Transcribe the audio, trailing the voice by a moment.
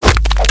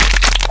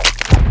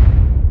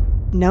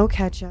No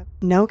ketchup.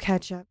 No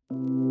ketchup.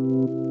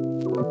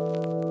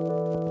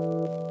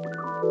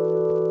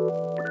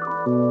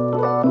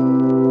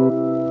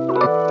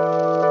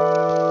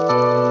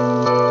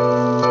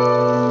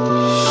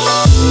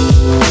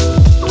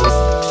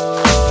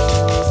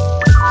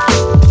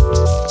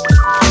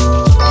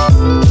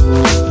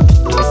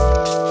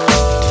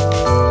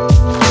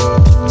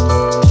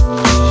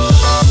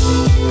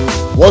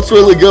 What's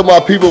really good, my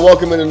people?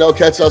 Welcome into No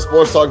Catch Up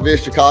Sports Talk via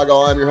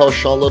Chicago. I'm your host,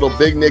 Sean Little.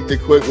 Big Nick the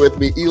Quick with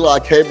me. Eli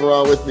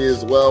Caperon with me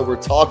as well.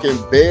 We're talking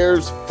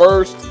Bears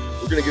first.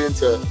 We're going to get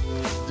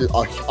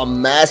into a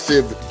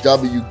massive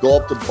W. Go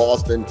up to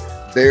Boston,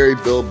 bury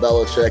Bill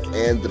Belichick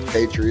and the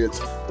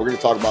Patriots. We're going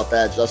to talk about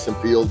that. Justin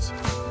Fields,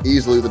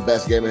 easily the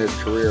best game of his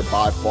career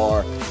by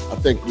far. I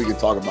think we can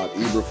talk about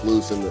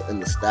Eberflus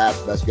and the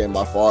staff, best game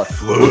by far.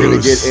 We're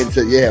gonna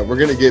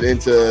get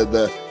into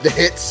the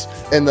hits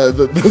and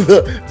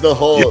the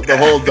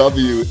whole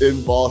W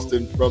in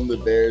Boston from the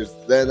Bears.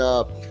 Then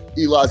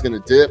Eli's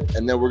gonna dip,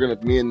 and then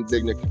me and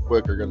Big Nick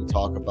Quick are gonna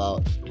talk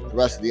about the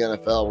rest of the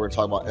NFL. We're gonna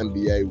talk about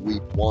NBA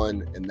Week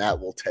 1, and that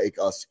will take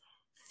us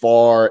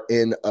far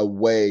in a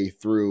way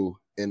through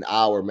an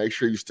hour. Make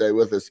sure you stay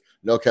with us.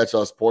 No Catch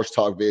Up Sports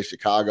Talk via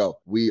Chicago.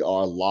 We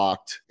are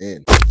locked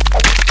in.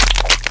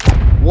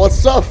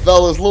 What's up,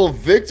 fellas? Little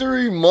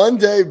victory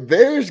Monday.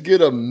 Bears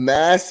get a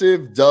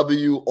massive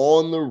W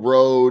on the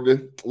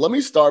road. Let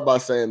me start by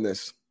saying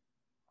this.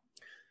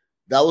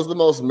 That was the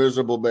most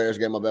miserable Bears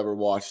game I've ever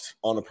watched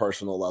on a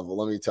personal level.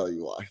 Let me tell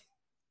you why.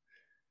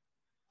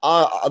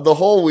 The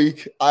whole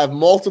week, I have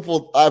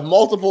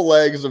multiple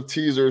legs of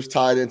teasers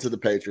tied into the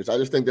Patriots. I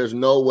just think there's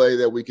no way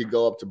that we could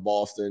go up to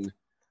Boston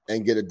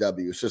and get a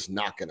W. It's just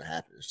not going to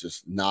happen. It's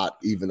just not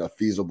even a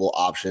feasible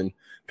option.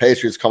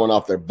 Patriots coming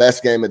off their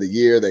best game of the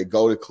year. They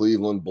go to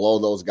Cleveland, blow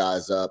those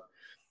guys up.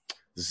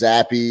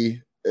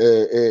 Zappy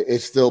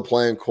is still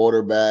playing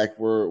quarterback.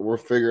 We're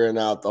figuring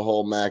out the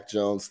whole Mac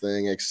Jones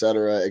thing, et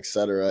cetera, et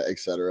cetera, et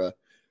cetera.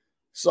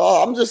 So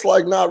I'm just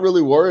not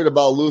really worried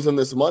about losing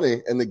this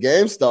money. And the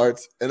game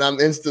starts, and I'm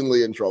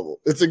instantly in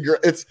trouble.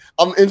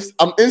 I'm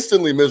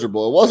instantly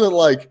miserable. It wasn't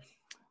like,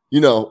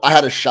 I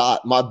had a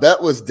shot. My bet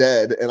was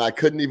dead, and I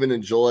couldn't even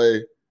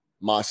enjoy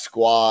my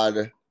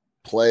squad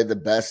play the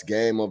best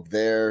game of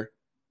their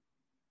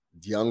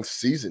young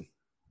season.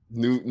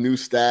 New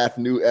staff,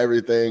 new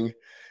everything.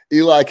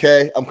 Eli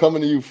K, I'm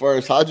coming to you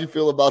first. How'd you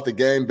feel about the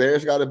game?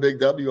 Bears got a big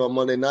W on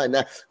Monday night.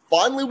 Now,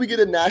 finally, we get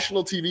a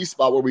national TV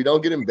spot where we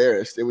don't get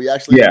embarrassed, and we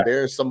actually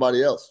embarrass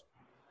somebody else.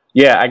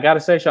 Yeah, I got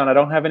to say, Sean, I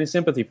don't have any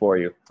sympathy for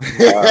you.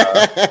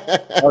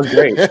 That was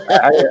great.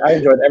 I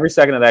enjoyed every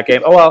second of that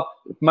game. Oh, well,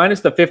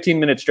 minus the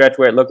 15-minute stretch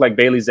where it looked like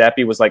Bailey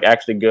Zappi was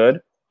actually good.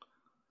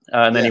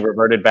 And then he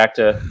reverted back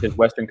to his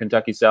Western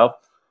Kentucky self.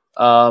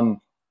 No,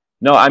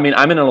 I mean,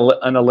 I'm in an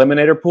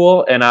eliminator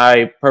pool, and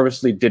I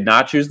purposely did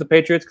not choose the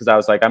Patriots because I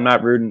was like, I'm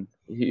not rooting.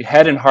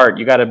 Head and heart,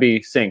 you got to be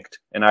synced,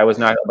 and I was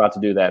not about to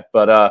do that.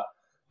 But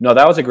no,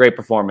 that was a great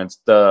performance.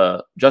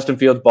 The Justin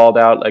Fields balled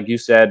out, like you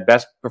said,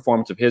 best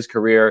performance of his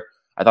career.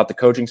 I thought the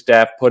coaching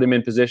staff put him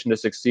in position to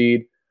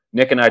succeed.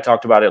 Nick and I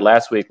talked about it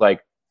last week.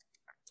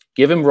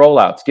 Give him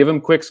rollouts, give him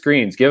quick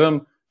screens, give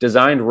him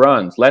designed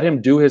runs, let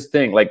him do his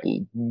thing,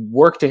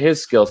 work to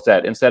his skill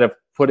set instead of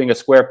putting a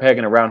square peg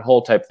in a round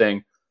hole type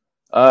thing.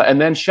 And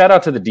then shout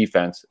out to the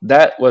defense.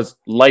 That was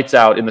lights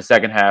out in the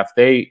second half.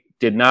 They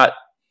did not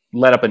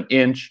let up an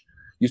inch.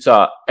 You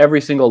saw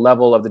every single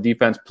level of the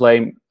defense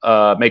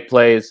make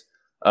plays.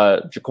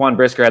 Jaquan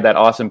Brisker had that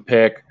awesome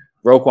pick.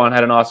 Roquan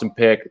had an awesome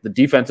pick. The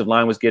defensive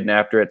line was getting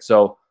after it.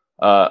 So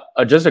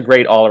just a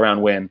great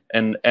all-around win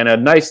and a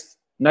nice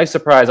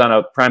surprise on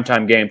a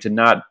primetime game to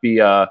not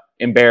be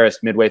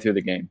embarrassed midway through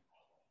the game.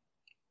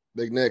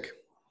 Big Nick.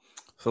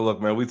 So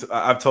look, man,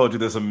 I've told you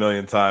this a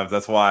million times.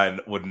 That's why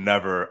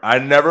I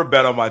never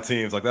bet on my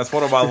teams. That's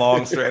one of my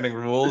long-standing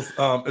rules,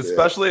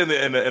 especially in the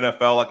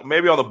NFL.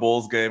 Maybe on the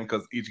Bulls game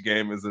because each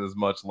game isn't as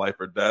much life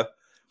or death.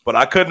 But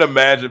I couldn't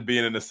imagine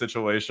being in a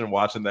situation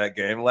watching that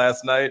game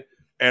last night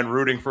and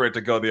rooting for it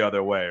to go the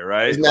other way,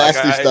 right? It's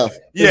nasty stuff.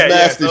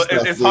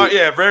 It's hard.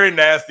 Yeah, very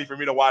nasty for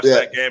me to watch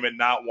that game and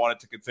not want it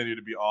to continue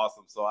to be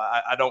awesome. So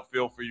I don't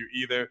feel for you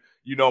either.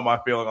 You know my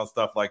feeling on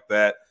stuff like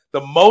that. The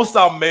most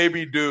I'll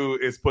maybe do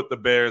is put the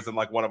Bears in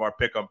one of our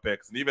pick-em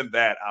picks. And even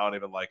that, I don't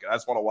even like it. I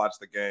just want to watch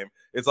the game.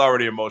 It's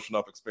already an emotional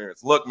enough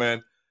experience. Look,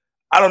 man,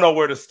 I don't know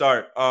where to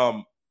start.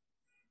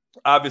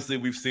 Obviously,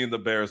 we've seen the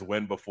Bears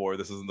win before.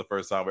 This isn't the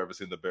first time we've ever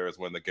seen the Bears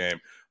win the game.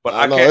 But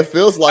I can't. It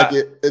feels like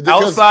it.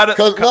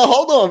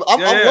 Hold on.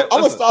 I'm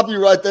going to stop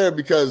you right there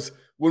because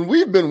when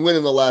we've been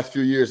winning the last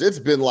few years, it's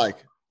been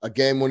a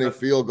game-winning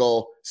field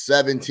goal,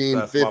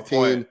 17,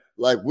 15.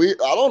 I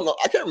don't know.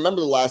 I can't remember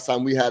the last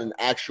time we had an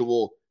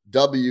actual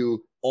W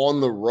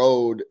on the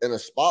road in a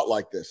spot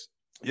like this.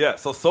 Yeah,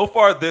 so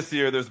far this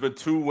year, there's been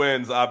 2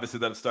 wins, obviously,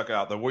 that have stuck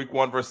out. The week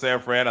 1 versus San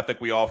Fran, I think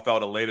we all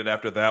felt elated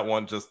after that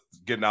one, just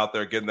getting out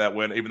there, getting that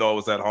win, even though it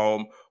was at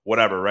home,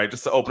 whatever, right?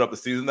 Just to open up the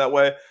season that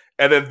way.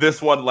 And then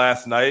this one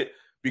last night,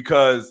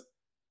 because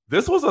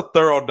this was a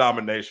thorough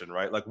domination,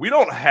 right? We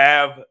don't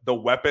have the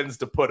weapons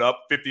to put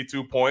up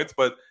 52 points,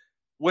 but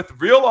with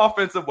real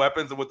offensive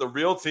weapons and with the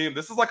real team,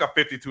 this is like a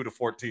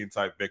 52-14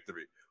 type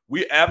victory.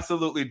 We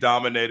absolutely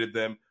dominated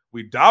them.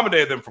 We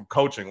dominated them from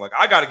coaching. Like,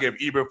 I got to give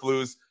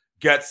Eberflus,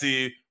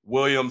 Getsy,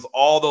 Williams,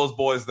 all those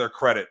boys their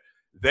credit.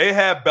 They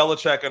have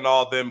Belichick and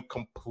all of them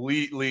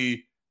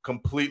completely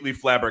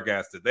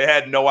flabbergasted. They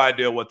had no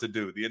idea what to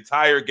do. The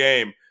entire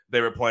game,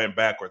 they were playing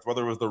backwards,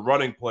 whether it was the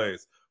running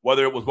plays,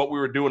 whether it was what we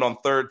were doing on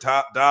third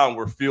down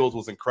where Fields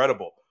was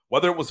incredible,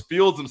 whether it was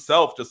Fields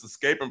himself just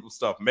escaping from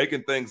stuff,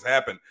 making things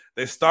happen.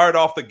 They started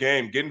off the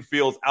game getting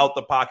Fields out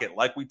the pocket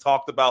like we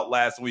talked about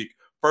last week.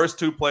 First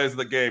 2 plays of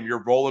the game,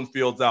 you're rolling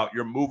Fields out.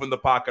 You're moving the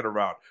pocket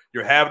around.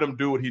 You're having him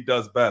do what he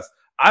does best.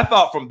 I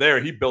thought from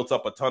there he built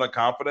up a ton of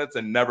confidence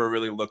and never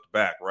really looked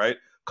back, right?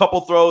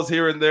 Couple throws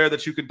here and there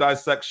that you can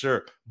dissect,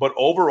 sure. But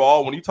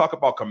overall, when you talk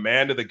about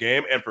command of the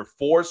game, and for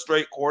 4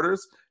 straight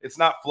quarters, it's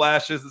not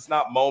flashes, it's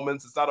not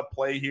moments, it's not a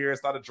play here,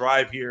 it's not a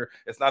drive here,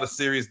 it's not a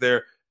series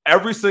there.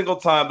 Every single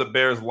time the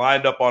Bears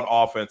lined up on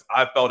offense,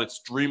 I felt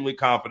extremely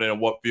confident in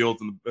what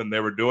Fields and they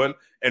were doing,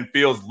 and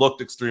Fields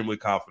looked extremely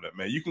confident,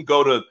 man. You can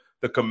go to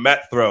the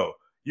Komet throw.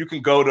 You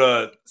can go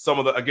to some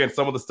of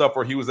the stuff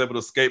where he was able to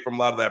escape from a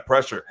lot of that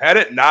pressure. Had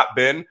it not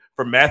been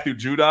for Matthew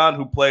Judon,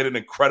 who played an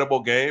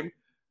incredible game,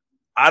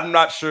 I'm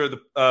not sure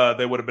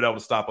they would have been able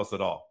to stop us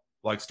at all.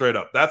 Like, straight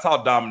up. That's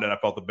how dominant I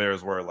felt the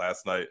Bears were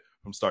last night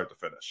from start to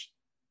finish.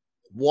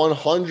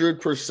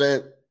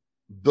 100%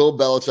 Bill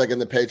Belichick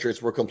and the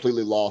Patriots were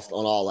completely lost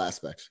on all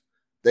aspects.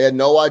 They had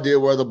no idea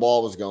where the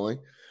ball was going.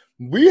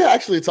 We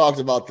actually talked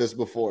about this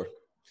before.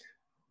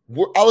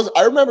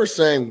 I remember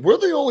saying we're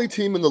the only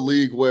team in the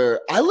league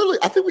where I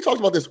think we talked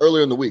about this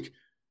earlier in the week.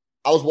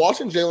 I was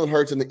watching Jalen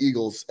Hurts and the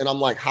Eagles, and I'm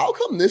like, how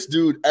come this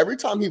dude, every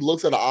time he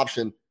looks at an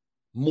option,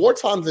 more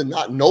times than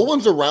not, no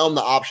one's around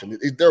the option.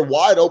 They're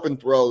wide open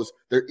throws.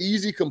 They're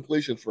easy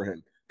completions for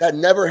him. That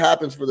never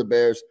happens for the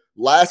Bears.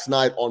 Last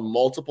night, on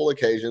multiple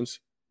occasions,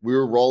 we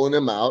were rolling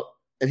him out,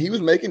 and he was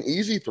making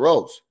easy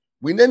throws.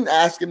 We didn't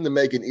ask him to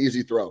make an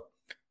easy throw.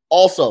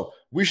 Also,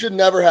 we should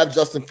never have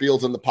Justin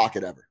Fields in the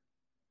pocket ever.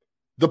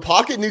 The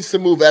pocket needs to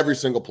move every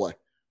single play.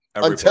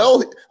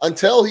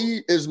 Until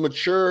he is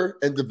mature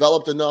and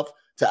developed enough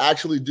to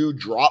actually do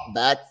drop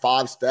back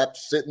 5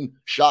 steps, sitting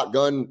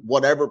shotgun,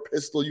 whatever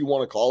pistol you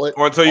want to call it.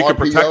 Or until you can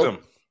protect him.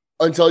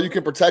 Until you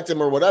can protect him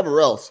or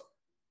whatever else.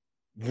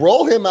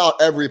 Roll him out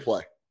every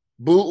play.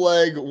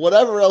 Bootleg,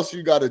 whatever else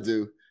you got to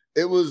do.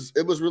 It was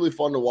really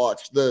fun to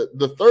watch.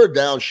 The third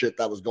down shit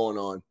that was going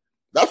on,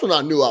 that's when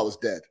I knew I was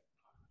dead.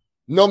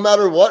 No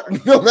matter what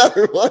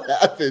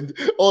happened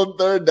on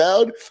third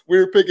down, we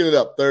were picking it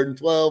up. 3rd and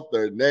 12,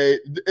 3rd and 8.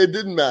 It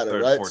didn't matter,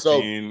 3rd right?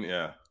 14,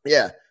 so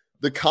yeah.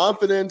 The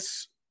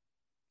confidence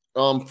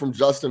from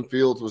Justin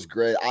Fields was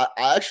great. I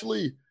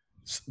actually,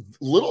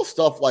 little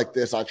stuff like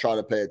this I try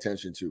to pay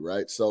attention to,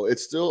 right? So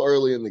it's still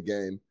early in the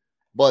game,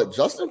 but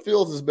Justin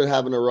Fields has been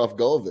having a rough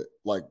go of it.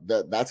 Like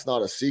that's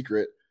not a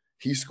secret.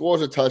 He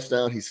scores a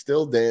touchdown. He's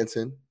still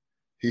dancing.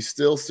 He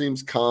still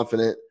seems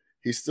confident.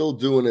 He's still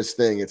doing his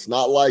thing. It's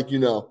not like,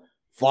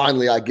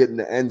 finally I get in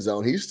the end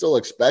zone. He still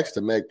expects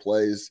to make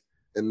plays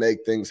and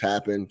make things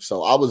happen.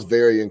 So I was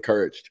very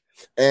encouraged.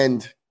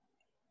 And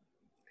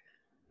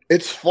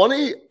it's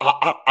funny.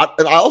 I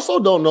also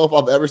don't know if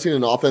I've ever seen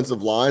an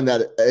offensive line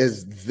that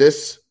is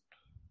this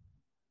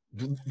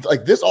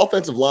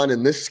offensive line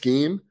in this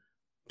scheme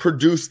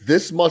produce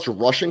this much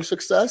rushing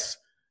success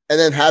and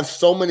then have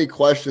so many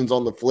questions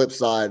on the flip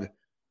side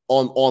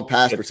on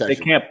pass protection. They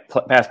can't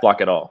pass block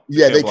at all.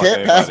 Yeah, they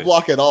can't pass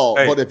block at all.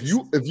 Hey. But if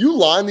you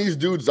line these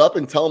dudes up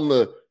and tell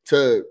them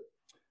to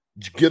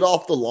get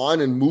off the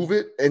line and move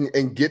it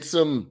and get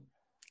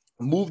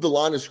move the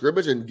line of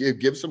scrimmage and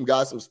give some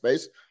guys some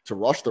space to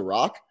rush the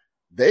rock,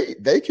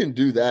 they can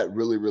do that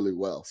really, really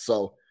well.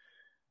 So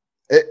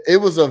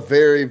it was a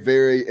very,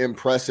 very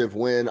impressive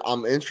win.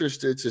 I'm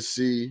interested to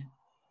see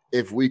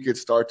if we could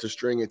start to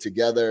string it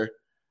together.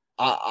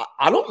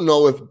 I don't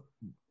know if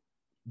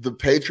the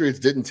Patriots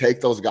didn't take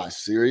those guys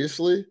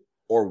seriously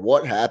or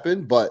what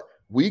happened, but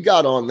we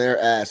got on their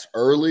ass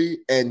early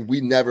and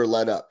we never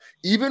let up.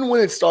 Even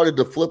when it started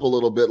to flip a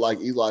little bit, like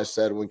Eli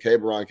said, when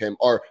K-Baron came,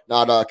 or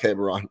not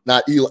K-Baron,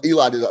 not Eli.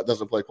 Eli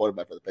doesn't play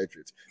quarterback for the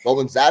Patriots. But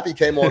when Zappe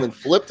came on and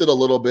flipped it a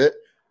little bit,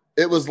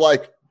 it was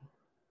like,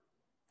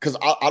 because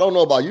I don't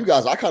know about you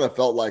guys, I kind of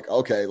felt like,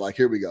 okay, like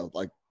here we go.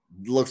 Like,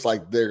 looks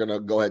like they're going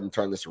to go ahead and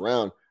turn this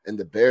around. And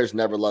the Bears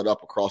never let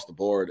up across the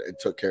board and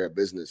took care of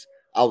business.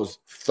 I was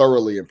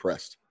thoroughly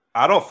impressed.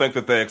 I don't think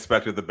that they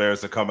expected the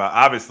Bears to come out.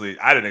 Obviously,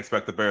 I didn't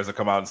expect the Bears to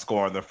come out and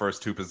score on their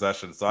first 2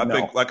 possessions. So I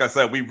think, like I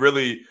said,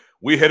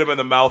 we hit them in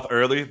the mouth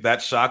early.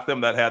 That shocked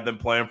them. That had them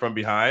playing from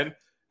behind.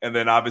 And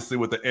then obviously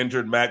with the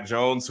injured Mac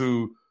Jones,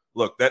 who,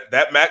 look,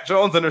 that Mac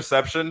Jones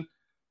interception,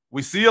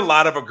 we see a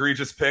lot of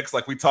egregious picks.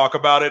 Like we talk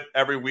about it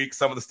every week,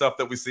 some of the stuff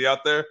that we see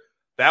out there.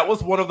 That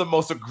was one of the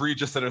most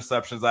egregious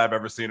interceptions I've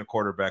ever seen a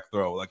quarterback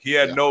throw. Like he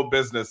had no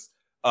business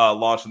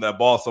launching that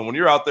ball. So when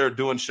you're out there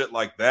doing shit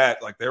like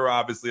that, like they were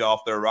obviously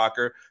off their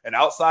rocker. And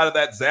outside of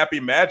that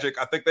Zappe magic,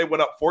 I think they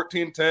went up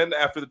 14-10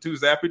 after the 2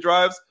 Zappe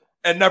drives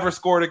and never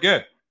scored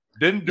again.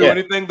 Didn't do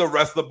anything the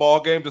rest of the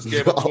ball game, just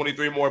gave up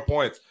 23 more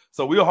points.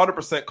 So we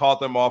 100% caught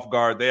them off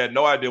guard. They had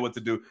no idea what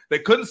to do. They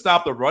couldn't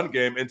stop the run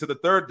game. And to the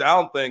third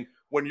down thing,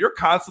 when you're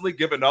constantly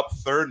giving up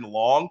 3rd and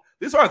long,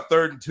 these aren't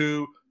 3rd and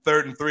 2,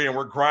 3rd and 3, and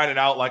we're grinding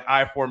out like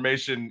I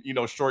formation,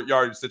 short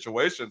yardage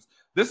situations.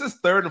 This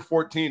is 3rd and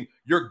 14.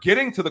 You're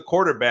getting to the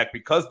quarterback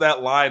because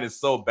that line is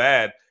so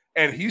bad,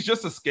 and he's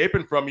just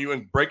escaping from you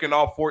and breaking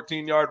off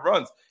 14-yard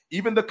runs.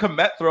 Even the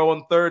Kmet throw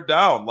on 3rd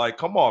down. Like,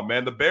 come on,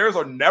 man. The Bears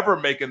are never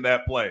making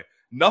that play.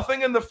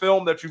 Nothing in the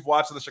film that you've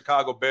watched of the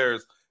Chicago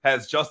Bears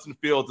has Justin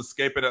Fields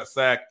escaping a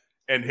sack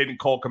and hitting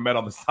Cole Kmet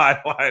on the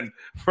sideline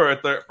for a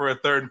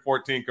 3rd and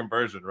 14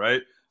 conversion,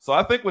 right? So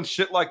I think when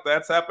shit like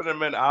that's happening,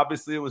 man,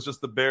 obviously it was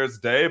just the Bears'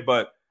 day,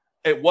 but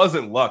it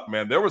wasn't luck,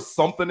 man. There was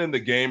something in the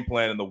game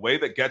plan and the way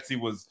that Getsy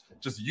was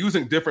just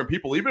using different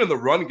people, even in the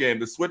run game,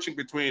 the switching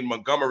between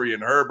Montgomery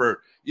and Herbert,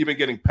 even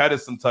getting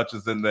Pettis some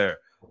touches in there.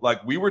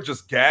 Like, we were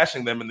just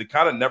gashing them, and they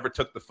kind of never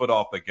took the foot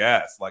off the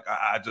gas. Like,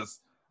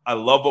 I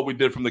love what we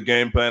did from the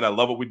game plan. I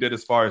love what we did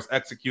as far as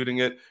executing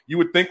it. You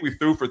would think we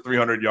threw for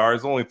 300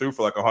 yards, only threw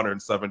for like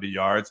 170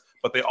 yards,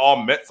 but they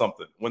all meant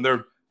something. When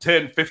they're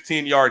 10,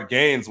 15-yard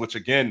gains, which,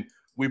 again,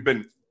 we've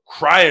been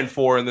crying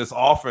for in this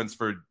offense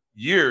for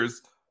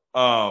years,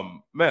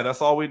 man,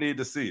 that's all we need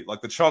to see.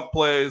 Like the chunk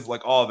plays,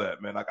 like all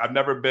that, man. Like, I've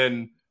never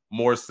been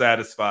more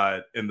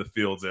satisfied in the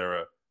Fields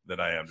era than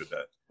I am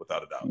today,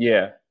 without a doubt.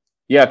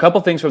 Yeah, a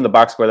couple things from the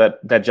box score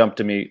that jumped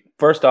to me.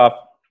 First off,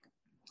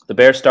 the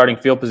Bears starting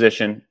field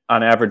position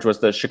on average was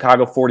the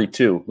Chicago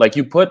 42. Like,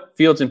 you put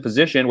Fields in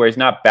position where he's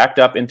not backed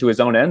up into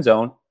his own end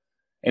zone,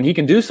 and he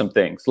can do some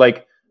things.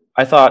 Like,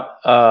 I thought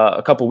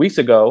a couple weeks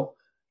ago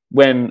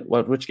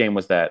which game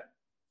was that?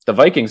 The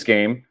Vikings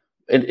game.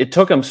 It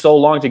took him so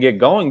long to get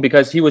going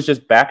because he was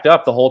just backed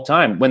up the whole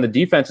time. When the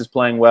defense is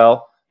playing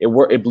well,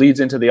 it bleeds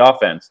into the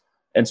offense.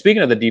 And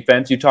speaking of the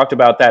defense, you talked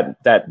about that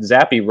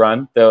Zappy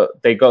run.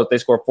 They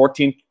score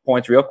 14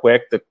 points real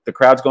quick. The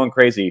crowd's going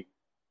crazy.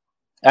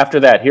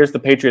 After that, here's the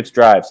Patriots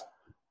drives.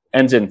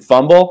 Ends in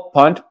fumble,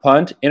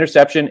 punt,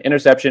 interception,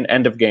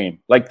 end of game.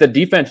 Like, the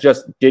defense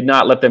just did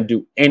not let them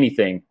do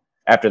anything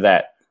after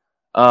that.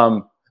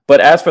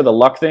 But as for the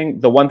luck thing,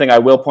 the one thing I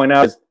will point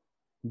out is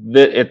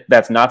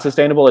that's not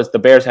sustainable is the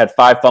Bears had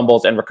 5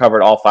 fumbles and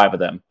recovered all 5 of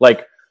them.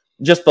 Like,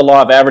 just the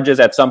law of averages,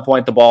 at some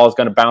point the ball is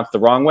going to bounce the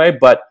wrong way.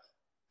 But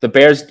the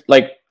Bears,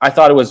 like, I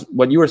thought it was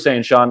what you were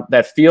saying, Sean,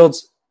 that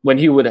Fields, when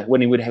he would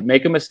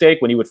make a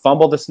mistake, when he would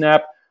fumble the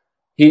snap,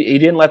 he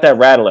didn't let that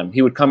rattle him.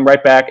 He would come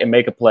right back and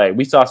make a play.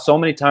 We saw so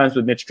many times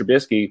with Mitch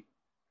Trubisky,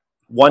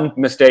 one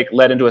mistake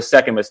led into a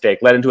second mistake,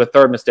 led into a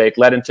third mistake,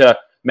 led into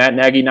Matt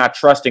Nagy not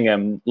trusting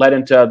him, led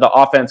into the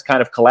offense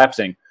kind of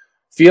collapsing.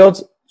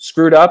 Fields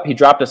screwed up, he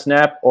dropped a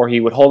snap, or he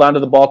would hold on to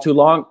the ball too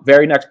long.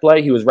 Very next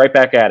play, he was right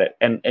back at it.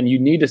 And you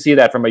need to see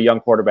that from a young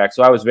quarterback.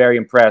 So I was very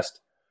impressed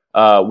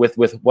with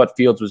what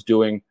Fields was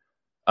doing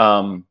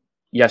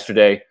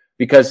yesterday,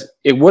 because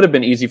it would have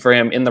been easy for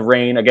him in the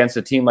rain against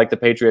a team like the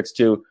Patriots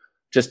to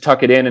just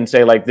tuck it in and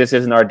say, like, this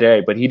isn't our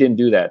day. But he didn't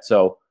do that.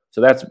 So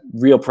that's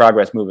real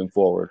progress moving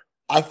forward.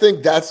 I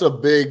think that's a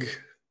big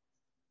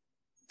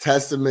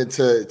testament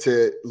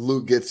to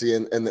Luke Getsy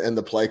and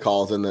the play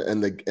calls and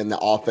the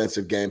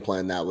offensive game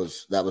plan that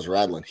was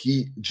rattling.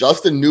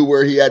 Justin knew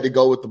where he had to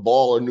go with the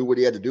ball, or knew what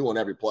he had to do on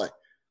every play.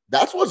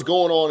 That's what's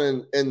going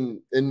on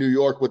in New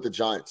York with the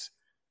Giants.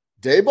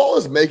 Daboll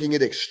is making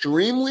it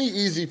extremely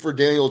easy for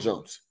Daniel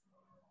Jones.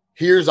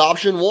 Here's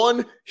option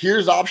 1.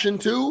 Here's option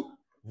 2.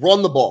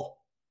 Run the ball.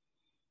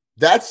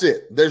 That's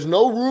it. There's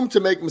no room to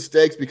make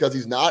mistakes because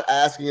he's not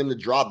asking him to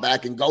drop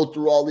back and go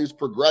through all these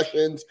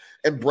progressions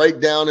and break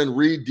down and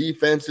read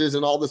defenses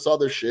and all this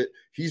other shit.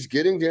 He's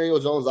getting Daniel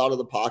Jones out of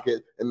the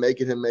pocket and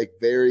making him make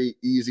very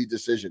easy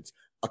decisions.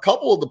 A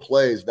couple of the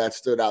plays that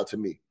stood out to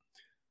me.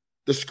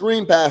 The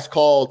screen pass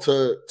call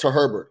to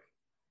Herbert.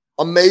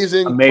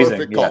 Amazing,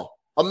 perfect call.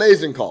 Yeah.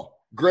 Amazing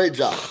call. Great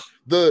job.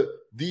 The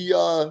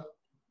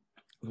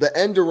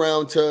end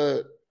around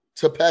to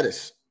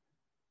Pettis.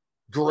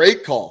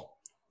 Great call.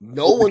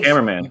 No one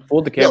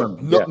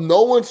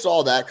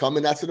saw that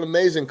coming. That's an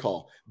amazing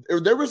call.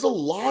 There was a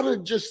lot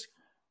of just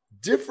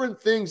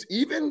different things.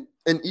 Even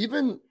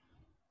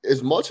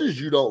as much as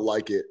you don't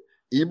like it,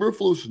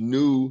 Eberflus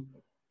knew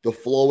the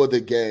flow of the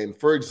game.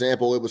 For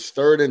example, it was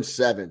 3rd and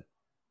 7,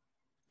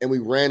 and we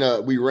ran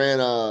a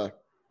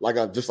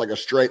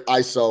straight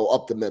ISO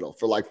up the middle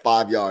for like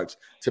 5 yards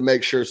to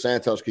make sure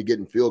Santos could get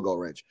in field goal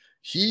range.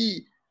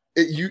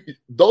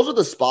 Those are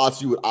the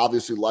spots you would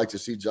obviously like to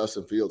see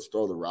Justin Fields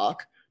throw the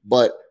rock.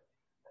 But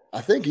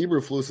I think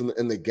Eberflus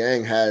and the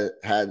gang had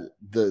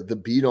the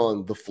beat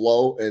on the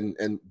flow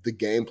and the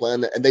game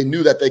plan, and they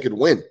knew that they could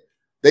win.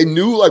 They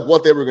knew like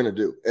what they were going to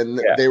do, and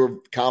they were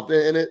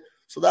confident in it.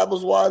 So that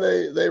was why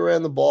they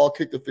ran the ball,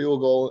 kicked the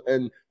field goal,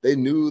 and they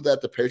knew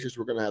that the Patriots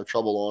were going to have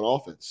trouble on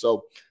offense.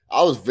 So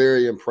I was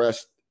very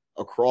impressed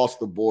across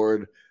the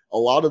board. A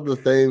lot of the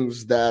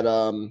things that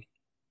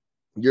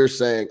you're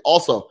saying.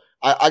 Also,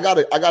 I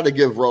gotta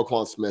give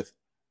Roquan Smith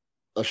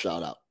a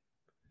shout out.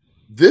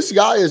 This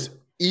guy is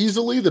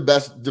easily the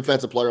best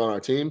defensive player on our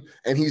team,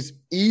 and he's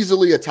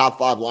easily a top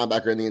 5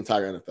 linebacker in the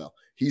entire NFL.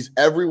 He's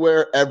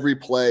everywhere, every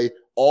play,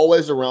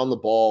 always around the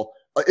ball.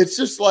 It's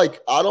just like,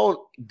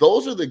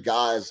 those are the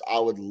guys I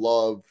would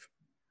love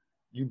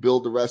you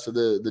build the rest of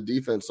the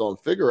defense on.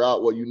 Figure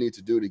out what you need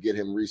to do to get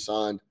him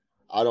re-signed.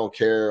 I don't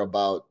care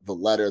about the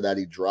letter that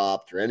he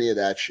dropped or any of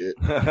that shit.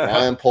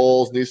 Ryan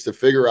Poles needs to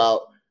figure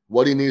out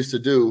what he needs to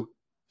do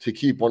to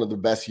keep one of the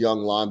best young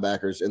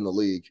linebackers in the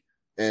league.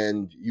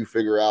 And you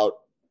figure out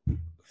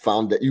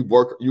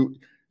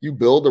you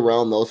build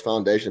around those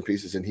foundation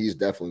pieces, and he's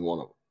definitely one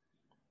of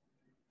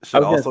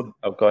them.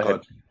 Go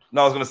ahead.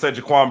 No, I was going to say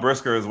Jaquan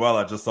Brisker as well.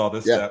 I just saw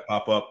this stat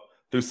pop up.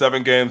 Through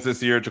 7 games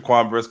this year,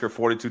 Jaquan Brisker,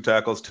 42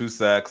 tackles, 2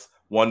 sacks,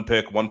 1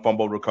 pick, 1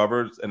 fumble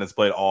recovered, and has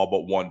played all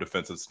but 1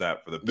 defensive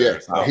snap for the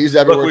Bears. Yeah, he's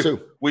everywhere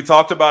too. We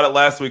talked about it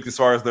last week as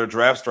far as their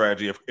draft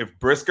strategy. If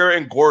Brisker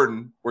and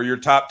Gordon were your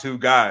top 2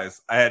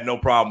 guys, I had no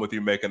problem with you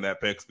making that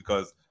picks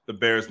because the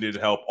Bears needed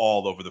help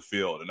all over the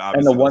field. And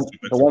the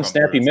one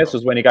snap he missed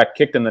was when he got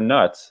kicked in the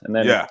nuts, and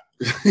then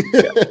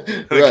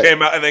They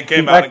came out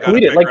and got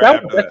it. Like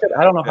that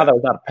I don't know how that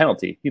was not a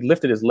penalty. He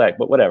lifted his leg,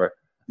 but whatever.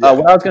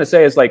 What I was going to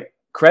say is like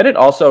credit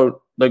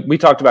also, like we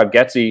talked about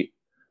Getsy,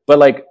 but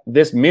like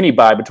this mini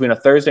bye between a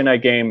Thursday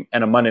night game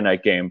and a Monday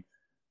night game,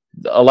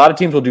 a lot of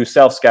teams will do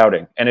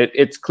self-scouting, and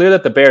it's clear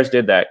that the Bears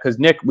did that because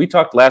Nick, we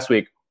talked last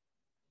week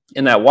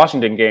in that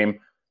Washington game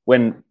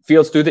when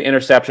Fields threw the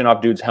interception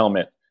off dude's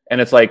helmet. And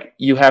it's like,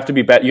 you have to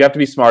be you have to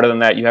be smarter than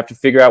that. You have to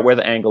figure out where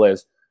the angle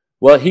is.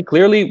 Well, he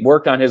clearly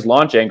worked on his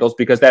launch angles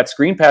because that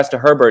screen pass to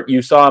Herbert,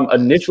 you saw him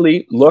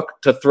initially look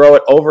to throw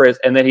it over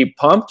and then he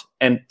pumped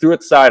and threw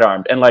it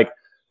sidearmed. And like,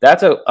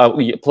 that's a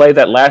play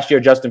that last year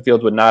Justin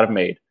Fields would not have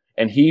made.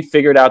 And he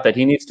figured out that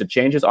he needs to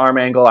change his arm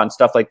angle on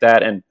stuff like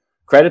that. And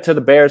credit to the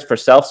Bears for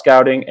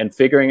self-scouting and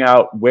figuring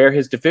out where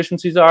his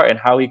deficiencies are and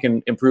how he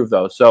can improve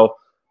those. So,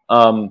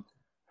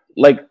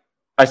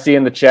 I see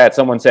in the chat,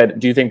 someone said,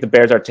 do you think the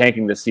Bears are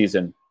tanking this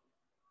season?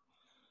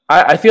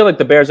 I feel like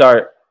the Bears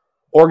are,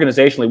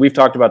 organizationally, we've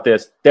talked about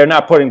this, they're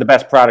not putting the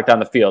best product on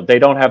the field. They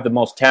don't have the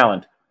most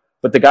talent.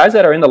 But the guys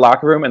that are in the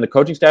locker room and the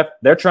coaching staff,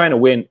 they're trying to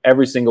win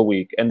every single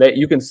week. And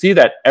you can see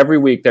that every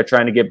week they're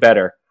trying to get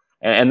better.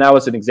 And that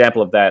was an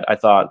example of that, I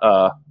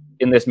thought,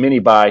 in this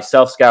mini-bye,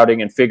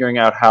 self-scouting and figuring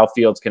out how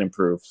Fields can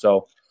improve.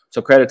 So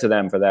credit to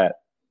them for that.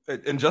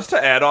 And just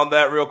to add on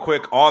that real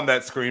quick, on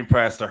that screen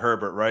pass to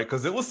Herbert, right?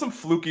 Because it was some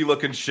fluky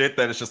looking shit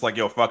that it's just like,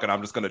 yo, fuck it,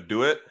 I'm just going to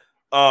do it.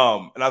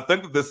 And I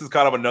think that this is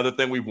kind of another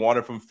thing we've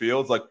wanted from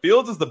Fields. Like,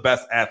 Fields is the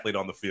best athlete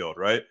on the field,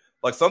 right?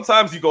 Like,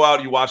 sometimes you go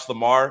out, you watch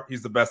Lamar,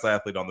 he's the best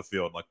athlete on the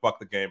field. Like, fuck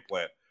the game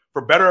plan.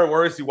 For better or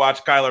worse, you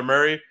watch Kyler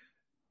Murray,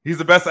 he's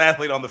the best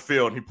athlete on the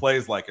field. He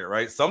plays like it,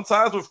 right?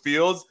 Sometimes with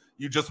Fields,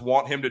 you just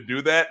want him to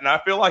do that. And I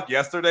feel like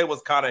yesterday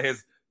was kind of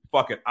his,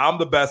 fuck it, I'm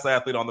the best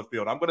athlete on the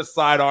field. I'm going to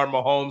sidearm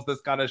Mahomes,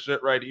 this kind of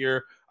shit right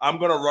here. I'm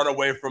going to run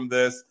away from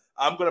this.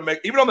 I'm going to make,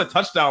 even on the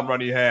touchdown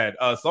run he had,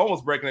 someone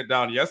was breaking it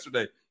down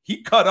yesterday.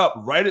 He cut up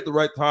right at the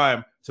right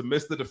time to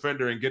miss the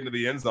defender and get into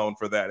the end zone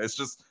for that. It's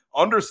just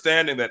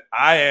understanding that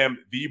I am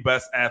the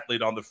best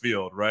athlete on the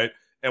field, right?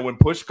 And when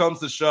push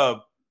comes to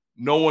shove,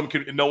 no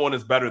one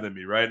is better than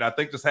me, right? And I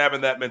think just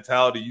having that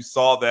mentality, you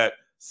saw that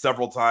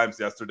several times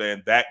yesterday,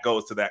 and that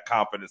goes to that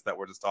confidence that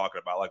we're just talking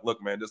about. Like,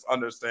 look, man, just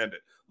understand it.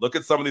 Look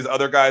at some of these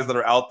other guys that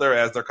are out there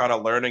as they're kind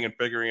of learning and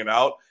figuring it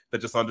out,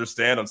 that just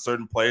understand on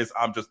certain plays,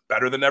 I'm just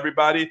better than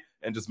everybody,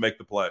 and just make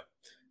the play.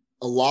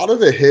 A lot of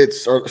the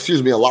hits, a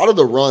lot of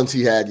the runs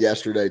he had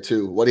yesterday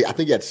too. I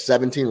think he had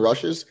 17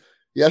 rushes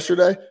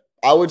yesterday.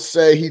 I would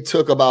say he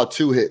took about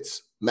 2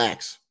 hits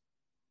max.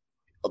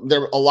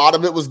 A lot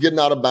of it was getting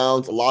out of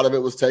bounds. A lot of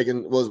it was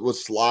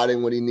was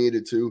sliding when he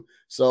needed to.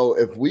 So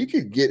if we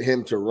could get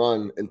him to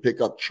run and pick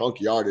up chunk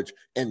yardage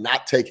and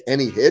not take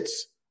any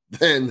hits,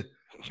 then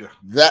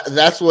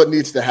that's what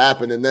needs to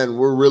happen. And then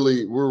we're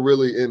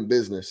really in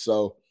business.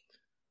 So,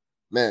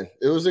 man,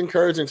 it was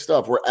encouraging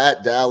stuff. We're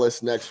at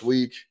Dallas next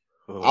week.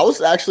 I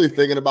was actually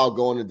thinking about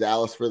going to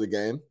Dallas for the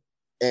game.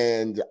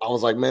 And I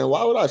was like, man,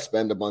 why would I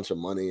spend a bunch of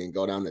money and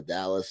go down to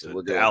Dallas?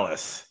 And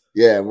Dallas.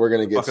 Yeah, we're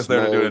going to get what is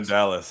there to do in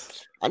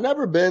Dallas? I've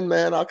never been,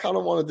 man. I kind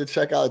of wanted to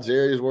check out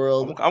Jerry's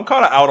World. I'm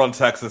kind of out on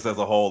Texas as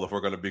a whole, if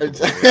we're going to be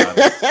completely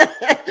honest.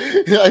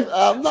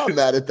 I'm not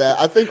mad at that.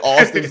 I think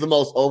Austin's the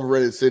most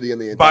overrated city in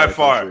the entire by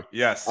far. country.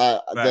 Yes.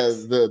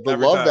 The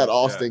love that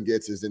Austin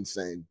gets is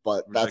insane.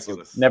 But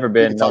ridiculous. Never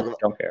been. Don't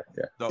care.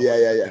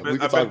 Yeah.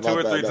 I've been 2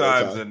 or 3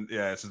 times, and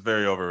it's just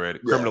very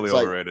overrated. Criminally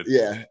overrated.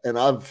 Yeah, and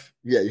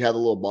you have a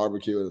little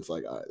barbecue, and it's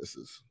like, all right, this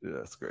is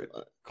it's great. All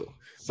right, cool.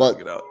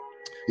 But out.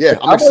 Yeah,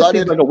 I'm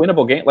excited. Like a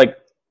winnable game. Like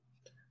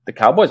the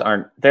Cowboys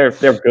aren't. They're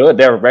good.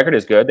 Their record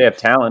is good. They have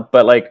talent,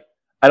 but like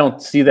I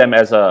don't see them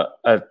as a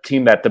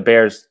team that the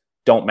Bears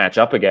don't match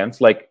up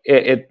against. Like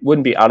it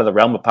wouldn't be out of the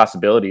realm of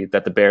possibility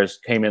that the Bears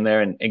came in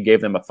there and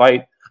gave them a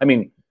fight. I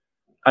mean,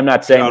 I'm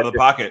not saying out of the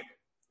pocket.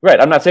 Right.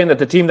 I'm not saying that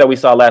the team that we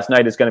saw last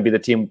night is going to be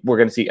the team we're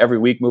going to see every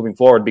week moving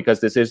forward, because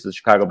this is the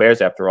Chicago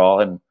Bears after all.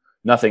 And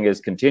nothing is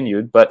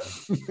continued. But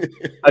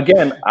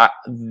again,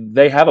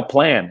 they have a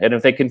plan, and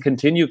if they can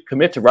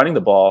commit to running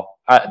the ball,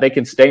 they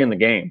can stay in the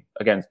game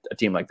against a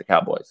team like the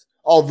Cowboys.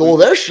 Although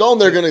they're shown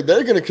they're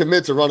gonna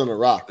commit to running the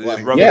rock.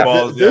 Like, the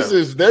ball,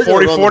 they're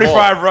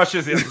 45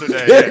 rushes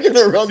yesterday. They're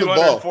gonna run the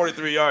ball.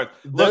 43 yards.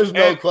 There's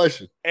no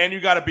question. And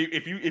you got to be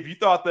if you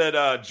thought that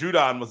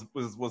Judon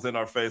was in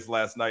our face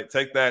last night,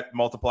 take that,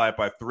 multiply it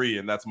by 3,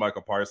 and that's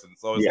Michael Parsons.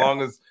 So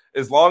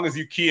as long as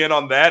you key in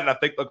on that, and I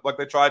think like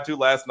they tried to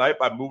last night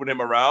by moving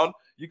him around,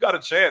 you got a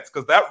chance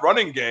because that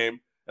running game,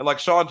 and like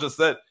Sean just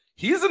said,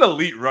 he's an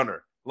elite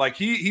runner. Like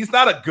he's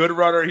not a good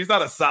runner. He's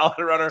not a solid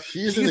runner.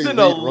 He's an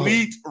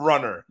elite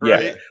runner,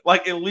 right? Yeah.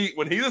 Like elite.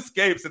 When he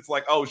escapes, it's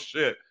like, oh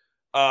shit.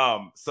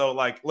 So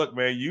like, look,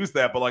 man, use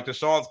that. But like to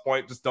Sean's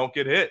point, just don't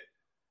get hit.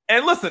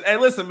 And listen,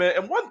 man.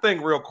 And one thing,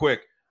 real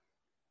quick,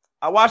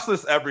 I watch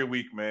this every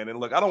week, man. And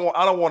look, I don't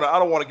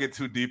want to get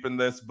too deep in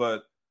this,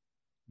 but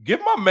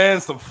give my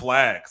man some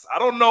flags. I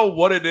don't know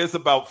what it is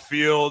about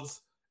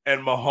Fields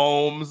and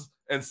Mahomes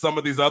and some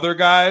of these other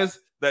guys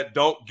that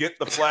don't get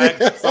the flag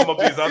that some of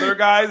these other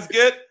guys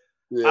get.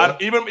 Yeah.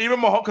 Even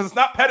Mahomes, because it's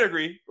not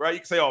pedigree, right? You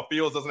can say, oh,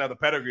 Fields doesn't have the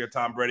pedigree of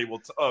Tom Brady. Well,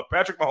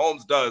 Patrick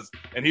Mahomes does,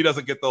 and he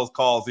doesn't get those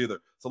calls either.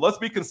 So let's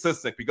be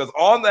consistent, because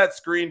on that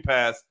screen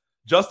pass,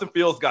 Justin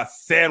Fields got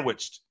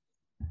sandwiched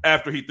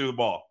after he threw the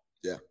ball.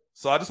 Yeah.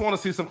 So I just want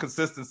to see some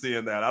consistency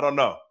in that. I don't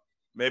know.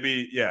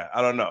 Maybe, yeah,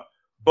 I don't know.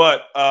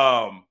 But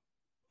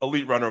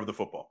elite runner of the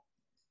football.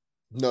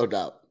 No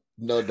doubt.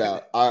 No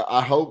doubt.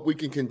 I hope we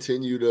can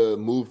continue to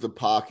move the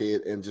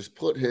pocket and just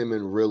put him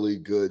in really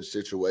good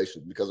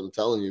situations, because I'm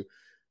telling you,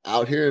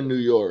 out here in New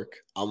York,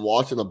 I'm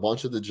watching a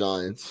bunch of the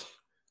Giants,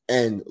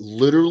 and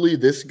literally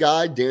this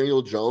guy,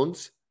 Daniel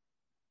Jones,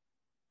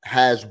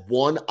 has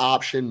one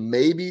option,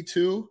 maybe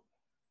two,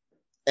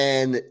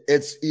 and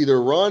it's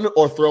either run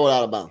or throw it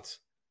out of bounds.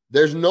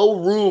 There's no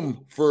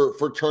room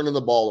for turning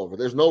the ball over.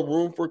 There's no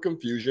room for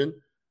confusion.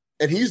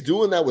 And he's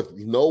doing that with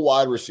no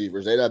wide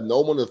receivers. They'd have no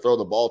one to throw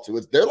the ball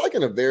to. They're like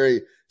in a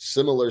very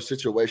similar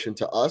situation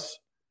to us,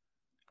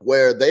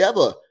 where they have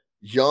a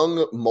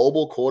young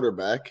mobile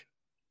quarterback.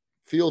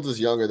 Fields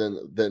is younger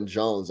than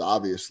Jones,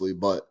 obviously,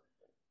 but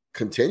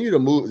continue to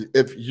move.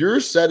 If you're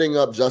setting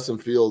up Justin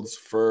Fields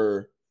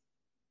for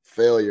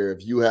failure,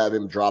 if you have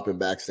him dropping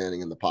back,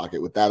 standing in the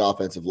pocket with that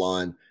offensive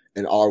line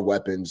and our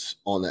weapons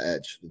on the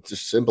edge, it's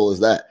just simple as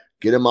that.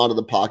 Get him out of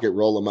the pocket,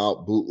 roll him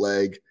out,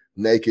 bootleg,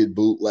 naked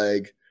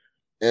bootleg.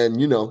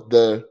 And, you know,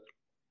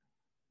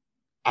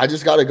 I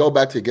just got to go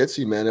back to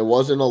Getsy, man. It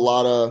wasn't a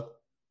lot of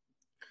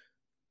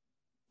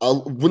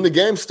when the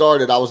game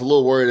started, I was a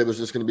little worried it was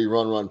just going to be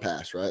run,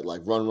 pass, right?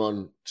 Like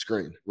run,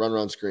 screen.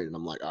 And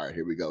I'm like, all right,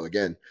 here we go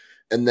again.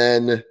 And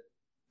then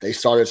they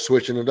started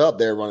switching it up.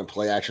 They were running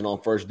play action on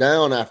first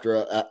down after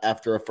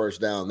a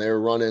first down. They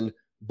were running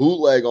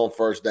bootleg on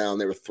first down.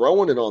 They were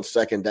throwing it on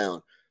second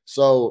down.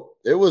 So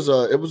it was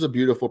a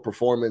beautiful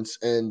performance.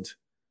 And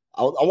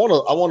I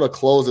want to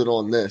close it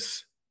on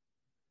this.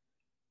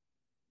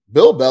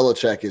 Bill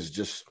Belichick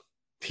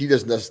he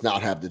does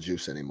not have the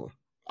juice anymore.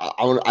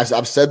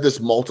 I've said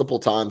this multiple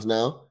times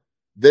now.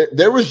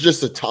 There was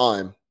just a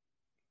time,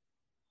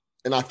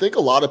 and I think a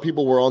lot of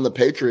people were on the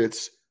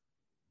Patriots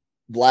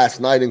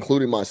last night,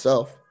 including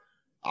myself.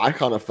 I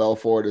kind of fell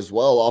for it as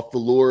well, off the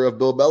lure of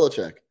Bill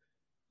Belichick.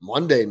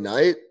 Monday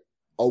night,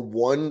 a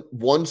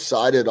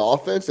one-sided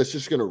offense that's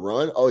just going to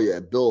run. Oh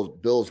yeah,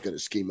 Bill's going to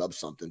scheme up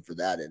something for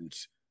that, and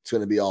it's going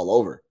to be all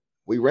over.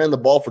 We ran the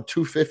ball for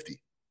 250.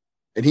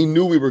 And he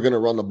knew we were going to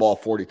run the ball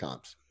 40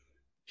 times.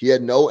 He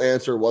had no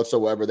answer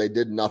whatsoever. They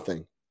did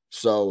nothing.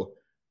 So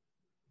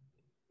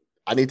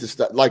I need to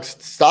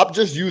stop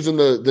just using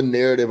the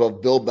narrative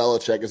of Bill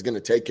Belichick is going to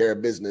take care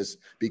of business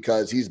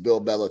because he's Bill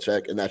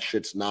Belichick, and that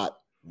shit's not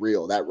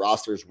real. That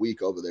roster is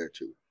weak over there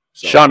too.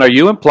 So. Sean, are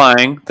you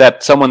implying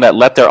that someone that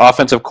let their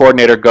offensive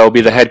coordinator go be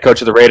the head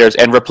coach of the Raiders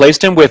and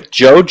replaced him with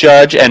Joe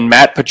Judge and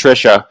Matt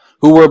Patricia,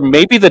 who were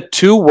maybe the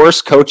two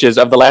worst coaches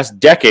of the last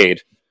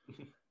decade?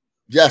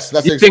 Yes,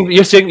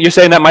 you're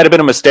saying that might have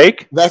been a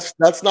mistake. That's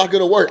not going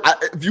to work.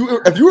 If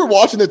you were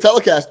watching the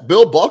telecast,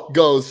 Bill Buck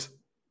goes.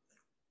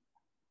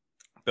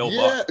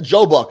 Buck.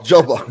 Joe Buck.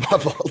 My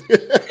fault.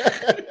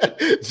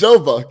 Joe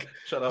Buck.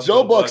 Shut up.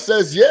 Joe Buck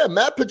says, "Yeah,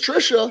 Matt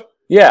Patricia.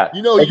 Yeah,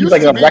 you know, he's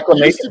like a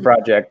reclamation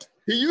project.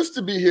 He used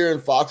to be here in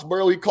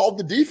Foxborough. He called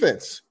the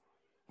defense,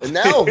 and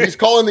now he's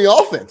calling the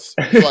offense.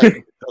 It's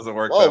like, doesn't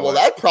work. Oh, well,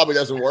 that probably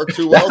doesn't work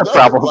too well.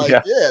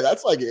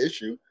 That's like an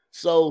issue.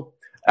 So."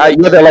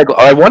 They're like,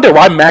 I wonder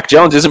why Mac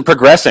Jones isn't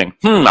progressing.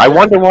 I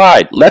wonder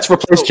why. Let's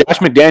replace Josh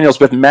McDaniels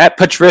with Matt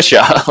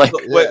Patricia.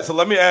 So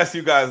let me ask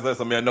you guys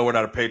this. I mean, I know we're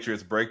not a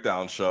Patriots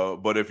breakdown show,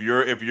 but if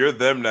you're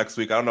them next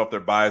week, I don't know if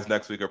they're buys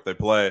next week or if they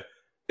play.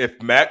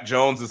 If Mac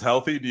Jones is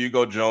healthy, do you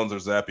go Jones or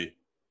Zappe?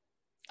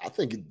 I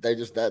think they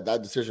just that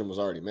decision was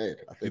already made.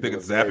 You think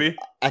it's Zappe?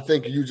 I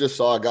think you just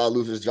saw a guy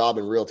lose his job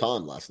in real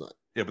time last night.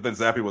 Yeah, but then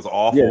Zappe was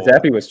awful. Yeah,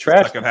 Zappe was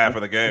trash. Second half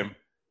of the game.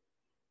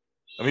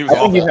 I mean, I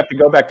think you have to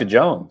go back to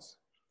Jones.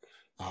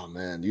 Oh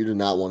man, you do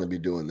not want to be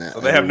doing that. So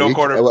they have no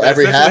quarterback.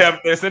 Every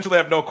half, they essentially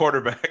have no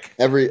quarterback.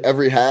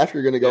 Every half,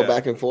 you're going to go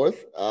back and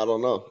forth. I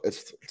don't know.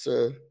 That's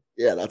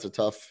a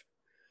tough.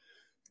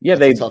 Yeah,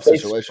 they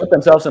put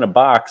themselves in a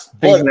box,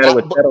 thinking that it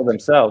would settle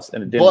themselves,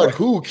 and it didn't. But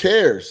who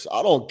cares?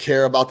 I don't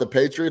care about the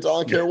Patriots. I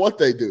don't care what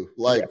they do.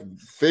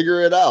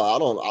 Figure it out. I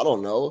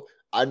don't know.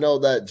 I know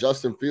that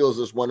Justin Fields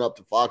just went up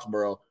to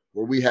Foxborough,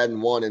 where we hadn't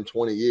won in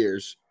 20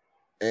 years,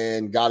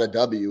 and got a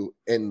W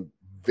in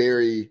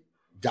very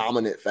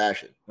dominant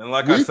fashion. And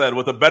I said,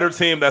 with a better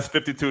team, that's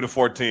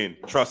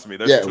 52-14. Trust me.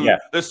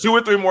 There's 2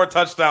 or 3 more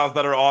touchdowns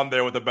that are on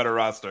there with a better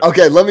roster.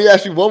 Okay, let me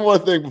ask you one more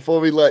thing before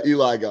we let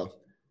Eli go.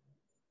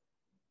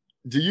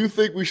 Do you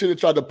think we should have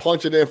tried to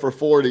punch it in for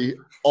 40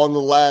 on the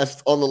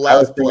last I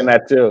was thinking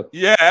that too.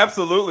 Yeah,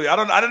 absolutely. I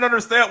didn't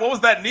understand. What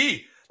was that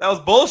knee? That was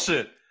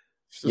bullshit.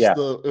 It's just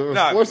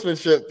the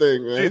sportsmanship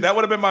thing, man. Gee, that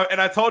would have been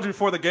and I told you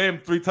before the game,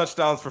 3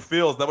 touchdowns for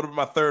Fields. That would have been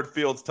my 3rd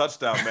Fields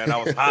touchdown, man.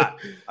 I was hot.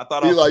 I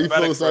thought Eli, I was you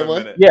feel the same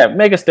way? Yeah,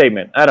 make a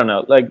statement. I don't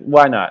know.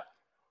 Why not?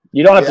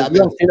 You don't have to. You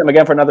don't see them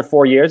again for another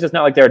 4 years. It's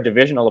not like they're a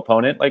divisional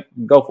opponent.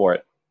 Go for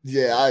it.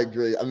 Yeah, I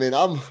agree. I mean,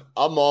 I'm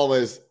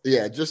always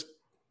just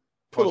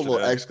put a little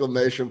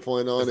exclamation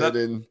point on it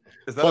and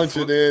punch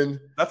it in.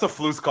 That's a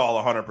Flus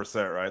call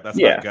 100%, right? That's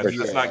not Getsy.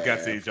 That's not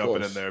Getsy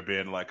jumping in there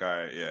being like, all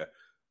right, yeah.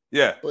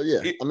 Yeah. But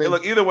I mean,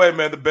 look, either way,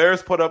 man, the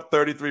Bears put up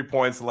 33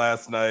 points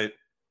last night.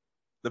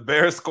 The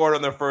Bears scored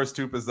on their first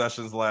 2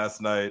 possessions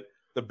last night.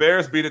 The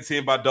Bears beat a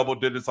team by double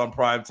digits on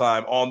prime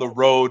time on the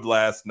road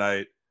last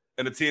night,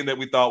 and a team that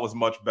we thought was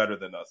much better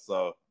than us.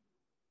 So,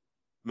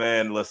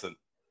 man, listen.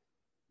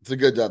 It's a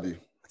good W.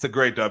 It's a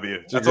great W.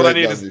 That's what I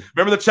need.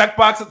 Remember the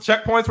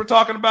checkpoints we're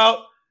talking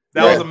about?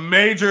 That was a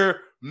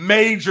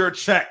major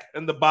check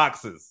in the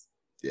boxes.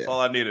 Yeah. That's all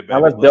I needed, baby.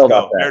 Let's build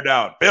off that. Bear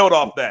down. Build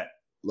off that.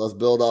 Let's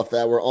build off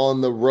that. We're on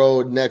the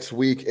road next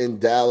week in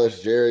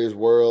Dallas, Jerry's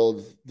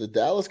World. The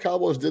Dallas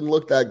Cowboys didn't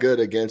look that good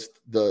against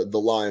the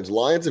Lions.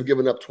 Lions have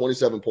given up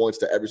 27 points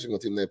to every single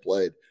team they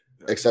played,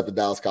 except the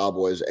Dallas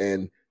Cowboys,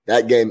 and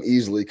that game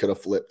easily could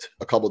have flipped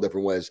a couple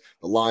different ways.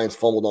 The Lions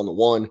fumbled on the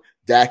one.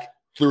 Dak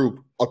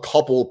threw a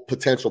couple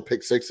potential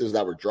pick sixes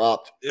that were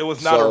dropped. It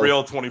was not a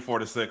real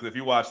 24-6. If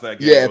you watch that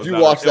game, if you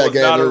watch that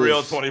game, it was not a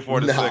real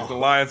 24-6. The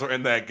Lions were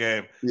in that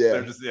game. Yeah,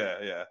 they're just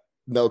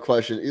no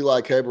question.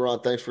 Eli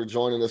Cabron, thanks for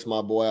joining us,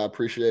 my boy. I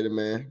appreciate it,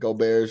 man. Go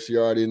Bears. You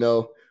already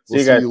know.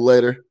 We'll see you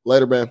later.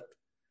 Later, man.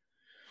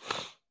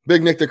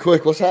 Big Nick the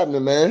Quick, what's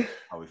happening, man?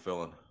 How we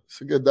feeling? It's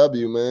a good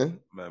W, man.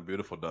 Man,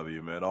 beautiful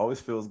W, man.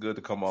 Always feels good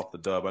to come off the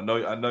dub. I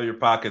know your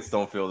pockets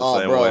don't feel the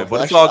same way,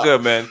 but it's all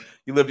good, man.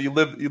 You live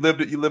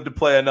to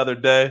play another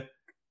day.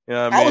 You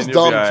know what I mean? I was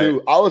dumb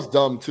too. I was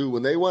dumb too.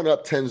 When they went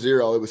up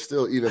 10-0, it was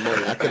still even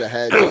money. I could have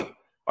had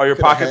Are your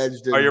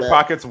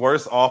pockets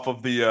worse off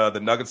of the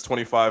Nuggets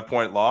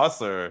 25-point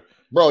loss, or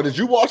bro? Did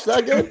you watch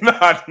that game?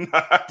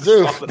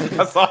 Dude,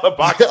 I saw the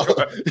box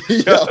score.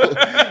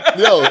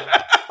 yo,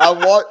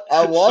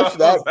 I watched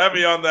that. I was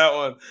heavy on that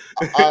one.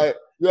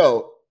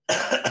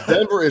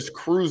 Denver is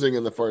cruising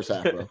in the first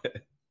half, bro.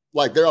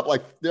 They're up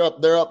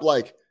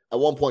at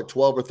one point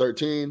 12 or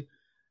 13.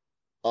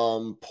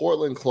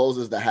 Portland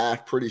closes the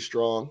half pretty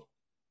strong.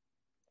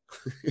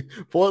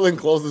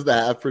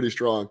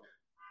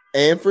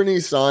 Anthony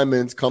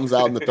Simons comes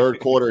out in the third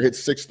quarter,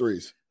 hits 6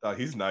 threes. Oh,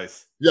 he's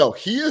nice. Yo,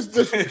 he is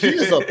a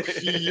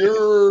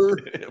pure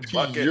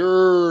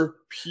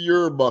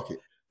bucket.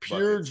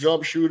 Pure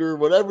jump shooter,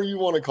 whatever you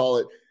want to call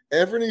it.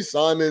 Anthony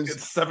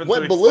Simons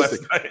went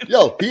ballistic.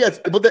 Yo, he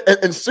had,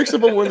 and 6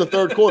 of them were in the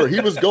third quarter. He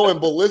was going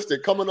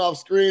ballistic, coming off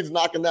screens,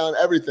 knocking down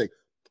everything.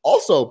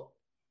 Also,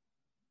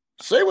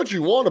 say what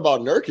you want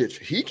about Nurkic.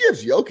 He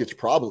gives Jokic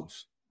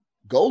problems.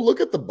 Go look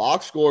at the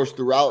box scores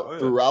throughout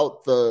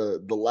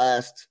the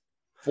last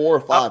 4 or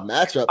 5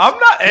 matchups. I'm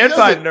not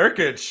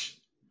anti-Nurkic.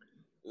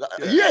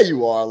 Yeah,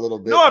 you are a little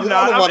bit. No, I'm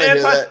not.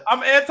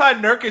 I'm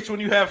anti-Nurkic when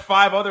you have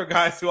 5 other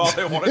guys who all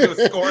they want to do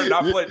is score and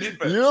not play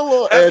defense. You're a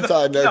little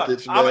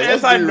anti-Nurkic, man. I'm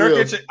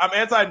anti-Nurkic. I'm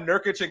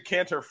anti-Nurkic and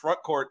Cantor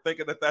front court,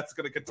 thinking that's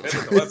going to contend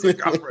in the Western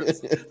Conference.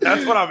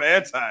 That's what I'm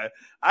anti.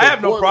 I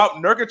have no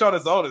problem. Nurkic on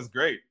his own is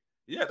great.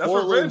 Yeah, that's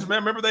revenge,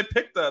 man. Remember they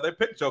picked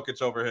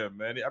Jokic over him,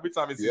 man. Every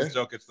time he sees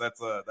Jokic,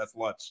 that's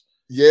lunch.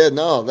 Yeah,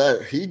 no,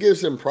 that he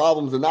gives him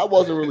problems, and that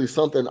wasn't really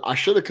something I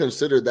should have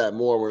considered that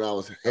more when I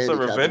was. It's a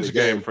revenge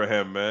game for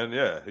him, man.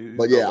 Yeah,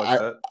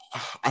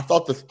 I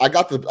thought I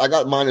got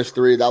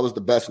 -3. That was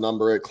the best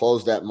number. It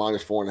closed at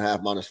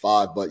 -4.5,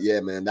 -5. But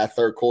yeah, man, that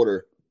third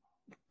quarter,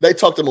 they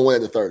tucked him away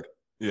in the third.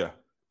 Yeah,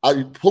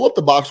 I pull up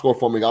the box score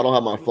for me. I don't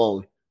have my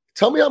phone.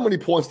 Tell me how many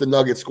points the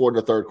Nuggets scored in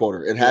the third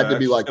quarter. It had to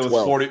be like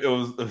 12. It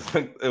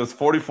was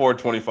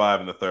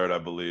 44-25 in the third, I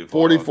believe.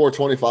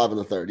 44-25 in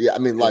the third. Yeah, I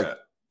mean,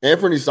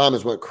 Anthony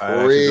Simons went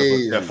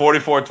crazy. Yeah,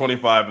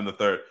 44-25 in the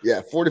third. Yeah,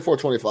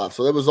 44-25.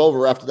 So it was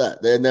over after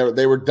that.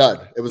 They were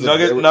done. It was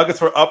Nuggets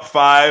were up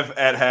 5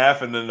 at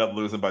half and ended up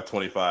losing by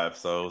 25.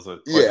 So it was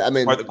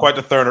quite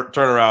the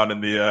turnaround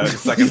in the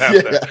second half.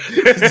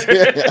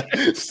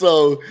 Yeah.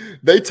 So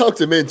they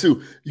tucked him in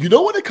too. You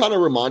know what it kind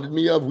of reminded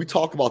me of? We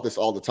talk about this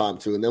all the time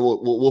too, and then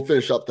we'll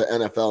finish up the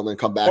NFL and then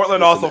come back.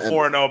 Portland also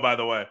 4-0, by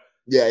the way.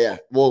 Yeah.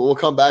 We'll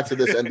come back to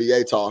this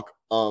NBA talk.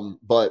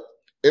 But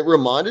it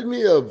reminded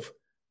me of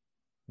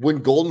when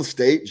Golden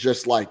State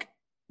just like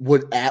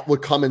would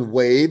come in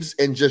waves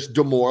and just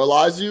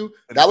demoralize you.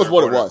 That was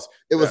what it was.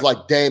 It was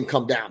like Dame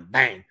come down,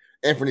 bang.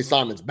 Anthony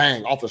Simons,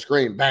 bang, off the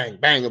screen, bang,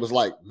 bang. It was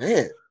like,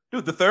 man.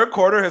 Dude, the third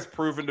quarter has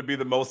proven to be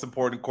the most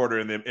important quarter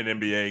in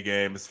NBA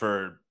games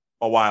for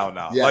a while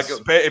now. Yes.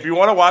 Like, if you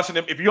want to watch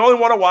if you only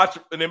want to watch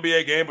an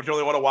NBA game, but you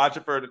only want to watch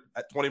it for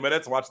 20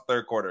 minutes, watch the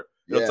third quarter.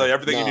 It'll tell you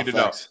everything you need to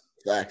know.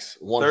 Facts.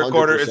 100%. Third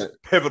quarter is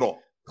pivotal.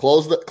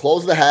 Close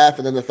the half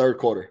and then the third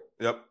quarter.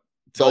 Yep.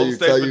 Golden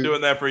State's been doing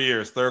that for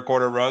years. Third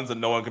quarter runs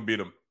and no one can beat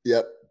them.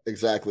 Yep,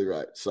 exactly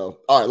right. So,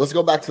 all right, let's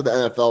go back to the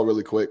NFL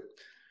really quick.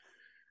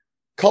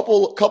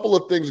 Couple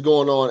of things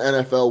going on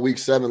NFL Week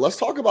 7. Let's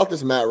talk about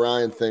this Matt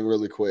Ryan thing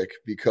really quick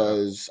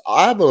because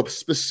I have a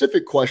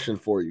specific question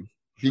for you.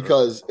 Sure.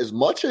 Because as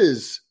much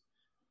as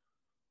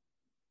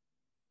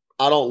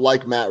I don't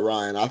like Matt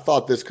Ryan, I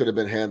thought this could have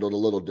been handled a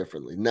little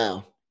differently.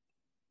 Now,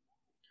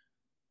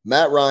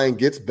 Matt Ryan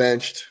gets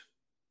benched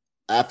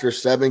after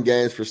 7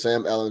 games for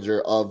Sam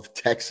Ehlinger of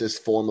Texas,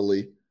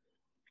 formerly.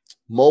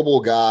 Mobile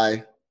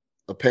guy.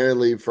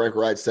 Apparently, Frank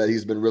Wright said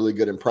he's been really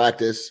good in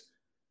practice.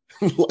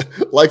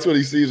 Likes what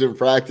he sees in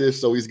practice,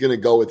 so he's going to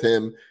go with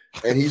him.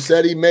 And he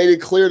said he made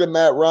it clear to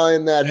Matt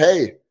Ryan that,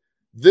 hey,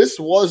 this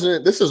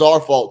is our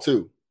fault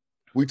too.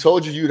 We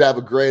told you you'd have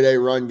a grade A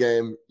run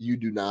game. You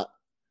do not.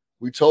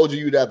 We told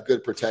you you'd have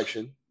good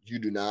protection. You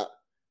do not.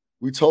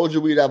 We told you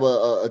we'd have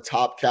a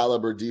top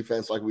caliber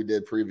defense like we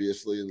did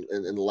previously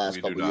in the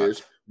last couple of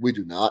years. We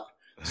do not.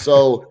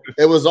 So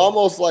it was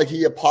almost like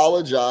he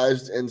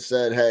apologized and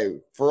said, hey,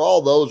 for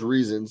all those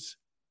reasons,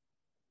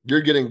 you're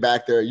getting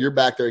back there. You're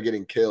back there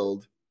getting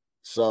killed.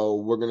 So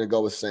we're going to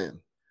go with Sam.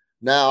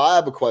 Now, I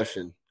have a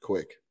question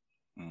quick.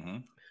 Mm-hmm.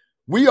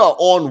 We are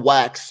on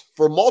wax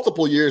for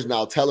multiple years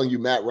now telling you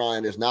Matt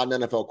Ryan is not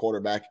an NFL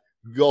quarterback.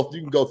 You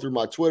can go through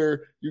my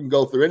Twitter. You can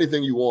go through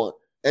anything you want.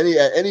 At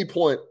any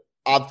point,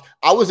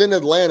 I was in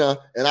Atlanta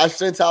and I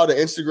sent out an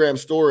Instagram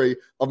story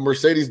of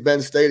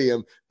Mercedes-Benz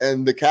Stadium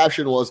and the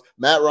caption was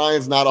Matt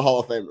Ryan's not a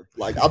Hall of Famer.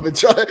 Like I've been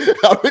trying.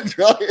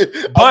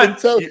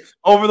 But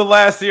over the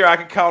last year, I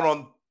can count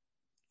on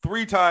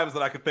 3 times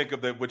that I could think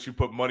of that which you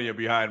put money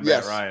behind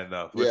Matt Ryan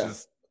though, which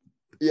is.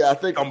 Yeah,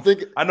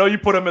 I know you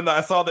put him in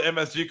I saw the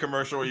MSG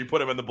commercial where you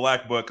put him in the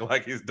black book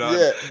like he's done.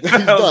 Yeah,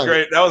 that was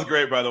great. That was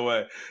great, by the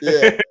way.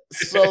 Yeah.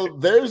 So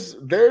there's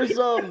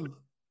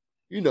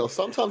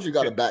sometimes you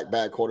got to back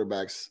bad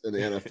quarterbacks in the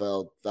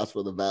NFL. That's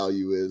where the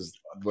value is,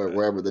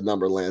 wherever the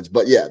number lands.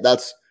 But yeah,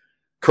 that's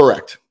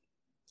correct.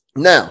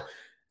 Now,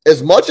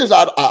 as much as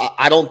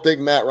I don't think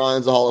Matt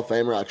Ryan's a Hall of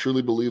Famer, I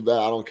truly believe that.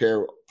 I don't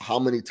care how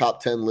many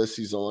top 10 lists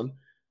he's on.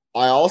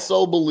 I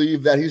also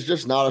believe that he's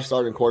just not a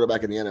starting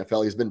quarterback in the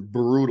NFL. He's been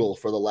brutal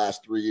for the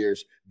last 3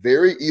 years.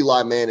 Very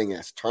Eli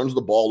Manning-esque. Turns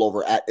the ball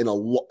over at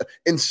an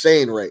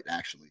insane rate,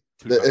 actually.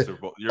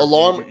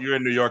 You're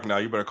in New York now.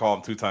 You better call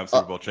him 2-time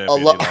Super Bowl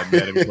champion Eli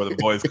Manning before the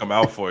boys come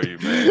out for you,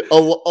 man.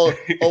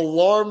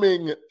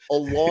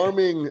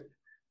 Alarming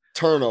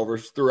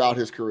turnovers throughout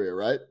his career,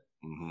 right?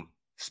 Mm-hmm.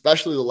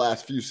 Especially the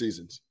last few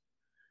seasons.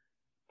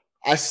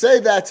 I say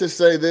that to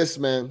say this,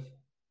 man.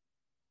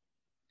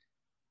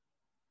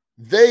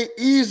 They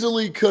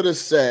easily could have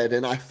said,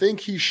 and I think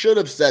he should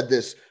have said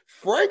this,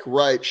 Frank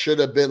Wright should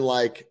have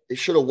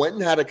went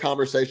and had a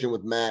conversation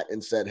with Matt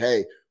and said,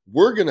 hey,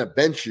 we're going to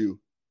bench you.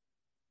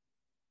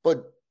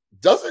 But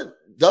doesn't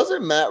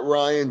Matt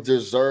Ryan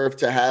deserve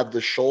to have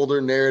the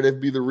shoulder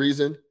narrative be the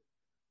reason?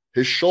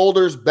 His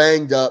shoulder's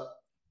banged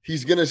up.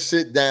 He's going to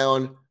sit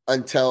down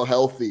until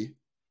healthy.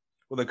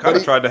 Well, they kind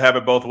of tried to have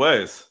it both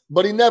ways.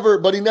 But he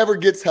never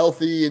gets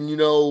healthy, and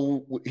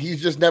he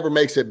just never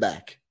makes it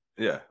back.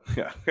 Yeah.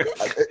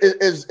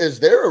 Is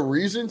there a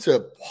reason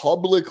to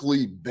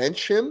publicly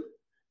bench him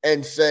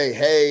and say,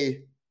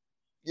 hey,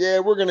 yeah,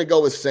 we're going to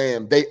go with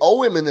Sam? They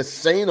owe him an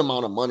insane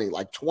amount of money,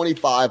 like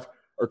 $25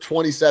 or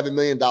 $27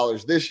 million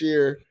this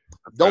year.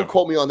 Don't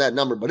quote me on that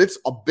number, but it's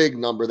a big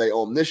number they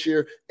owe him this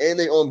year, and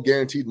they owe him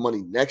guaranteed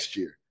money next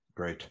year.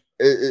 Great.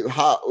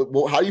 How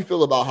do you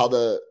feel about how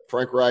the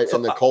Frank Wright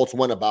and the Colts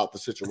went about the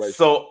situation?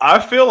 So I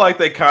feel like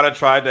they kind of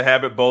tried to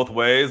have it both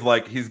ways.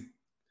 Like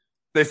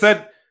they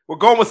said, we're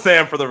going with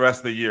Sam for the rest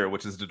of the year,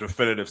 which is the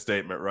definitive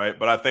statement, right?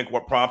 But I think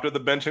what prompted the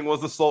benching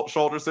was the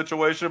shoulder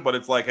situation. But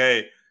it's like,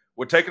 hey,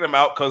 we're taking him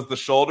out because the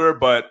shoulder,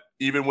 but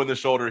even when the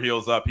shoulder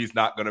heals up, he's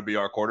not going to be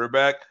our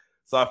quarterback.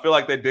 So I feel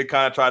like they did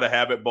kind of try to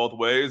have it both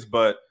ways.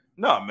 But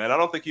no, man, I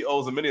don't think he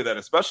owes him any of that,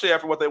 especially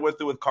after what they went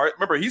through with Carson.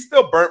 Remember, he's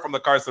still burnt from the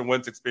Carson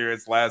Wentz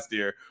experience last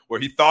year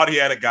where he thought he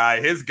had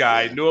his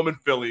guy, knew him in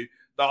Philly,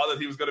 thought that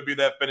he was going to be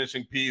that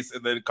finishing piece,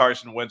 and then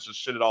Carson Wentz just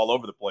shit it all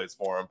over the place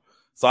for him.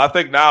 So I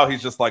think now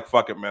he's just like,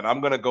 fuck it, man.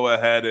 I'm going to go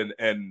ahead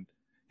and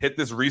hit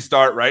this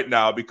restart right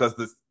now because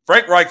this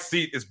Frank Reich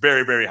seat is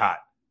very, very hot.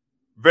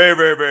 Very,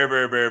 very, very,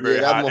 very, very, very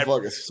hot. That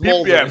motherfucker's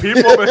smoldering.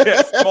 People have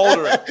been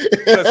smoldering.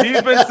 Because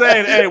he's been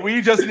saying, hey, we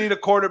just need a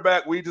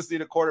quarterback. We just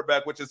need a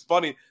quarterback, which is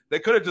funny. They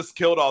could have just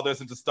killed all this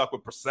and just stuck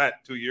with Brissett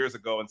 2 years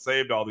ago and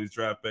saved all these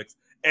draft picks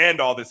and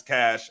all this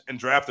cash and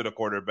drafted a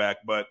quarterback,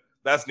 but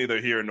that's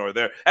neither here nor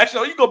there.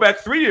 Actually, you go back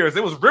 3 years.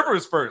 It was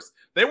Rivers first.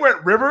 They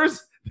went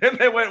Rivers, then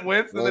they went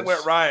Wentz, then they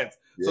went Ryans.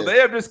 Yeah. So they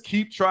have just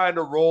keep trying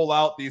to roll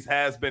out these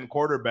has-been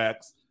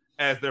quarterbacks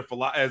as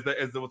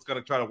what's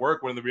going to try to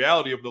work, when in the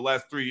reality of the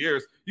last 3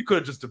 years, you could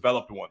have just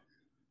developed one.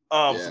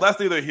 So that's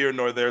neither here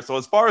nor there. So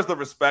as far as the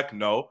respect,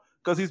 no,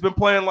 because he's been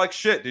playing like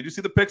shit. Did you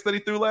see the picks that he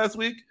threw last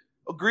week?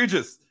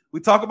 Egregious. We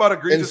talk about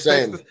egregious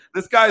picks.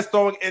 This guy is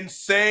throwing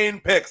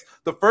insane picks.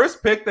 The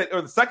first pick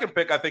the second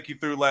pick I think he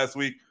threw last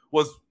week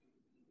was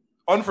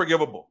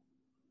unforgivable.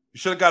 You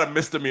should have got a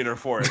misdemeanor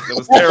for it. It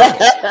was terrible.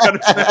 You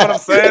understand what I'm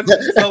saying?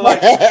 So,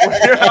 like,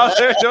 when you're out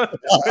there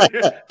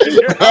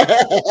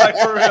like,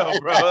 for real,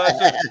 bro.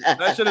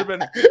 That should have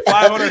been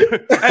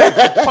 500. Hey,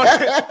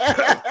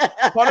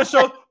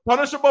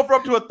 punishable for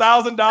up to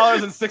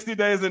 $1,000 and 60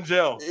 days in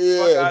jail.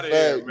 Yeah, fuck out of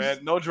here, man.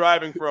 No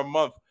driving for a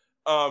month,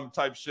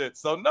 type shit.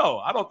 So, no,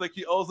 I don't think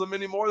he owes them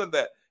any more than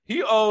that.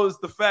 He owes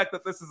the fact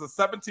that this is a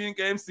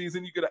 17-game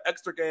season. You get an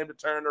extra game to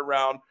turn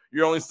around.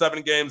 You're only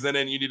 7 games in,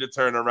 and you need to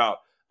turn around.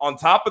 On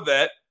top of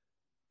that,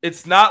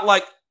 it's not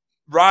like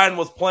Ryan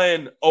was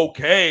playing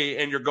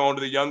okay and you're going to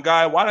the young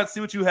guy. Why not see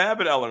what you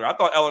have at Ehlinger? I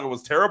thought Ehlinger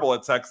was terrible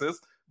at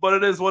Texas, but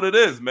it is what it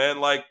is, man.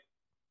 Like,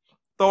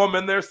 throw him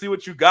in there, see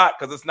what you got,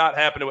 because it's not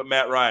happening with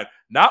Matt Ryan.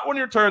 Not when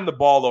you're turning the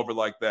ball over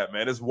like that,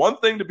 man. It's one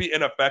thing to be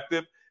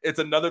ineffective. It's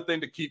another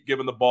thing to keep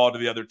giving the ball to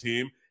the other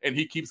team, and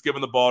he keeps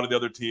giving the ball to the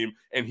other team,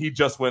 and he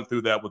just went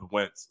through that with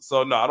Wentz.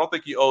 So, no, I don't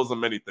think he owes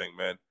them anything,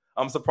 man.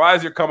 I'm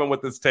surprised you're coming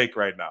with this take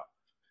right now.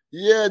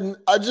 Yeah,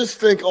 I just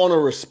think on a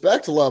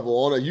respect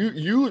level,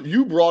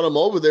 you brought him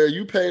over there,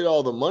 you paid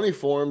all the money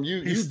for him,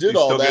 you did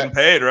all that. Still getting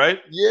paid, right?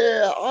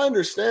 Yeah, I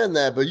understand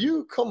that, but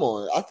come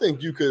on, I think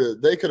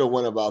they could have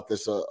went about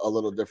this a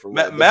little different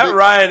way. Matt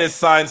Ryan is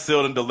signed,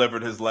 sealed, and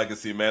delivered his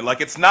legacy, man. Like,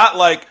 it's not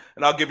like,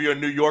 and I'll give you a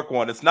New York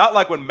one. It's not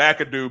like when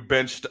McAdoo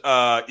benched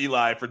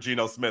Eli for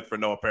Geno Smith for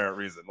no apparent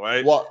reason,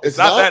 right? Well, it's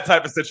not that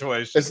type of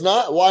situation. It's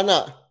not. Why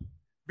not?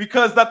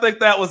 Because I think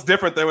that was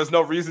different. There was no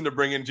reason to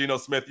bring in Geno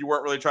Smith. You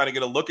weren't really trying to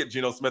get a look at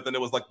Geno Smith, and it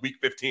was like week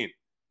 15.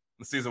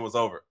 The season was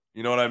over.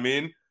 You know what I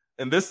mean?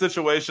 In this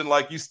situation,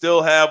 like, you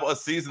still have a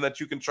season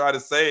that you can try to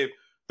save.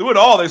 Through it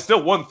all, they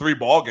still won 3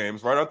 ball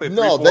games, right? Aren't they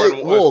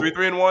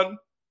 3-3-1?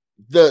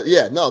 They're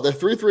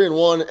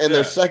 3-3-1, and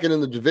they're second in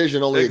the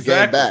division, only a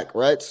game back,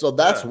 right? So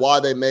that's why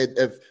they made.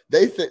 If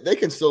they think they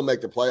can still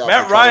make the playoffs.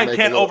 Matt Ryan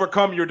can't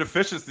overcome your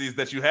deficiencies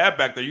that you have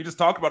back there. You just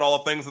talked about all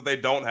the things that they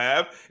don't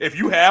have. If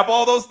you have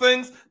all those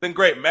things, then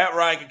great. Matt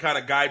Ryan can kind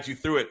of guide you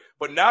through it.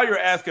 But now you're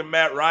asking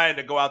Matt Ryan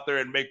to go out there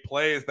and make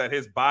plays that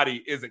his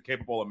body isn't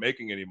capable of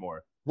making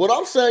anymore. What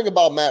I'm saying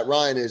about Matt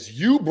Ryan is,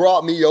 you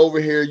brought me over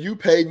here, you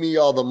paid me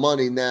all the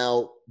money.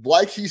 Now,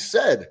 like he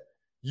said,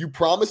 you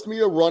promised me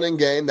a running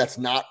game is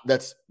not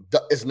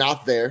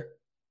there.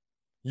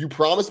 You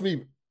promised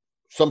me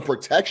some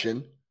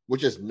protection,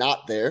 which is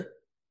not there.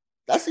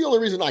 That's the only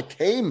reason I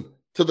came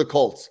to the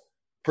Colts.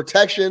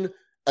 Protection,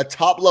 a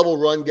top-level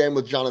run game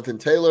with Jonathan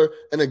Taylor,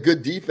 and a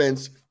good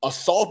defense, a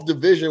soft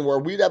division where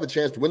we'd have a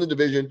chance to win the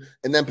division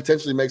and then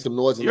potentially make some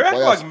noise in the playoffs.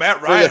 You're acting like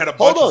Matt Ryan had a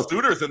bunch of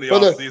suitors in the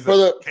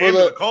offseason. Came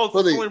to the Colts, the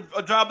only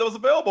job that was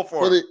available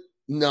for him.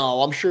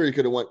 No, I'm sure he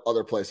could have went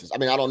other places. I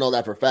mean, I don't know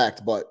that for a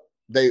fact, but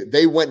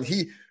they went.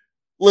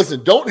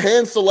 Listen, don't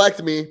hand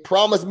select me,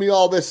 promise me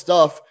all this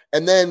stuff,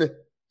 and then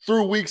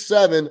through week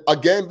 7, a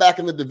game back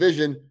in the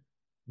division,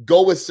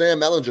 go with Sam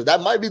Ehlinger.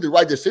 That might be the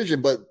right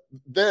decision, but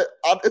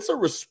it's a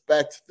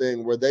respect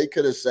thing where they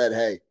could have said,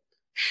 hey,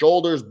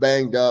 shoulders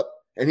banged up,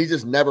 and he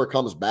just never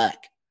comes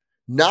back.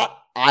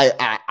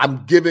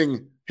 I'm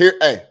giving here,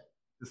 hey,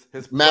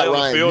 his Matt play Ryan,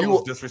 on the field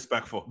was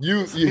disrespectful.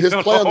 His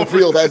play on the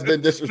field has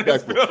been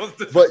disrespectful.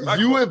 But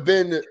you have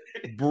been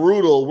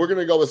brutal. We're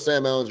gonna go with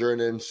Sam Ehlinger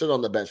and then sit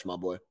on the bench, my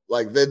boy.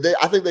 Like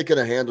I think they could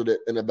have handled it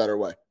in a better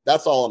way.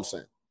 That's all I'm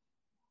saying.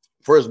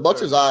 For as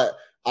much as I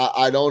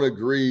don't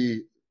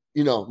agree,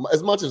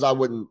 as much as I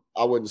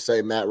wouldn't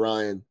say Matt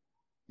Ryan,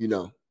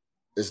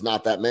 is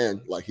not that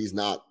man. Like, he's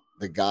not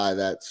the guy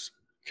that's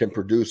can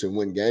produce and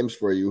win games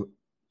for you.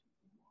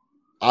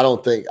 I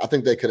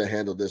think they could have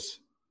handled this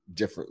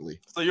differently.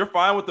 So you're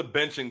fine with the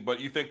benching,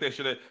 but you think they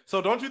should have.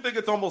 So don't you think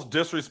it's almost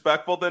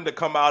disrespectful then to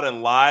come out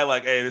and lie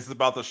like, hey, this is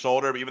about the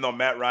shoulder, even though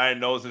Matt Ryan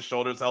knows his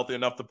shoulder is healthy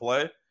enough to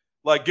play?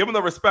 Like, give him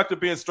the respect of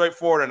being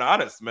straightforward and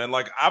honest, man.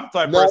 Like, I'm the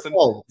type person.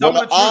 Tell me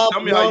the truth.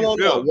 Tell me how you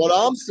feel. What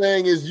I'm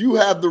saying is, you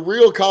have the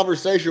real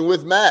conversation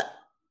with Matt.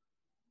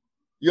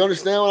 You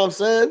understand what I'm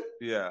saying?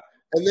 Yeah.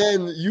 And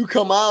then you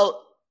come out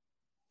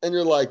and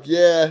you're like,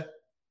 yeah,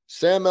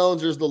 Sam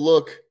Ehlinger's the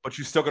look. But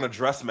you're still going to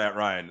dress Matt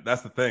Ryan.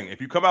 That's the thing.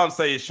 If you come out and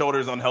say his shoulder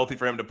is unhealthy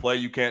for him to play,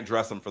 you can't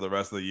dress him for the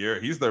rest of the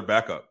year. He's their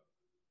backup.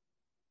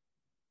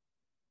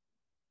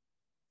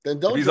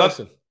 Then don't dress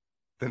him.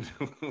 Then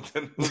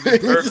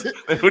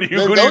who do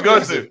you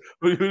go to?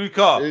 Who do you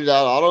call? I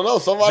don't know.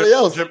 Somebody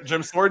else.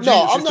 Jim Sorgi?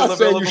 No, I'm not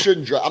saying you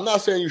shouldn't dress. I'm not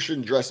saying you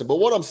shouldn't dress him. But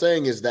what I'm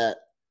saying is that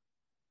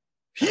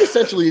he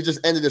essentially just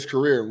ended his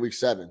career in week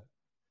 7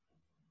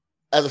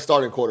 as a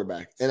starting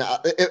quarterback, and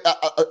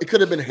it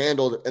could have been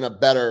handled in a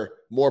better,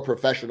 more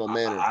professional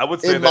manner. I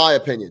would say, in my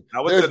opinion,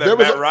 I would say that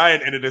Matt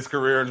Ryan ended his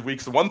career in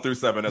weeks 1 through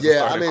 7 as a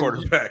starting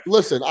quarterback.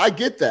 Listen, I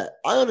get that.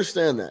 I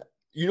understand that.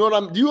 You know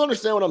what do you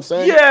understand what I'm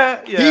saying?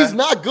 Yeah. He's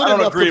not good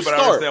enough to start. But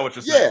I understand what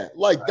you're saying. Yeah,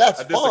 like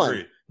that's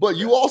fine. But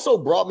you also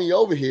brought me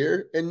over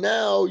here, and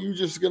now you're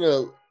just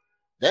gonna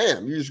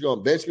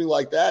bench me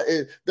like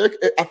that?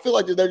 I feel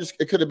like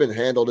it could have been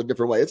handled a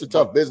different way. It's a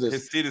tough business.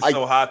 His seat is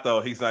so hot,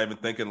 though. He's not even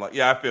thinking like,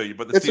 I feel you,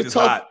 but the seat is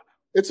hot.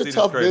 It's a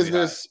tough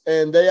business,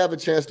 and they have a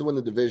chance to win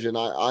the division.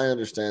 I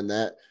understand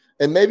that.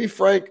 And maybe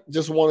Frank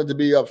just wanted to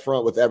be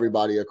upfront with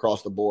everybody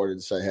across the board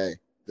and say, hey,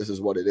 this is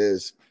what it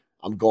is.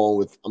 I'm going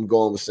with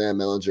Sam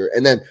Ehlinger,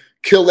 and then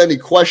kill any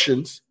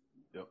questions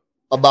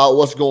about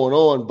what's going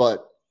on.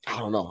 But I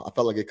don't know. I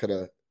felt like it could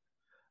have.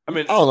 I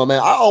don't know, man.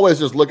 I always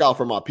just look out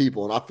for my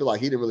people, and I feel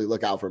like he didn't really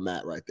look out for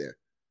Matt right there.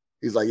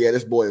 He's like, yeah,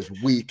 this boy is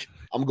weak.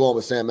 I'm going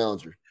with Sam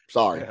Ehlinger.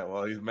 Sorry. Yeah,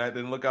 well, Matt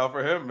didn't look out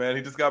for him, man.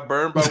 He just got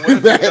burned by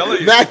wins. I'm telling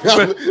you.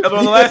 The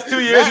last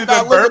 2 years, he's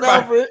been burned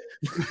by.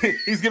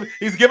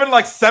 He's given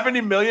like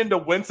 $70 million to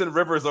Winston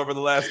Rivers over the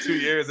last 2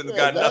 years, and has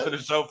got nothing to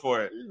show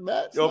for it.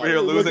 You're over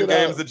here losing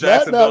games to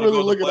Jacksonville. Matt's not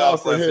really looking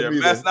out for him.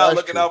 Matt's not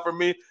looking out for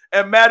me,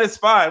 and Matt is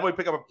fine. We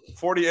pick up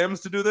 40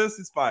 M's to do this.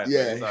 He's fine.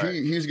 Yeah,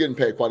 he's getting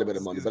paid quite a bit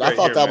of money, but I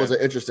thought that was an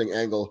interesting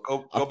angle.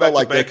 Go back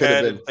to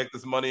Bankhead and take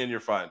this money, and you're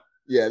fine.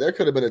 Yeah, there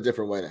could have been a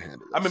different way to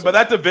handle it. But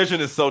that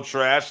division is so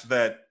trash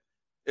that.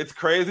 It's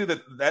crazy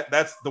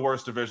that's the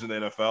worst division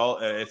in the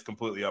NFL, and it's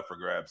completely up for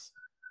grabs.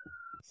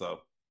 So,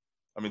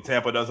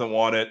 Tampa doesn't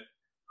want it.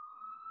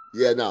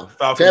 Yeah, no.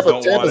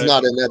 Tampa's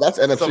not in there. That's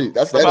NFC.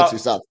 That's the NFC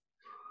South.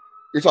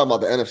 You're talking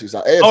about the NFC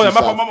South. AFC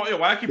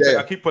South.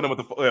 I keep putting them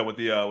with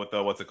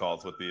the what's it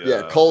called? With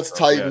the Colts,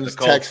 Titans,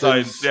 Texans.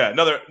 Titans. Yeah,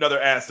 another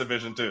ass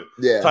division too.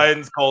 Yeah,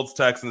 Titans, Colts,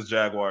 Texans,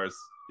 Jaguars.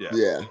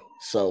 Yeah.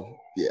 So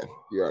yeah,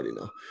 you already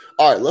know.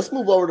 All right, let's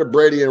move over to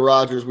Brady and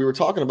Rodgers. We were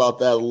talking about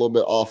that a little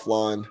bit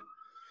offline.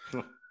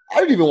 I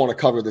didn't even want to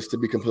cover this, to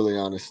be completely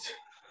honest.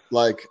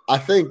 Let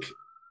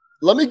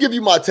me give you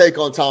my take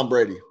on Tom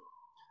Brady.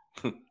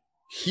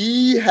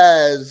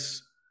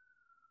 It's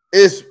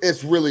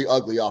really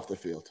ugly off the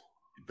field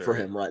for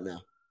him right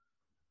now.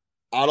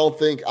 I don't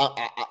think,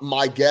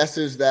 my guess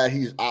is that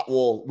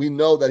we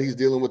know that he's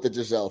dealing with the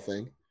Giselle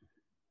thing.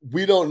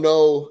 We don't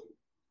know,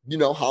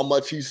 how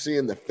much he's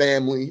seeing the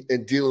family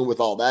and dealing with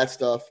all that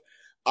stuff.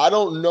 I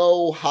don't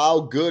know how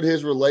good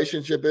his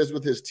relationship is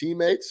with his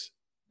teammates.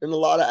 In a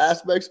lot of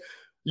aspects.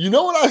 You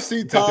know what I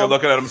see, Tom? You're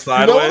looking at him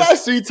sideways. You know what I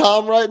see,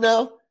 Tom, right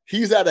now?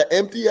 He's at an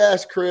empty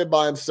ass crib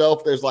by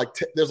himself. There's like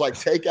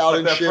takeout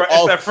and shit.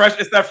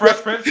 It's that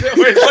fresh print shit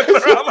where he's looking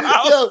around the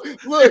house. Yo,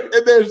 look,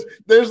 and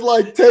there's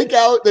like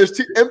takeout. There's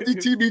empty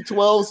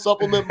TB12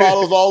 supplement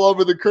bottles all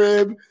over the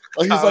crib.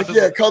 He's like,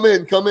 yeah, come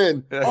in.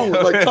 Yeah. Oh,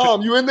 like,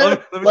 Tom, you in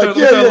there?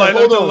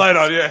 Hold on. Light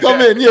on, yeah.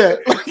 Come in, yeah.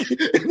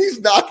 And he's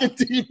knocking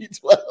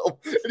TB12.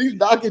 And he's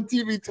knocking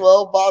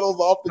TB12 bottles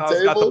off the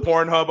table. Got the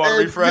Pornhub on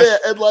refresh. Yeah,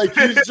 and like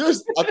I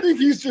think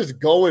he's just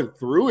going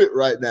through it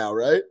right now,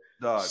 right?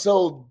 Dog.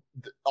 So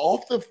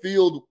off the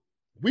field,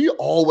 we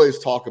always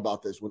talk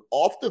about this. When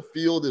off the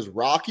field is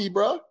rocky,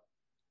 bro,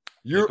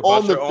 you're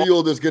on the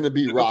field is going to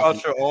be rocky.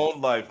 About your own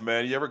life,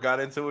 man. You ever got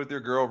into it with your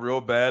girl real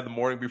bad the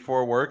morning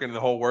before work, and the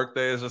whole work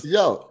day is just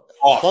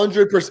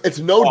 100%. It's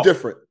no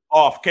different.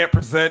 Off. Can't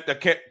present.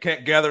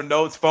 Can't gather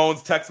notes.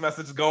 Phones, text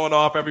messages going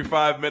off every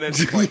 5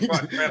 minutes. Like,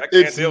 fuck, man, I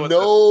can't deal with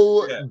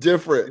this.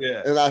 Different.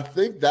 Yeah. And I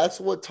think that's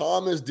what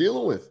Tom is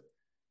dealing with.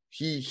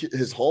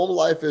 His home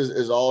life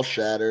is all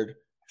shattered.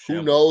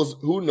 Who knows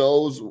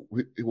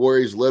where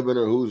he's living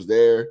or who's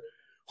there?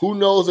 Who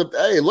knows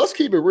let's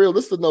keep it real.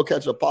 This is the No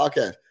Catch Up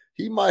podcast.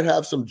 He might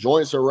have some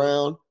joints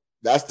around.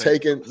 That's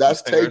taken,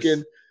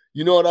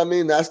 you know what I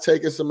mean? That's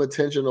taking some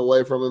attention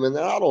away from him. And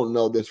I don't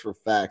know this for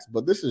facts,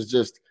 but this is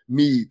just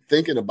me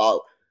thinking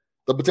about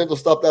the potential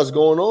stuff that's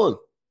going on.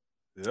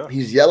 Yeah.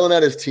 He's yelling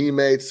at his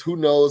teammates. Who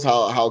knows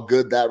how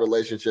good that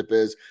relationship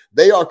is?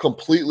 They are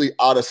completely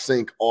out of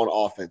sync on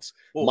offense.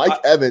 Well,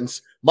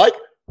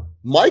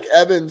 Mike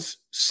Evans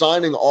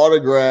signing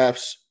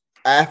autographs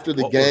after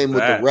the game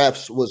with the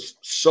refs was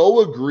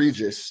so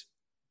egregious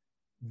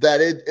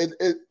that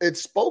it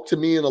spoke to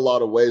me in a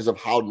lot of ways of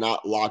how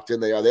not locked in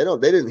they are.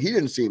 He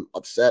didn't seem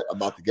upset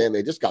about the game.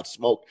 They just got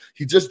smoked.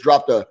 He just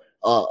dropped a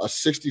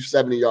 60,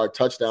 70-yard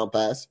touchdown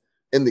pass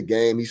in the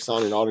game. He's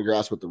signing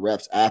autographs with the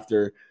refs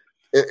after.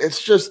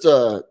 It's just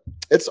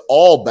it's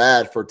all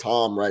bad for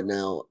Tom right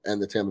now and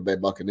the Tampa Bay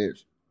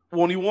Buccaneers.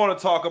 When you want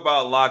to talk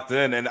about locked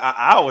in, and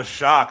I was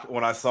shocked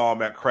when I saw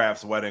him at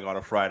Kraft's wedding on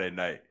a Friday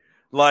night.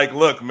 Like,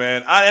 look,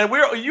 man,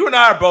 you and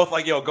I are both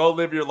like, yo, go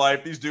live your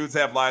life. These dudes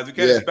have lives. We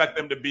can't expect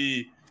them to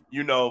be,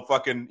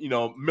 fucking,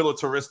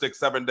 militaristic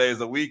 7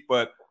 days a week.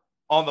 But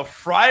on the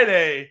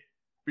Friday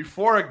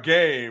before a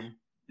game,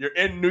 you're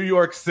in New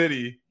York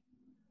City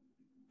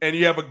and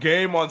you have a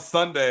game on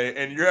Sunday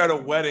and you're at a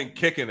wedding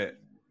kicking it.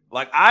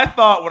 Like, I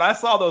thought when I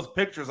saw those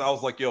pictures, I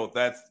was like, yo,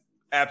 that's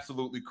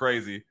absolutely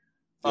crazy.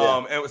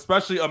 Yeah. And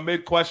especially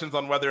amid questions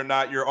on whether or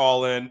not you're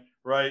all in,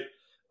 right?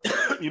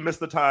 You missed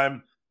the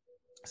time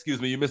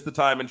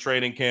in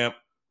training camp,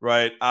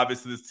 right?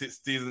 Obviously, this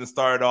season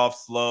started off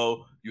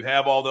slow. You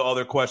have all the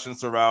other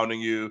questions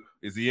surrounding you.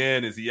 Is he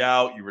in? Is he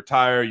out? You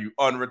retire? You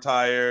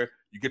unretire?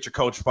 You get your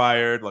coach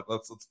fired? Like,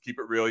 let's keep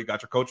it real. You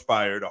got your coach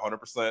fired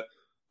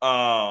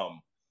 100%.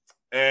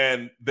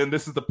 And then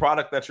this is the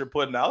product that you're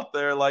putting out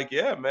there. Like,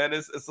 yeah, man,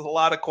 it's a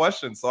lot of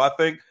questions. So I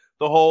think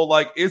the whole,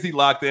 like, is he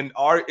locked in?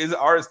 Are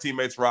his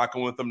teammates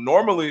rocking with him?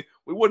 Normally,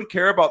 we wouldn't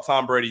care about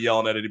Tom Brady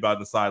yelling at anybody on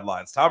the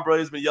sidelines. Tom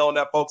Brady's been yelling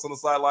at folks on the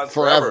sidelines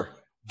forever.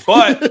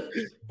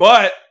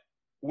 But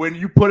when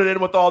you put it in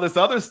with all this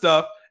other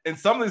stuff, and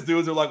some of these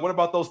dudes are like, what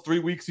about those 3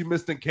 weeks you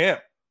missed in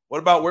camp? What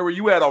about where were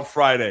you at on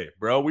Friday,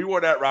 bro? We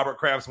weren't at Robert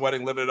Kraft's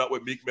wedding living it up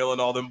with Meek Mill and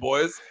all them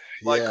boys.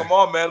 Like, come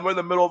on, man. We're in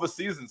the middle of a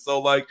season.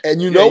 So, like,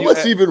 and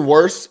what's even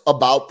worse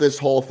about this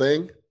whole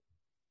thing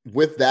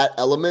with that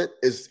element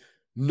is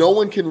no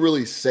one can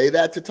really say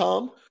that to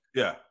Tom.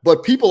 Yeah.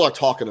 But people are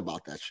talking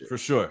about that shit. For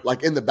sure.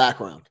 Like, in the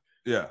background.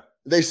 Yeah.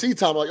 They see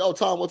Tom like, oh,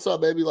 Tom, what's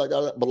up, baby? Like,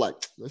 but like,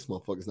 this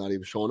motherfucker's not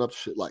even showing up to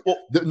shit. Like,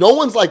 no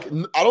one's like,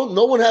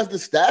 no one has the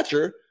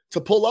stature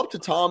to pull up to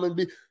Tom and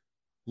be.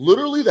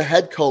 Literally, the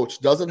head coach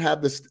doesn't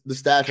have the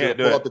stature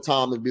to pull up to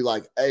Tom and be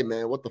like, hey,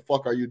 man, what the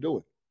fuck are you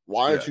doing?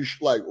 Why aren't you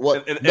like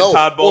what? And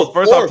Todd Bowles,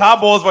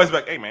 Todd Bowles' voice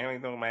back, hey, man, how you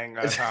doing, man?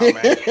 Tom,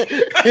 man.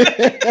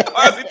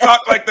 Why does he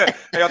talk like that?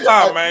 Hey,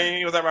 Tom, man,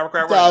 he was at Robert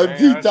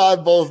Kraft.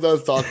 Todd Bowles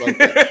does talk like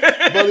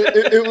that. But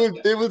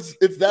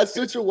it's that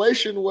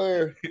situation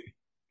where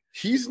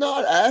he's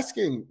not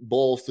asking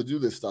Bowles to do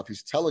this stuff.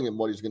 He's telling him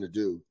what he's going to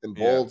do. And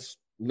Bowles,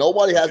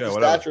 nobody has the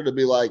stature to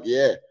be like,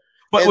 yeah.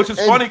 But which is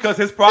funny because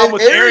his problem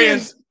with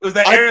Arians was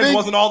that Arians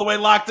wasn't all the way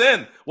locked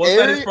in. Wasn't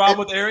that his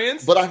problem with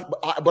Arians? But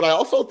I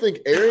also think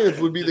Arians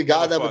would be the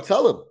guy that would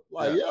tell him,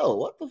 like, yo,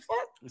 what the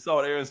fuck? You saw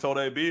what Arians told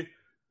AB?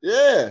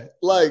 Yeah.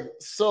 Like,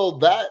 so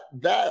that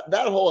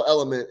whole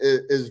element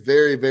is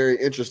very, very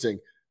interesting.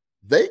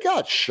 They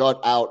got shut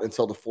out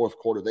until the fourth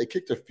quarter. They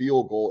kicked a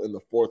field goal in the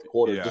fourth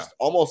quarter, just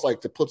almost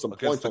like to put some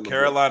points on the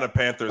Carolina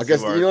Panthers. I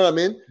guess, you know what I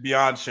mean?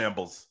 Beyond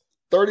shambles.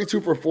 32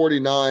 for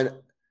 49.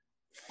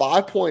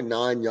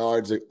 5.9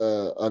 yards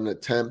an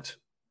attempt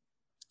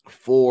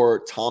for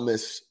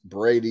Thomas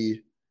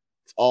Brady.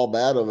 It's all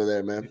bad over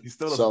there, man. He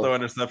still doesn't throw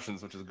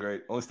interceptions, which is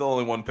great.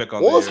 Only one pick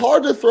on. Well, it's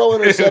hard to throw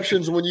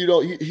interceptions when you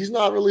don't. He's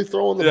not really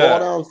throwing the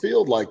ball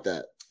downfield like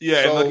that.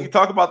 Yeah, and look, you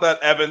talk about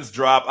that Evans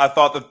drop. I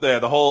thought that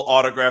the whole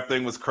autograph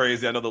thing was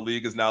crazy. I know the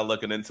league is now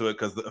looking into it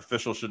because the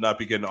officials should not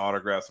be getting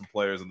autographs from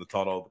players in the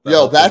tunnel.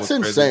 That's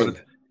insane.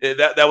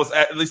 That was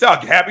at least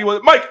I'm happy with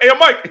it. Mike. Hey,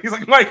 Mike. He's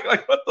like, Mike.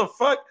 Like, what the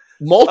fuck?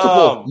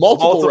 Multiple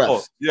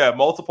refs. Yeah,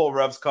 multiple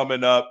refs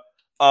coming up.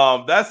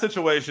 That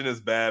situation is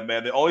bad,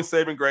 man. The only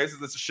saving grace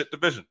is it's a shit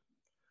division.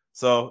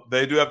 So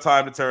they do have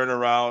time to turn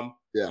around.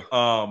 Yeah.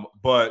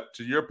 But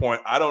to your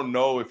point, I don't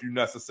know if you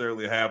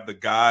necessarily have the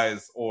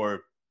guys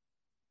or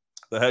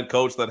the head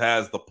coach that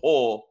has the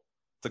pull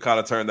to kind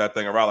of turn that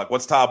thing around. Like,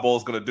 what's Todd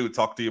Bowles going to do?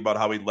 Talk to you about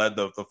how he led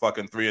the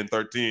fucking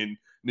 3-13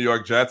 New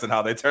York Jets and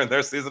how they turned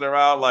their season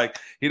around. Like,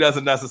 he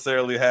doesn't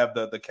necessarily have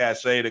the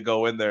cachet to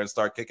go in there and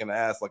start kicking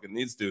ass like it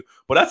needs to.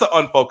 But that's an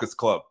unfocused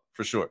club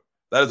for sure.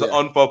 That is an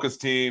unfocused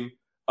team.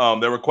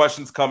 There were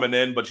questions coming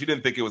in, but you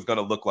didn't think it was going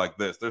to look like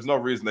this. There's no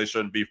reason they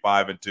shouldn't be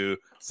 5-2,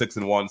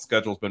 6-1.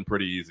 Schedule's been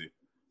pretty easy.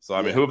 So,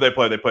 I mean, who have they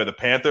played? They play the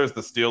Panthers,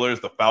 the Steelers,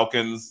 the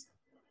Falcons,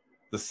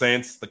 the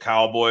Saints, the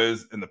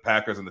Cowboys, and the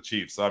Packers and the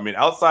Chiefs. So, I mean,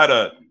 outside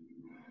of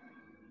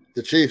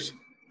the Chiefs,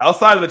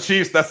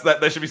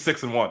 they should be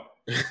 6-1.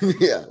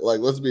 Yeah, like,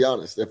 let's be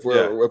honest. If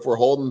we're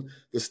holding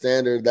the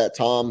standard that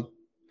Tom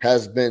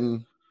has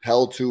been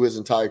held to his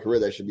entire career,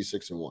 they should be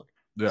 6-1.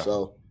 Yeah.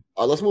 So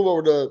let's move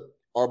over to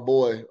our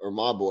boy or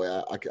my boy.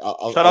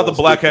 Shout out the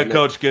black head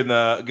coach getting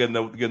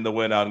the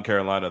win out in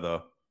Carolina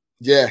though.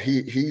 Yeah,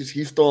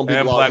 he's throwing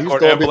people out. He's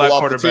throwing people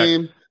off the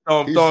team.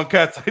 Throwing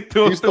cats.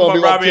 He's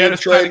throwing Robbie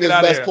Anderson trading his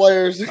best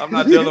players. I'm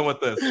not dealing with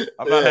this.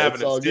 I'm not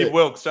having it. Steve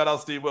Wilkes. Shout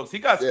out Steve Wilkes. He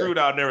got screwed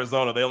out in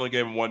Arizona. They only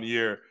gave him 1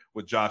 year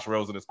with Josh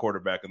Rosen as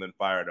quarterback and then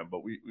fired him.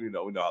 But we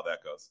know how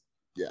that goes.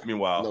 Yeah.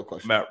 Meanwhile, no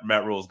question.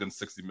 Matt Rule's getting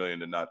 $60 million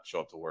to not show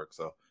up to work.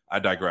 So I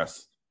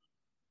digress.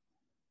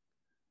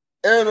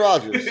 Aaron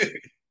Rodgers.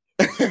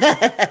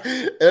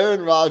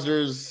 Aaron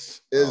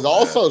Rodgers is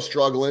also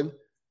struggling.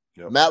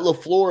 Yep. Matt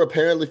LaFleur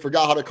apparently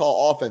forgot how to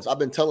call offense. I've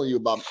been telling you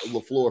about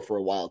LaFleur for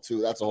a while, too.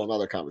 That's a whole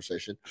other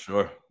conversation.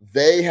 Sure.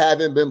 They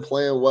haven't been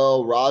playing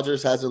well.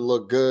 Rodgers hasn't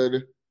looked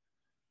good.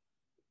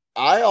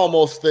 I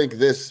almost think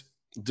this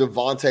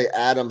Devontae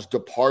Adams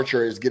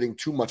departure is getting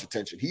too much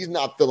attention. He's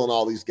not filling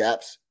all these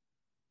gaps.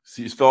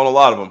 He's filling a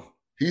lot of them.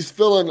 He's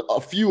filling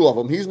a few of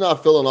them. He's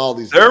not filling all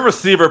these. Their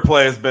receiver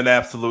play has been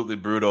absolutely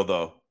brutal,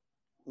 though.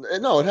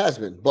 No, it has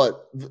been.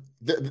 But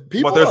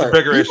people. But there's a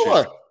bigger issue.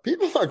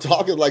 People are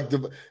talking like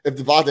if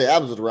Davante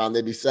Adams was around,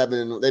 they'd be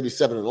 7-1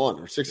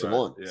 or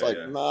 6-1. It's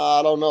nah,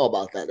 I don't know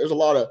about that. There's a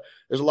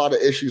lot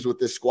of issues with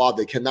this squad.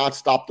 They cannot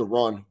stop the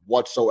run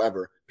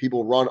whatsoever.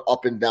 People run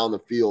up and down the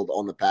field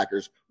on the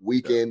Packers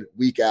week in,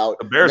 week out.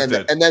 The Bears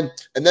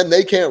and then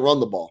they can't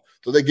run the ball.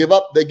 So they give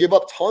up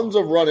tons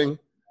of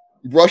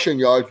rushing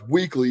yards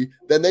weekly.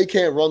 Then they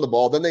can't run the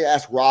ball. Then they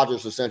ask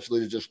Rodgers essentially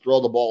to just throw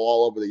the ball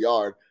all over the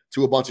yard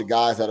to a bunch of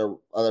guys that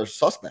are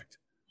suspect.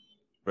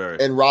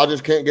 And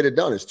Rodgers can't get it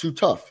done. It's too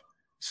tough.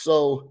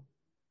 So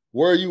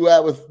where are you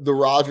at with the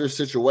Rodgers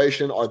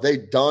situation? Are they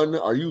done?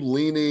 Are you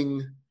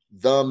leaning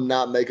them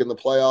not making the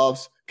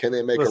playoffs? Can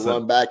they make a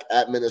run back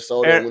at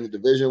Minnesota and win the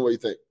division? What do you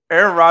think?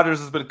 Aaron Rodgers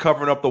has been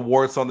covering up the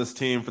warts on this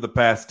team for the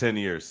past 10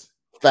 years.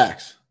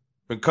 Facts.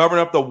 Been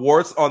covering up the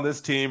warts on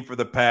this team for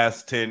the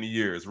past 10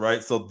 years,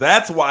 right? So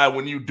that's why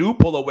when you do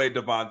pull away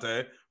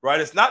Davante,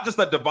 right, it's not just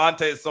that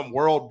Davante is some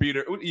world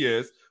beater. He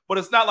is. But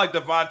it's not like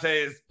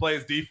Davante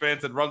plays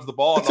defense and runs the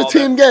ball. It's a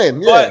team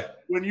game, yeah.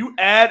 But when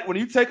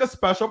you take a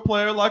special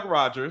player like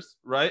Rodgers,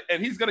 right,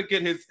 and he's going to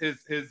get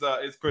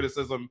his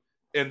criticism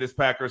in this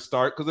Packers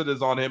start because it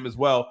is on him as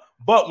well.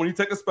 But when you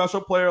take a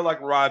special player like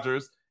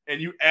Rodgers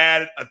and you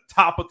add a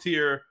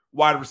top-tier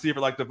wide receiver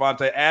like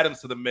Davante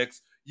Adams to the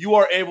mix, you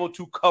are able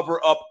to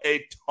cover up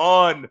a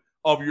ton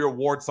of your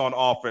warts on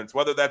offense.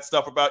 Whether that's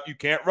stuff about you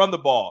can't run the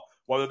ball,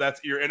 whether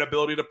that's your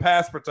inability to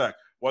pass protect,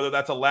 whether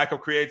that's a lack of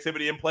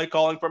creativity in play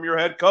calling from your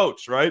head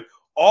coach, right?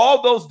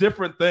 All those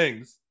different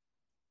things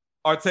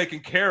are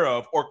taken care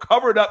of or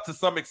covered up to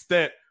some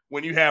extent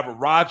when you have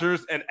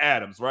Rodgers and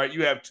Adams, right?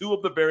 You have two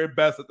of the very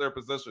best at their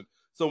position.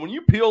 So when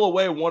you peel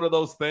away one of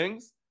those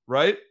things,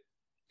 right,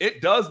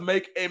 it does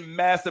make a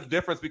massive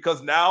difference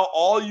because now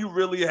all you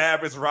really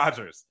have is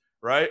Rodgers,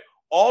 right?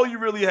 All you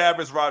really have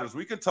is Rodgers.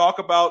 We can talk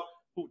about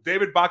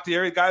David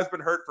Bakhtiari, guy's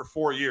been hurt for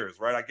 4 years,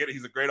 right? I get it.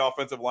 He's a great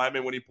offensive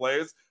lineman when he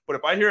plays. But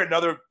if I hear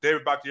another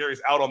David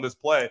Bakhtiari's out on this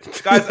play,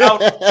 the guy's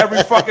out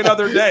every fucking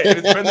other day. And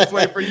it's been this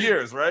way for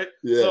years, right?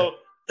 Yeah. So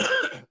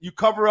you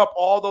cover up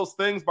all those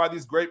things by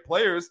these great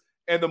players.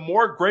 And the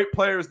more great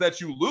players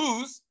that you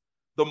lose,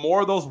 the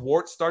more those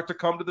warts start to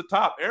come to the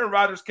top. Aaron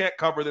Rodgers can't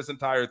cover this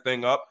entire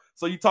thing up.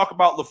 So you talk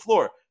about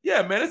LaFleur.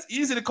 Yeah, man, it's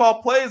easy to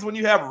call plays when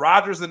you have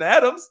Rodgers and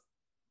Adams.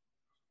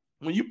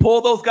 When you pull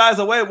those guys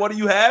away, what do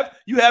you have?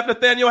 You have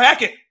Nathaniel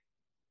Hackett.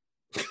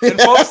 And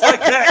folks like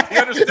that, you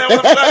understand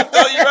what I'm trying to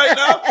tell you right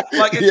now?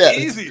 Like, it's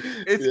easy.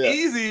 It's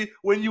easy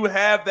when you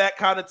have that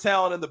kind of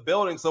talent in the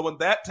building. So when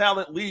that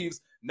talent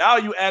leaves, now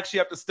you actually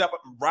have to step up.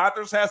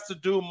 Rodgers has to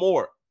do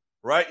more,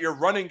 right? Your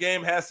running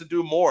game has to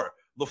do more.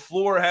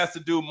 LaFleur has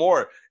to do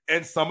more.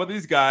 And some of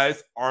these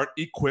guys aren't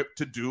equipped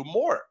to do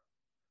more.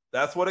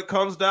 That's what it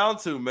comes down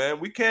to, man.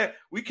 We can't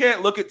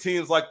look at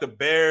teams like the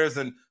Bears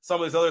and some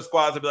of these other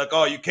squads and be like,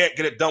 oh, you can't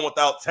get it done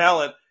without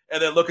talent.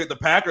 And then look at the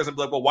Packers and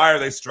be like, well, why are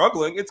they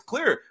struggling? It's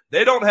clear.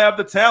 They don't have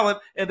the talent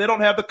and they don't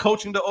have the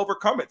coaching to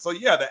overcome it. So,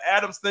 yeah, the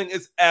Adams thing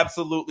is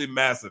absolutely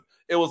massive.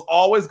 It was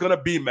always going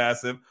to be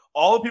massive.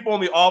 All the people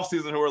in the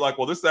offseason who were like,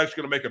 well, this is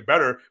actually going to make it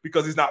better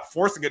because he's not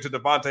forcing it to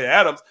Davante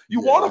Adams.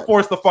 You want to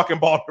force the fucking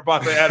ball to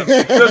Davante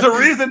Adams. There's a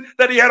reason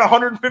that he had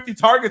 150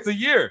 targets a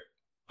year.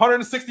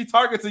 160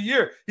 targets a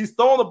year. He's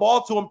throwing the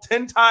ball to him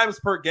 10 times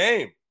per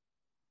game.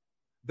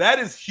 That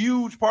is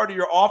huge part of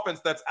your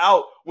offense that's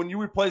out when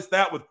you replace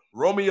that with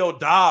Romeo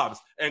Doubs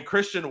and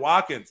Christian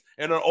Watkins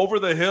and an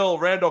over-the-hill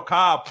Randall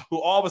Cobb,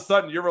 who all of a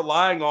sudden you're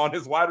relying on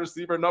his wide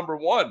receiver number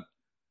one.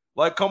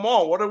 Like, come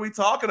on, what are we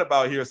talking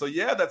about here? So,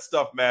 yeah, that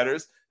stuff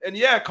matters. And,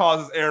 yeah, it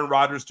causes Aaron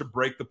Rodgers to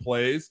break the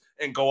plays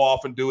and go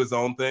off and do his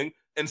own thing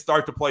and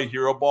start to play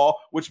hero ball,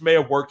 which may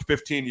have worked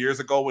 15 years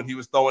ago when he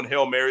was throwing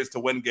Hail Marys to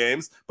win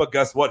games. But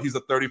guess what? He's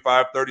a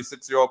 35,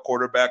 36-year-old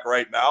quarterback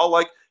right now.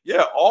 Like,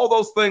 yeah, all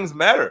those things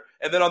matter.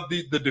 And then on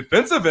the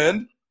defensive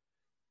end,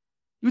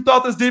 you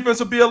thought this defense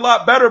would be a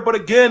lot better. But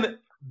again,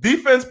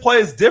 defense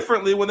plays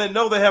differently when they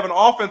know they have an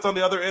offense on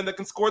the other end that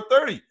can score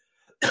 30.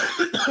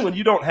 When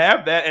you don't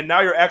have that, and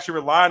now you're actually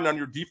relying on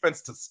your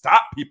defense to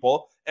stop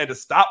people and to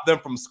stop them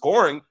from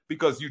scoring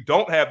because you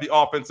don't have the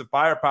offensive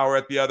firepower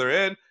at the other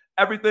end,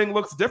 everything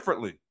looks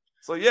differently.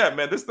 So, yeah,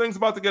 man, this thing's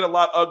about to get a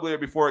lot uglier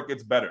before it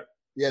gets better.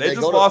 Yeah, they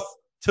just lost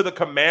to the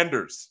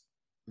Commanders.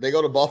 They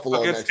go to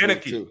Buffalo against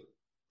next week, too.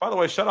 By the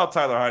way, shout out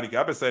Tyler Heineke.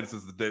 I've been saying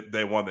since the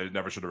day one they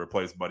never should have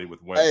replaced Buddy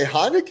with Wentz. Hey,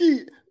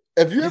 Heineke,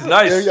 if you He's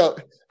nice.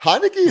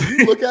 Heineke,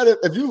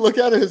 if you look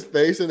at his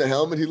face in the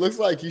helmet, he looks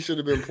like he should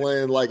have been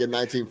playing like in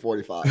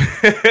 1945.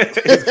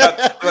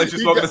 Like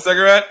she's smoking a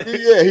cigarette.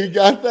 Yeah, he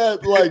got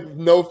that like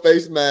no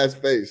face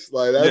mask face.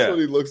 Like that's what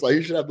he looks like.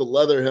 He should have the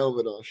leather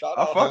helmet on.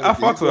 I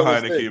fucks with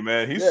Heineke,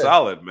 man. He's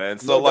solid, man.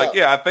 So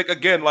I think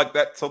again like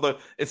that. So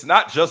it's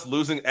not just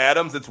losing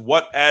Adams; it's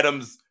what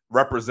Adams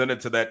represented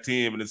to that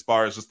team, and as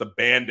far as just the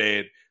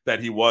Band-Aid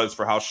that he was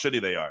for how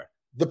shitty they are.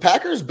 The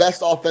Packers'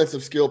 best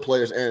offensive skill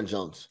player is Aaron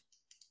Jones.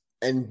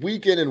 And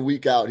week in and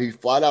week out, he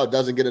flat out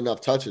doesn't get enough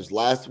touches.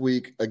 Last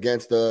week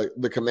against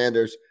the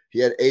Commanders, he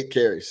had 8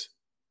 carries,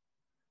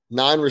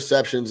 9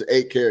 receptions,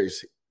 8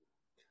 carries,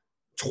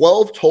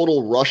 12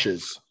 total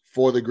rushes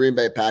for the Green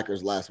Bay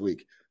Packers last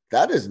week.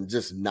 That is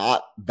just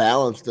not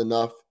balanced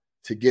enough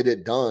to get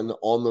it done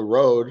on the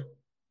road,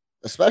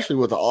 especially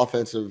with the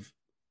offensive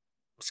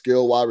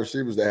skill wide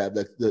receivers they have,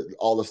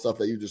 all the stuff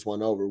that you just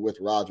went over with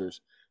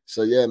Rodgers.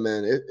 So, yeah,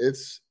 man,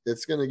 it's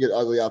going to get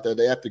ugly out there.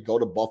 They have to go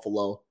to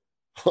Buffalo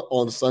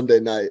on Sunday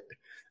night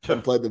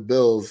and play the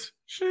Bills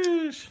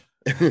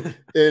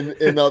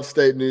in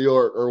upstate New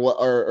York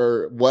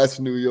or West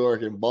New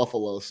York and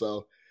Buffalo.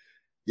 So,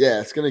 yeah,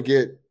 it's going to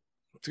get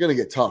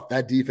tough.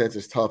 That defense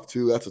is tough,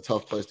 too. That's a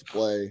tough place to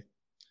play.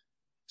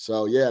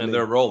 So, yeah. And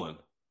they're rolling.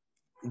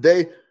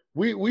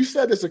 We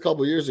said this a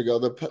couple of years ago.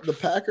 The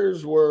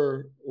Packers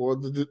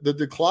the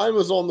decline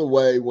was on the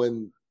way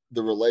when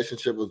the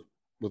relationship with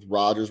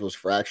Rodgers was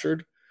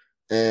fractured,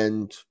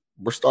 and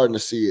we're starting to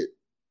see it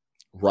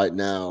right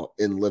now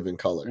in living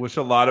color. Which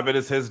a lot of it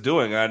is his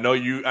doing. I know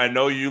you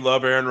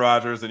love Aaron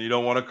Rodgers and you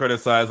don't want to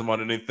criticize him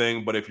on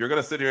anything, but if you're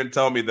going to sit here and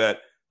tell me that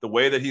the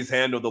way that he's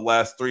handled the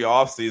last 3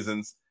 off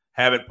seasons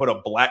haven't put a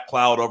black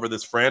cloud over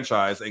this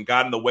franchise and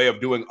got in the way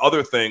of doing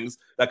other things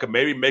that could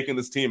maybe making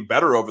this team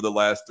better over the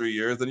last 3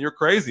 years, then you're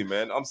crazy,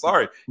 man. I'm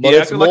sorry. But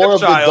it's more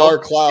like of a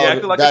dark cloud. You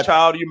acted like a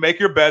child. You make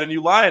your bed and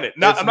you lie in it.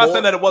 I'm not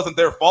saying that it wasn't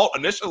their fault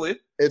initially.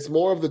 It's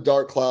more of the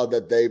dark cloud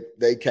that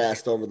they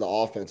cast over the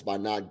offense by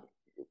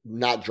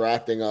not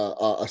drafting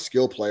a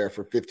skill player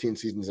for 15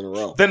 seasons in a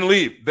row. Then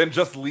leave. Then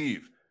just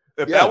leave.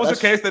 If that was the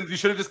case, then you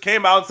should have just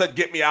came out and said,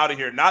 "Get me out of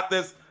here." Not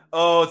this.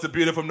 Oh, it's a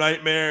beautiful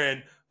nightmare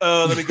and.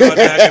 Let me go on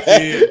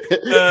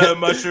McAfee and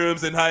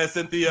mushrooms and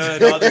hyacinthia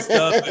and all this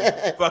stuff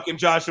and fucking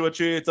Joshua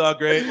Tree. It's all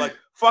great. Like,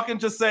 fucking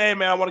just say,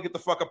 man, I want to get the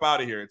fuck up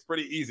out of here. It's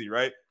pretty easy,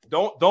 right?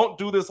 Don't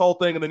do this whole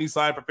thing and then you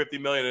sign for $50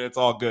 million and it's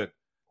all good.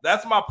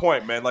 That's my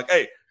point, man. Like,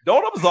 hey,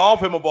 don't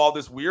absolve him of all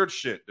this weird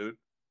shit, dude.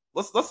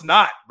 Let's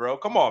not, bro.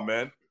 Come on,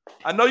 man.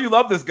 I know you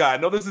love this guy. I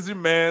know this is your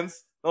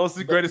man's. I know this is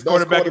the greatest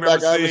quarterback you've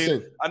ever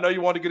seen. I know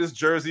you want to get his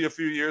jersey a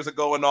few years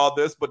ago and all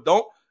this, but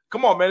don't.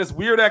 Come on, man. It's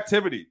weird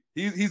activity.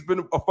 He's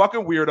been a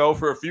fucking weirdo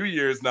for a few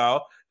years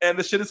now, and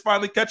the shit is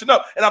finally catching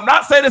up. And I'm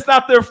not saying it's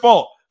not their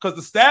fault, because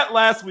the stat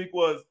last week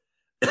was,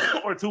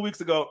 or 2 weeks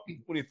ago,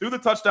 when he threw the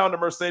touchdown to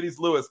Mercedes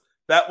Lewis,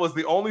 that was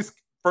the only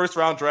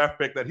first-round draft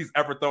pick that he's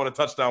ever thrown a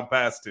touchdown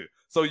pass to.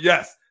 So,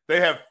 yes, they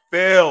have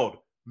failed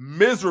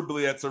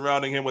miserably at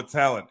surrounding him with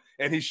talent,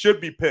 and he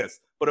should be pissed.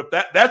 But if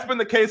that's been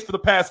the case for the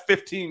past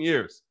 15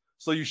 years,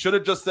 so you should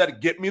have just said,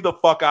 get me the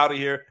fuck out of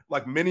here,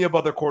 like many of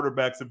other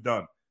quarterbacks have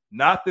done.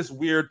 Not this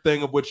weird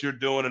thing of what you're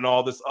doing and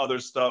all this other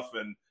stuff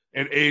and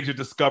age of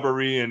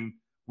discovery and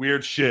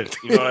weird shit.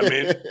 You know what I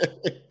mean?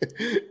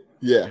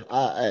 Yeah,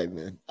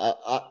 man.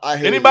 I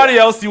hate anybody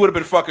else, you would have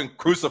been fucking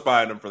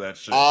crucifying him for that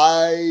shit.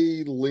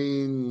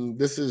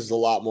 This is a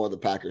lot more the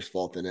Packers'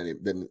 fault than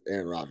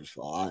Aaron Rodgers'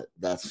 fault.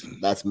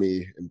 That's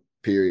me.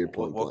 Period.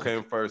 What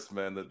came first,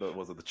 man?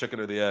 Was it the chicken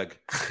or the egg?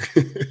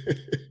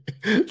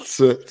 It's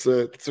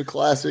a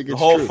classic. The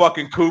whole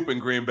fucking coop in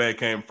Green Bay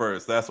came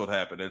first. That's what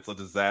happened. It's a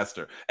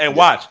disaster. And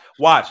watch.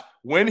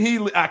 When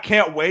I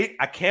can't wait.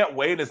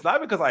 And it's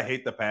not because I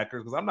hate the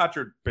Packers, because I'm not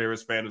your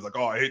Bears fan who's like,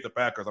 oh, I hate the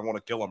Packers, I want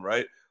to kill them,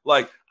 right?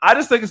 Like, I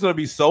just think it's going to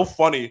be so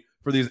funny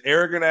for these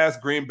arrogant ass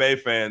Green Bay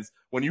fans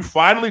when you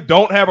finally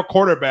don't have a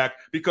quarterback,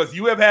 because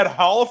you have had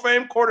Hall of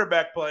Fame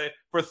quarterback play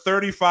for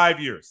 35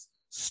 years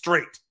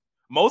straight.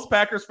 Most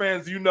Packers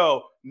fans, have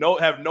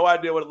no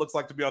idea what it looks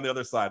like to be on the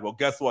other side. Well,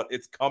 guess what?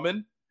 It's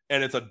coming,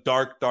 and it's a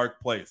dark,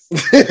 dark place.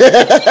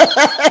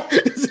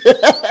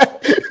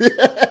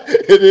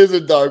 It is a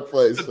dark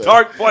place. It's a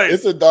dark place.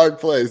 It's a dark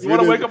place. You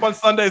want to wake up on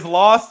Sundays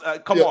lost?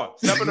 Come on.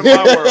 Step into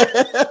my world.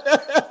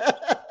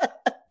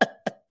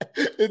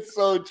 It's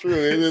so true.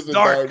 It is a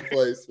dark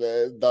place,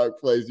 man.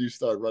 Dark place. You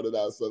start running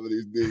out some of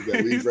these dudes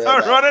that we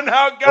running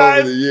out,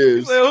 guys. Over the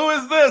years. Like, who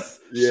is this?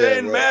 Yeah,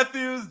 Shane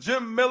Matthews,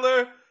 Jim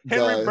Miller,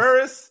 Henry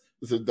Burris.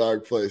 It's a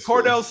dark place.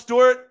 Cordell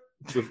Stewart.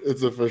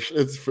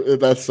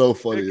 That's so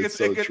funny.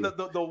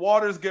 The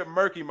waters get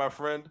murky, my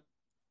friend.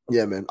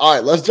 Yeah, man. All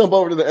right, let's jump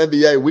over to the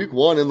NBA. Week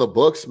 1 in the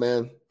books,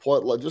 man.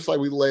 Portland, just like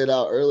we laid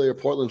out earlier,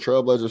 Portland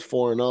Trailblazers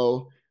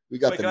 4-0. We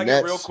got the Nets. Can I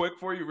get real quick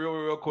for you?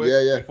 Real quick?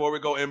 Yeah. Before we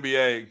go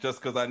NBA,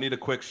 just because I need a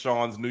quick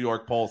Sean's New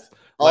York Pulse.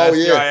 Last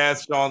year I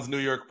asked Sean's New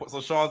York.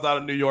 So Sean's out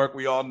of New York.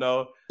 We all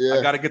know. Yeah.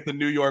 I got to get the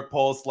New York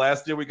Pulse.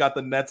 Last year we got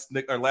the Nets,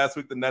 or last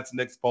week the Nets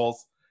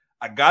Pulse.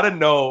 I got to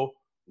know,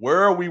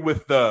 where are we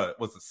with the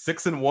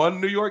 6-1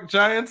 New York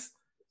Giants?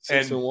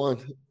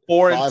 6-1.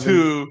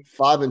 4-2.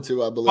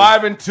 5-2, I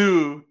believe.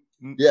 5-2.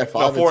 Yeah,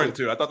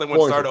 4-2. I thought they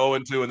went start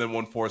 0-2 and then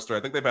won 4 straight.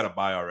 I think they've had a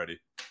bye already,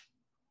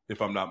 if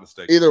I'm not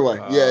mistaken. Either way,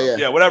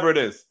 yeah, whatever it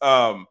is.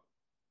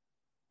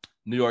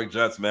 New York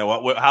Jets, man.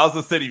 How's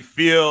the city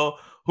feel?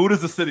 Who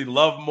does the city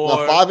love more?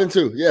 No,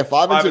 5-2. Yeah,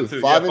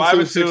 5-2.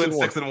 5-2 and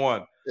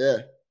 6-1.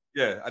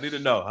 Yeah. I need to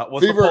know.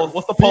 What's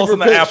the pulse in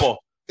the pitch.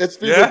 apple? It's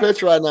fever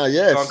pitch right now.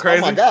 Yes. Going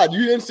crazy? Oh my God,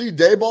 you didn't see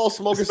Dayball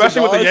smoking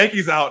especially cigars? With the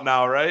Yankees out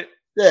now, right?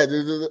 Yeah,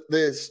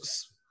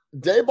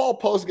 Dayball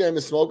postgame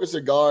is smoking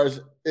cigars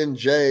in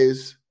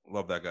Jay's.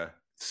 Love that guy.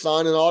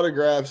 Signing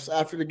autographs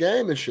after the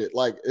game and shit.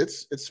 Like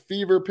it's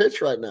fever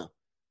pitch right now.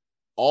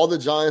 All the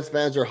Giants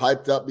fans are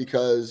hyped up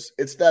because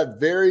it's that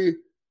very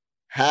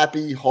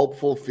happy,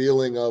 hopeful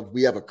feeling of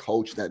we have a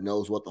coach that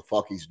knows what the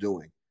fuck he's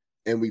doing.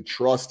 And we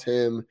trust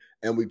him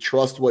and we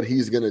trust what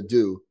he's going to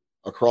do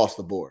across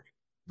the board.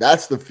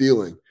 That's the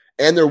feeling.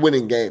 And they're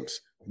winning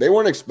games. They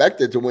weren't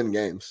expected to win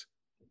games.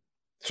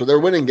 So they're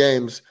winning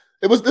games.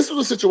 This was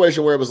a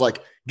situation where it was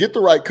like, get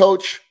the right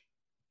coach.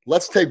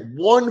 Let's take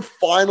one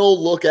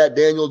final look at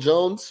Daniel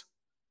Jones,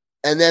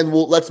 and then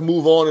let's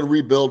move on and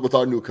rebuild with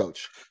our new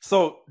coach.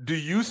 So do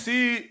you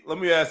see, let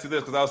me ask you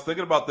this, because I was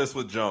thinking about this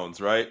with Jones,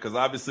 right? Because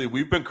obviously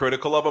we've been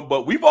critical of him,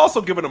 but we've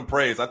also given him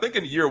praise. I think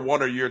in year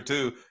 1 or year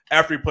 2,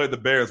 after he played the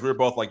Bears, we were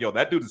both like, yo,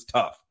 that dude is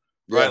tough,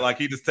 right? Like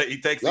he takes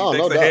a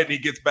hit and he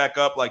gets back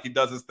up, like he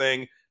does his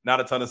thing, not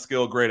a ton of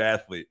skill, great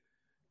athlete.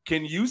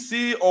 Can you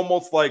see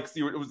almost like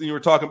you were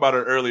talking about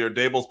it earlier?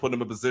 Daboll's put him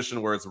in a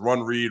position where it's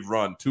run, read,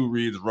 run, 2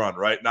 reads, run,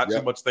 right? Not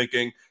too much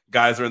thinking.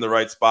 Guys are in the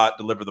right spot,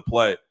 deliver the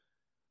play,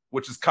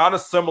 which is kind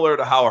of similar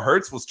to how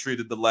Hurts was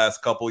treated the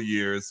last couple of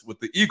years with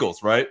the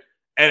Eagles, right?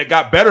 And it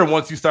got better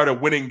once you started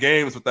winning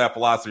games with that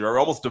philosophy, or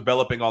almost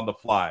developing on the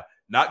fly.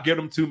 Not give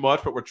them too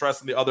much, but we're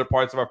trusting the other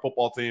parts of our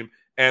football team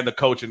and the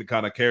coaching to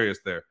kind of carry us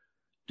there.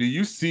 Do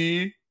you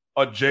see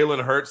a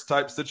Jalen Hurts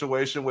type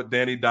situation with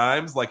Danny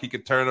Dimes? Like he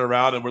could turn it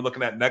around and we're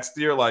looking at next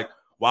year like,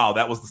 wow,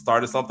 that was the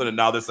start of something and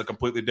now there's a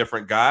completely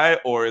different guy?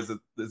 Or is it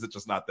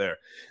just not there?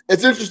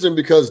 It's interesting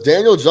because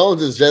Daniel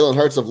Jones is Jalen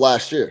Hurts of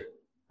last year.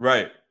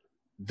 Right.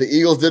 The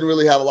Eagles didn't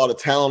really have a lot of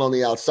talent on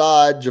the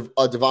outside.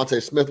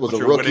 Devontae Smith was a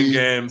rookie.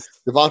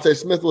 Devontae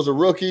Smith was a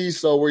rookie,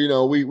 so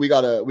we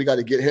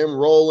gotta get him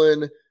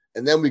rolling,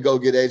 and then we go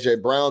get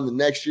AJ Brown the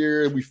next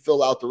year. We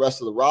fill out the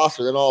rest of the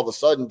roster. Then all of a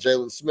sudden,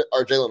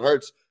 Jalen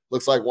Hurts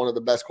looks like one of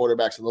the best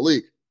quarterbacks in the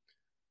league.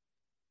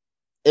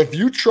 If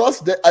you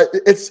trust that,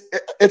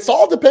 it's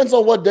all depends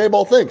on what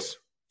Daboll thinks.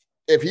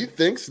 If he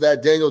thinks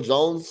that Daniel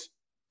Jones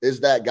is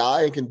that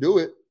guy and can do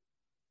it,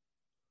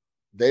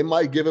 they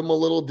might give him a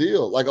little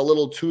deal, like a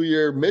little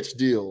 2-year Mitch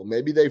deal.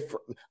 Maybe they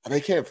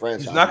can't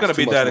franchise. He's not going to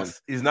be that.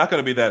 He's not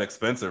going to be that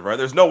expensive, right?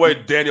 There's no way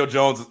Daniel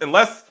Jones,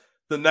 unless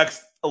the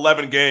next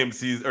 11 games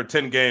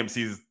 10 games,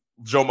 he's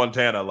Joe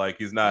Montana. Like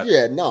he's not.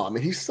 Yeah, no. I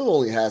mean, he still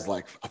only has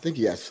I think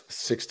he has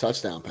 6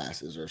 touchdown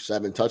passes or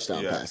 7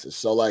 touchdown passes.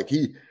 So like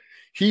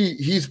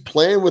he's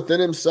playing within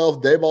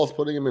himself. Daboll's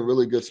putting him in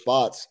really good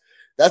spots.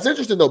 That's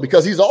interesting, though,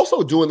 because he's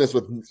also doing this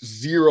with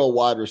 0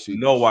 wide receivers.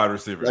 No wide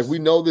receivers. Like, we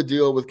know the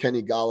deal with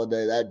Kenny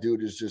Golladay. That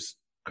dude is just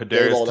 –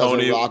 Kadarius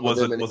Toney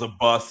was a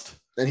bust.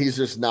 And he's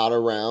just not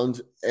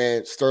around.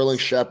 And Sterling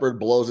Shepard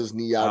blows his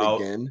knee out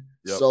again.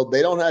 Yep. So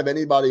they don't have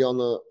anybody on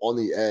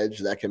the edge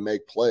that can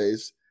make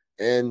plays.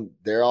 And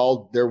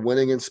they're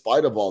winning in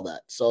spite of all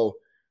that. So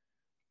 –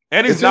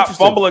 and he's not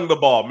fumbling the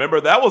ball.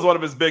 Remember, that was one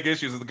of his big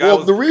issues.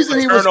 The reason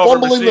he was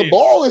fumbling the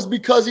ball is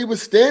because he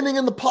was standing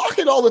in the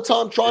pocket all the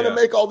time trying to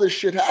make all this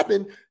shit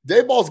happen.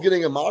 Daboll's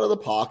getting him out of the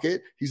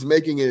pocket. He's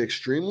making it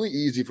extremely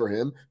easy for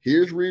him.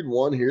 Here's read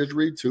 1, here's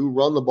read 2,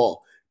 run the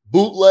ball.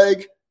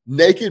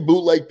 Naked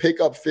bootleg,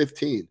 pick up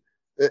 15.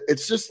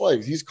 It's just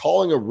like he's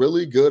calling a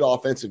really good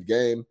offensive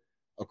game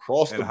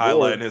across the board. And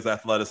highlighting his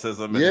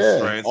athleticism and his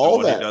strengths and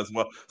what he does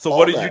well. So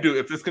what do you do?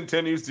 If this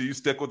continues, do you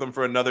stick with him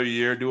for another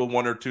year, do a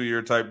 1 or 2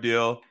 year type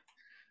deal?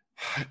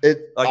 Like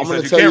you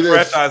said, you can't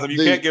franchise him. You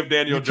can't give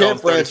Daniel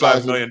Jones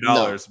 $35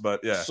 million, but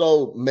yeah.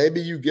 So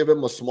maybe you give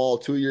him a small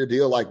 2-year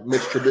deal like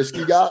Mitch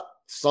Trubisky got,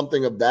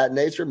 something of that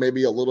nature,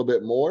 maybe a little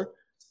bit more.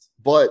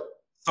 But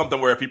something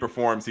where if he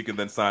performs, he can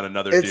then sign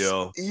another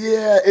deal.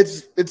 Yeah,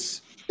 it's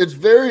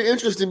very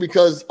interesting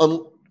because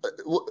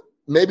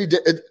maybe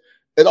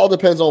it all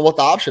depends on what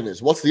the option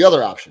is. What's the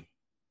other option?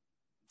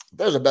 If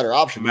there's a better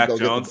option,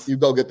 you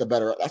go get the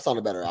better. That's not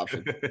a better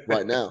option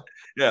right now.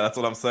 Yeah, that's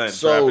what I'm saying.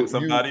 So drafting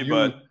somebody,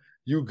 but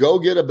you go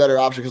get a better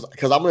option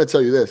because I'm going to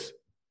tell you this.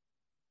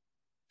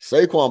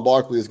 Saquon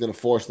Barkley is going to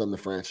force them to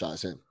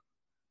franchise him.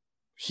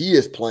 He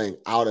is playing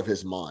out of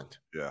his mind.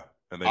 Yeah,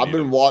 and I've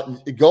been watching.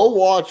 Go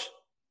watch.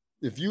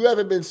 If you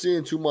haven't been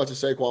seeing too much of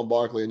Saquon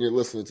Barkley and you're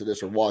listening to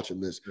this or watching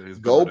this,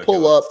 go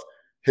pull up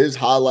his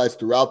highlights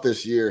throughout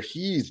this year.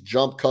 He's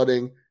jump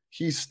cutting.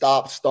 He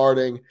stopped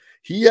starting.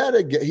 He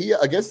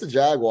against the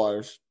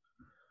Jaguars.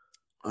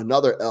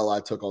 Another L I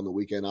took on the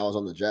weekend. I was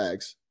on the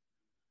Jags.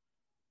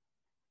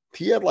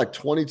 He had like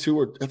 22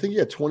 or I think he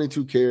had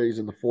 22 carries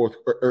in the fourth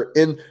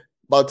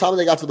by the time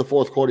they got to the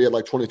fourth quarter, he had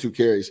like 22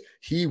 carries.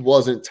 He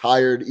wasn't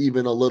tired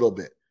even a little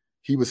bit.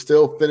 He was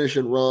still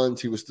finishing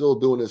runs. He was still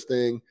doing his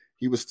thing.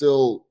 He was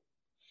still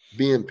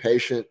being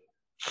patient.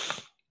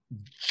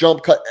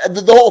 jump cut.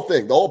 The whole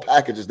thing, the whole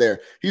package is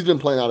there. He's been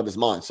playing out of his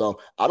mind. So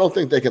I don't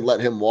think they can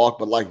let him walk.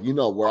 But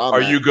where I'm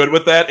Are at. you good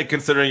with that? And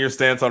considering your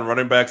stance on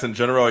running backs in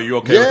general, are you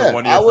okay with a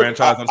 1 year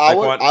franchise on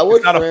Saquon?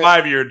 It's not a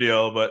 5-year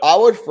deal, but I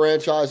would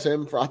franchise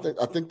him for. I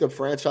think the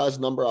franchise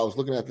number. I was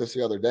looking at this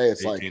the other day.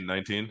 It's 18,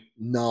 19.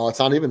 No, it's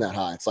not even that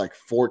high. It's like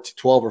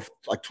 12 or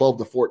like 12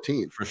 to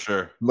 14 for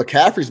sure.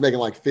 McCaffrey's making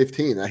like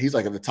 15. He's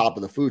like at the top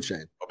of the food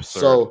chain.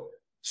 Absurd.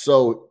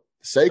 So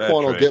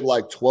Saquon will get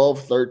like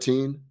 12,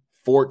 13,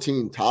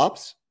 14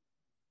 tops.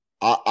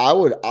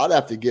 I'd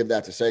have to give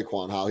that to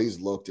Saquon, how he's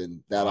looked,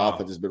 and that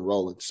offense has been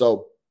rolling.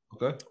 So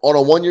on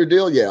a 1 year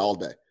deal, yeah, all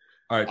day.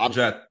 All right,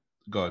 Jet,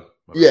 go ahead.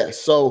 Yeah,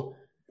 so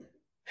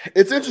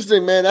it's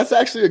interesting, man. That's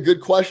actually a good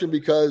question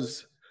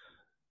because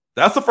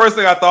that's the first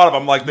thing I thought of.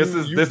 I'm like, this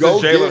is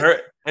Jalen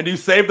Hurts. And you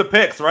save the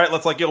picks, right?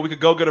 Let's we could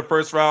go get a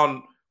first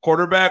round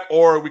quarterback,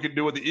 or we could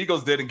do what the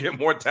Eagles did and get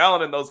more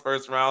talent in those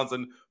first rounds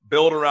and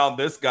build around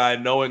this guy,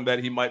 knowing that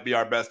he might be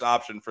our best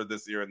option for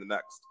this year and the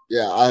next.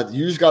 Yeah,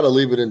 you just got to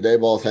leave it in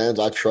Daboll's hands.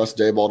 I trust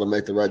Daboll to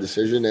make the right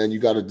decision, and you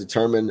got to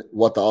determine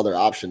what the other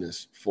option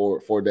is for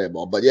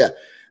Daboll. But yeah,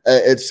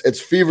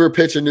 it's fever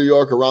pitch in New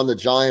York around the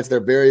Giants. They're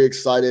very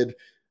excited.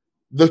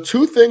 The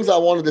two things I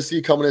wanted to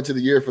see coming into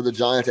the year for the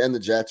Giants and the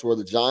Jets were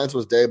the Giants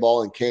was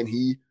Daboll, and can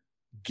he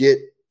get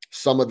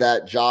some of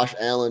that Josh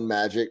Allen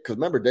magic? Because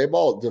remember,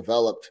 Daboll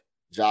developed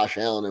Josh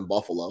Allen in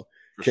Buffalo.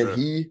 Can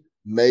he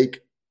make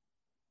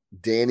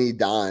Danny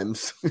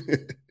Dimes?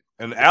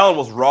 And Allen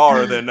was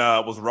rawer than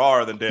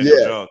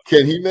Daniel Jones.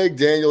 Can he make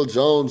Daniel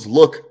Jones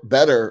look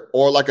better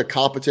or like a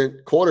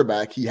competent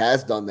quarterback? He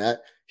has done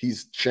that.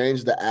 He's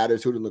changed the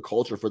attitude and the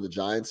culture for the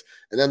Giants.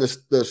 And then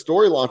the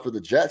storyline for the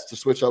Jets to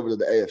switch over to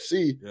the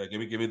AFC. Yeah,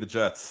 give me the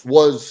Jets.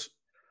 Was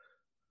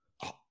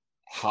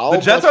how the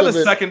Jets are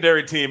the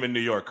secondary team in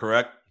New York,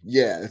 correct?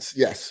 Yeah, it's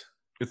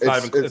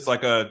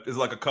like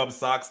a Cubs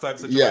Sox type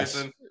situation.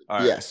 Yes,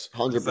 right. Yes,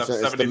 100%.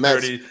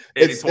 70-30,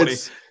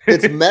 80-20.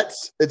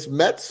 It's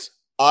Mets,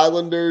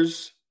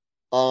 Islanders,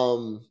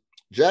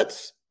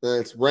 Jets,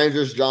 and it's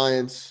Rangers,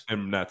 Giants,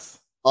 and Nets.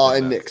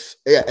 And Knicks.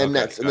 Yeah, and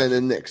Nets. Gotcha. And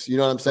then the Knicks. You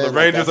know what I'm saying? So the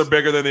Rangers are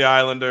bigger than the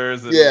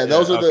Islanders.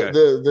 Those are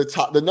the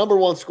top. The number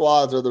one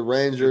squads are the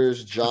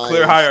Rangers, Giants,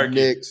 clear hierarchy.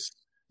 Knicks,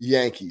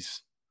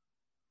 Yankees.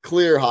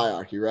 Clear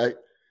hierarchy, right?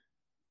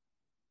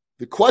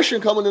 The question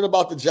coming in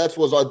about the Jets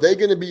was, are they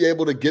going to be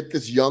able to get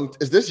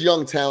is this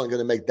young talent going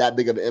to make that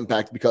big of an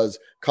impact? Because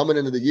coming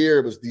into the year,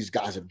 it was these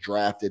guys have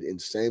drafted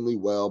insanely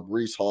well.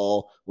 Breece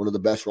Hall, one of the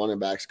best running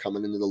backs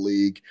coming into the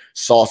league.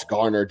 Sauce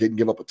Gardner didn't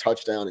give up a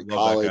touchdown in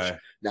college.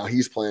 Now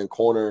he's playing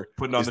corner.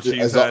 Putting on the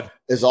cheese head.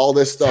 Is all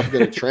this stuff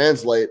going to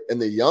translate?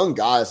 And the young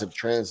guys have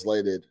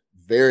translated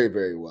very,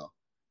 very well.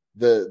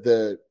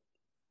 The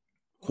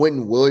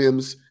Quentin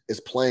Williams is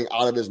playing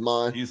out of his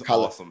mind. He's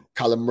awesome.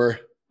 Kyler Murray.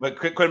 But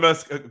God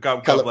bless you.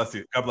 God bless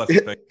you.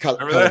 Thank you.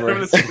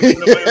 Remember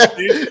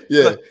this?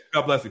 Yeah.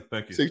 God bless you.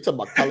 Thank you. So you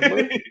talking about Kyler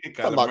Murray?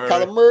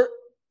 Kyler Murray?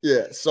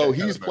 Yeah. So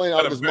he's playing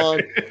out of his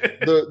mind.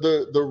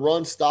 The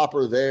run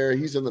stopper there.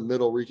 He's in the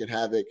middle wreaking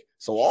havoc.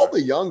 So all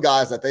the young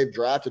guys that they've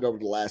drafted over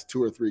the last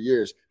 2 or 3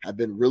 years have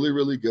been really,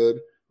 really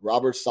good.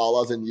 Robert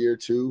Saleh's in year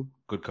 2.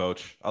 Good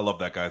coach. I love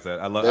that guy's.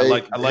 I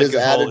like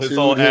his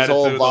whole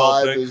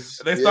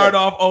vibe. They started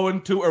off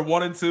 0-2 or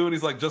 1-2, and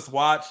he's like, just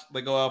watch.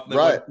 They go off and they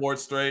win 4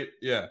 straight.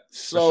 Yeah.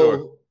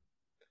 So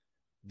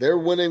they're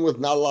winning with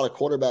not a lot of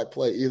quarterback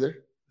play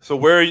either. So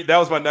that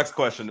was my next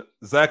question.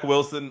 Zach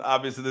Wilson,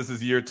 obviously this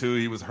is year 2.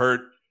 He was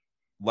hurt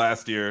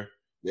last year.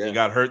 Yeah. He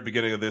got hurt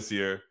beginning of this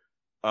year.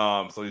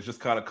 So he's just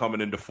kind of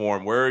coming into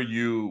form. Where are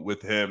you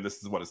with him? This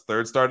is his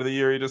 3rd start of the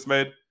year he just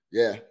made?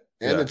 Yeah.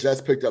 And the Jets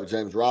picked up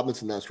James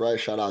Robinson. That's right.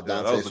 Shout out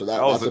Dante.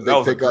 That's a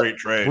big pickup. Great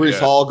trade. Breece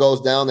Hall goes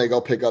down. They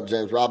go pick up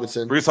James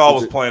Robinson. Breece Hall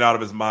was playing out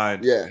of his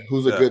mind. Yeah,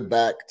 who's a good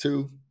back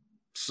too.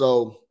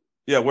 So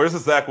where's the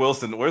Zach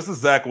Wilson? Where's the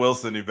Zach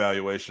Wilson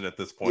evaluation at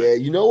this point? Yeah,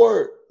 you know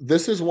where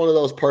this is one of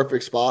those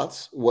perfect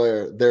spots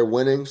where they're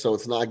winning, so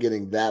it's not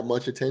getting that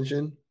much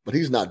attention, but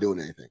he's not doing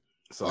anything.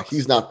 Like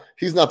he's not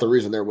the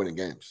reason they're winning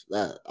games.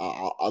 That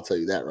I'll tell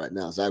you that right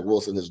now. Zach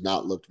Wilson has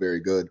not looked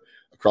very good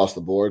across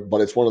the board, but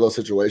it's one of those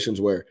situations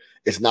where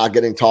it's not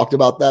getting talked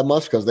about that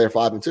much because they're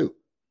 5-2.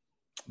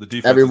 The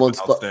defense has been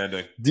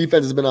outstanding.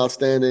 Defense has been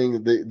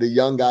outstanding. The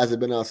young guys have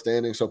been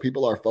outstanding. So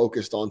people are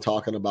focused on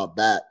talking about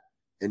that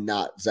and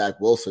not Zach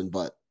Wilson.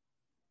 But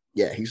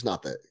yeah, he's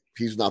not the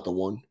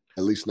one,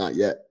 at least not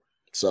yet.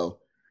 So,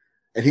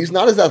 and he's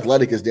not as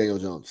athletic as Daniel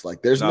Jones.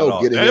 Like there's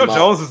no getting Daniel him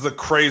Jones out. is a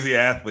crazy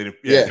athlete.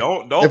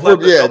 Don't let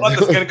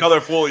the skin color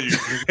fool you.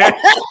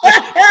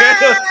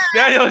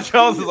 Daniel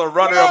Jones is a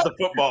runner of the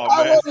football,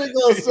 man. I wasn't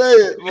gonna say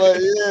it,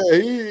 but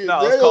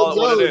let's call it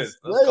what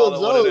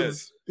it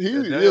is.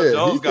 Daniel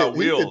Jones got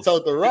wheels. He can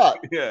tote the rock.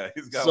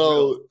 He's got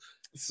wheels.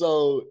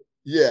 So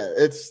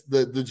it's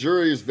the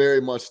jury is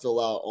very much still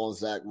out on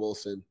Zach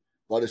Wilson,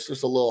 but it's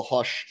just a little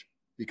hushed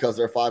because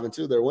they're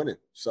 5-2. They're winning.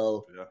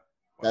 So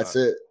that's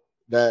it.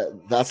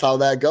 That's how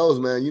that goes,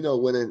 man. You know,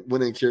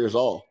 winning cures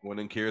all.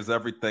 Winning cures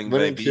everything,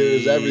 winning baby.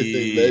 Cures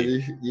everything,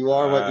 baby. You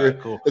are what you're.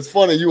 Cool. It's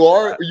funny. You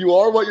are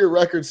what your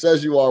record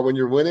says you are when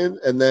you're winning,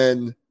 and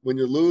then when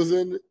you're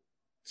losing,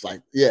 it's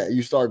like, yeah,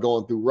 you start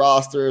going through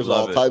rosters,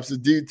 types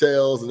of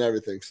details, and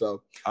everything.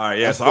 So, all right,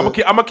 yeah. So I'm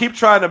gonna keep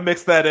trying to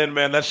mix that in,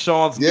 man. That's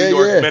Sean's New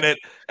York Minute.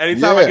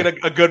 Anytime I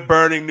get a good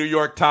burning New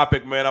York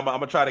topic, man, I'm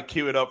gonna try to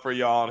cue it up for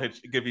y'all and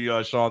give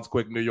you Sean's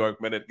quick New York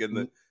Minute,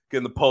 getting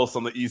the pulse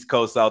on the East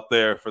Coast out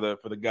there for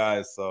the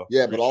guys. So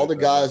yeah, but all the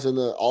guys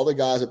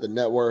at the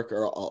network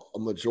are a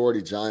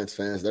majority Giants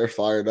fans. They're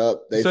fired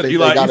up. They think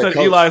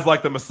Eli's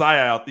like the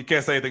Messiah out. You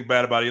can't say anything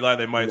bad about Eli.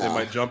 They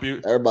might jump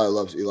you. Everybody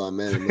loves Eli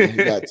Manning.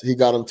 Man. He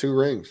got him 2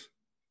 rings.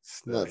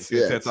 It's nuts.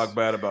 You can't talk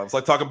bad about him. It's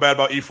like talking bad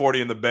about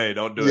E40 in the Bay.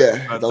 Don't do it.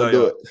 Yeah, don't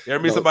do it. You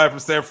ever meet somebody from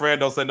San Fran?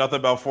 Don't say nothing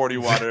about 40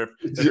 water.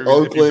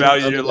 if you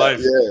value your life.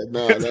 Yeah,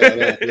 no.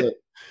 Yeah.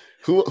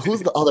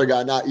 Who's the other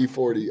guy? Not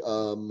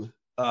E40.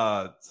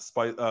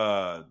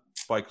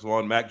 Spike's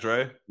one, Mac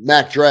Dre.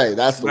 Mac Dre,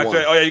 that's the one.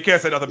 Dre. Oh yeah, you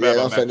can't say nothing bad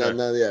about Mac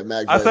Dre.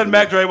 Mac Dre. I said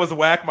Mac Dre was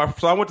whack.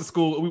 So I went to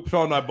school.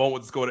 Sean and I both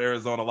went to school in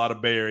Arizona. A lot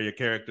of Bay Area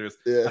characters.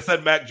 Yeah. I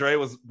said Mac Dre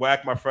was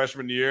whack my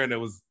freshman year, and it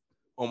was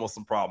almost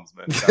some problems,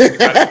 man.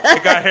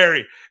 It got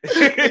hairy.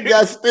 It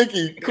got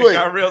sticky quick. It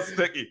got real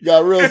sticky.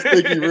 Got real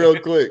sticky real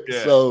quick.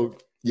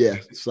 Yeah.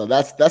 So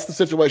that's the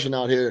situation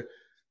out here.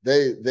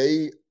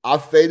 I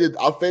faded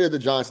the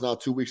Giants now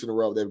 2 weeks in a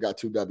row. They've got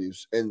 2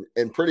 W's in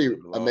pretty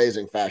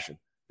amazing fashion.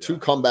 Yeah. 2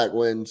 comeback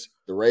wins.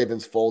 The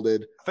Ravens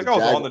folded. I think I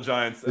was on the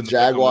Giants. The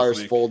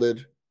Jaguars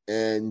folded,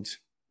 and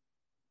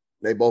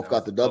they both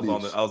got the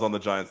W's. I was on the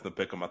Giants in the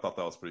pick 'em. I thought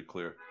that was pretty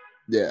clear.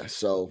 Yeah.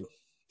 So,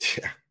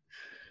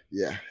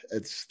 yeah.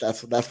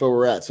 That's where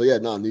we're at. So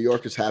New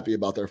York is happy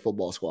about their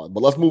football squad.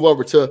 But let's move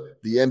over to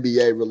the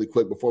NBA really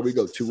quick before we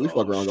go 2 weeks.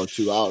 We're going to go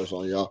 2 hours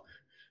on y'all.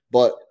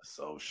 But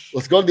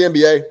let's go to the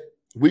NBA.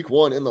 Week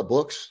 1 in the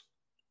books.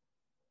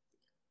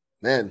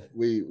 Man,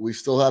 we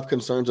still have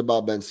concerns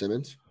about Ben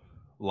Simmons.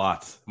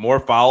 Lots. More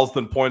fouls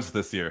than points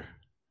this year.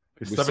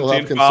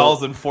 17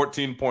 fouls and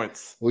 14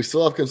 points. We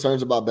still have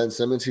concerns about Ben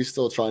Simmons. He's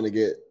still trying to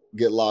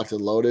get locked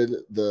and loaded.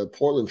 The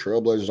Portland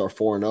Trailblazers are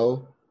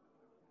 4-0.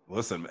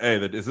 Listen, hey,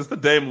 is this the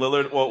Dame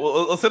Lillard?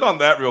 Well, let's hit on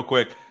that real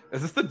quick.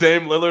 Is this the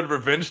Dame Lillard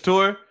revenge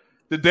tour?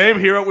 Did Dame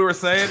hear what we were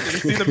saying? Did you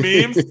see the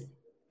memes?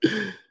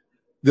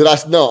 Did I?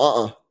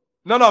 No,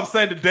 No, I'm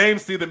saying did Dame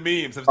see the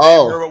memes? If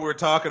Dame heard what we were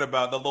talking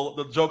about,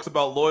 the jokes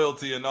about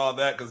loyalty and all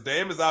that, because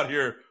Dame is out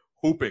here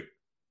hooping.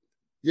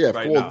 Yeah,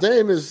 right well, now.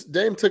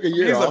 Dame took a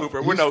year off. He's a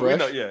hooper. We know.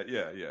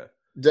 Yeah.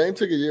 Dame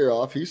took a year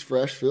off. He's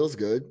fresh, feels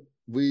good.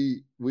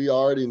 We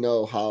already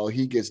know how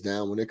he gets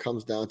down when it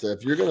comes down to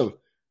if you're gonna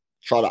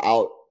try to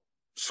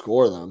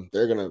outscore them,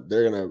 they're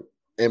gonna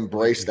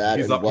embrace that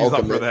and welcome he's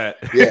up it. For that.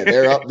 Yeah,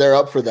 they're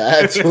up for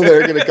that. So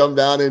they're gonna come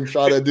down and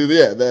try to do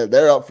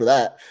they're up for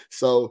that.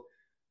 So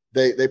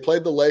they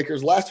played the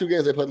Lakers. Last 2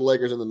 games they played the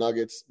Lakers and the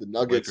Nuggets. The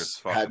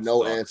Nuggets had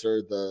no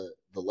answer. The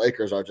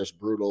Lakers are just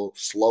brutal,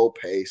 slow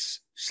pace,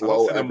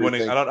 slow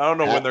everything. I don't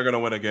know when they're gonna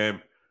win a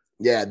game.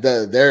 Yeah,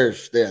 their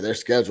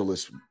schedule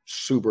is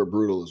super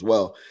brutal as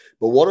well.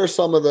 But what are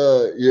some of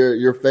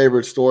your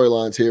favorite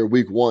storylines here?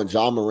 Week 1,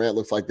 John Morant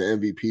looks like the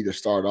MVP to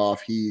start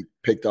off. He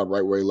picked up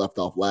right where he left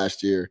off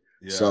last year.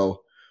 Yeah.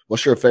 So,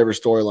 what's your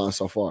favorite storyline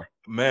so far?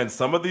 Man,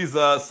 some of these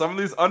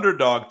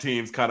underdog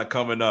teams kind of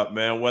coming up,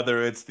 man.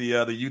 Whether it's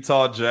the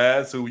Utah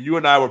Jazz, who you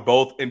and I were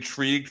both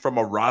intrigued from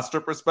a roster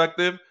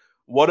perspective,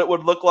 what it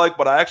would look like.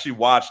 But I actually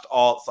watched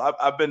all. So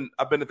I've been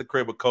at the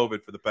crib with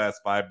COVID for the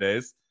past 5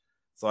 days.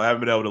 So I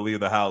haven't been able to leave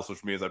the house,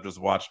 which means I've just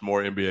watched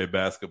more NBA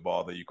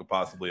basketball than you could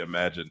possibly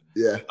imagine.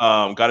 Yeah.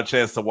 Got a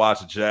chance to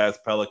watch Jazz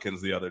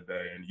Pelicans the other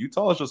day, and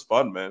Utah is just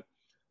fun, man.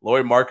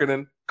 Lauri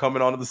Markkanen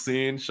coming onto the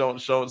scene,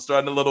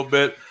 starting a little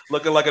bit,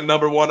 looking like a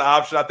number 1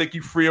 option. I think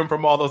you free him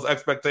from all those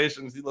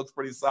expectations. He looks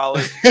pretty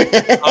solid.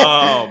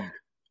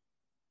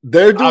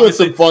 They're doing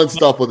some fun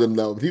stuff with him,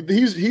 though.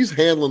 He's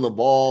handling the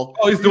ball.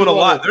 Oh, he's doing a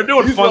lot. They're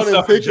doing fun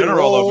stuff in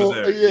general over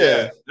there.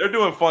 Yeah, they're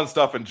doing fun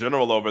stuff in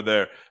general over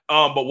there.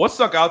 But what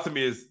stuck out to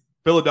me is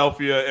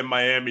Philadelphia and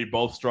Miami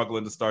both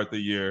struggling to start the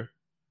year.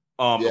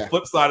 The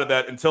flip side of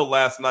that, until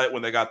last night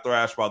when they got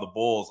thrashed by the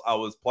Bulls, I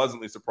was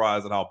pleasantly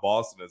surprised at how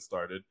Boston had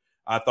started.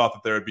 I thought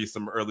that there would be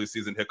some early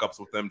season hiccups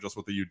with them just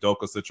with the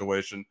Udoka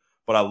situation,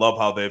 but I love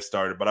how they've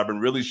started. But I've been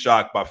really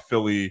shocked by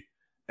Philly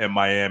and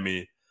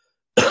Miami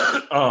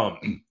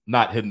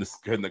not hitting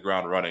the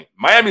ground running.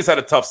 Miami's had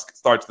a tough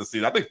start to the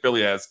season. I think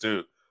Philly has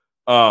too,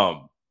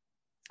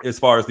 as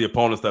far as the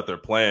opponents that they're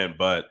playing.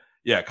 But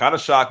yeah, kind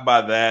of shocked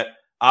by that.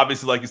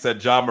 Obviously, like you said,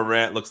 John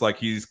Morant looks like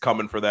he's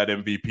coming for that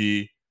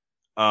MVP.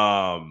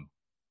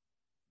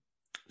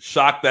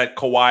 Shocked that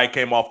Kawhi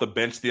came off the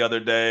bench the other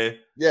day.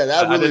 Yeah,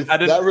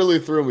 that really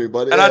threw me.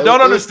 But I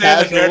don't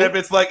understand the narrative.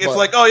 It's like,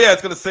 oh yeah,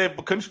 it's gonna say,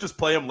 but couldn't you just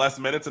play him less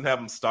minutes and have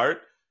him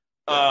start?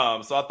 So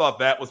I thought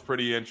that was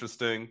pretty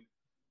interesting.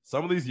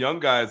 Some of these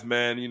young guys,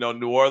 man,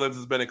 New Orleans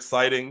has been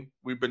exciting.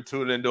 We've been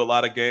tuning into a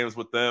lot of games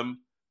with them.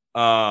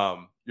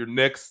 Your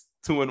Knicks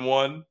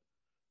 2-1.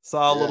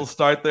 Saw a little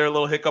start there, a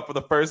little hiccup for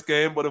the first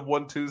game, would have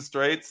won 2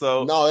 straight.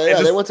 So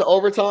they went to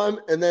overtime,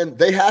 and then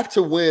they have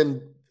to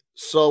win.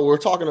 So we're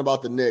talking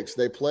about the Knicks.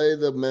 They play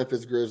the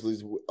Memphis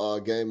Grizzlies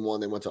game 1.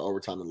 They went to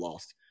overtime and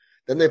lost.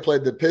 Then they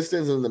played the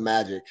Pistons and the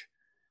Magic.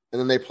 And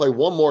then they play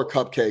one more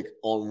cupcake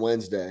on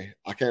Wednesday.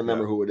 I can't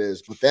remember who it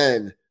is. But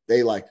then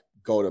they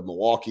go to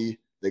Milwaukee.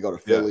 They go to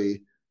Philly. Yeah.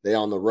 They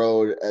on the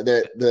road.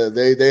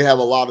 They have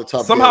a lot of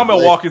tough Somehow games.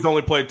 Milwaukee's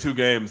only played 2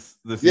 games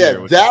this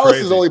year. Yeah, Dallas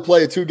has only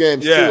played 2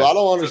 games too. I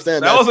don't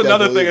understand that was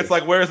another thing. Either. It's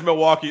like, where's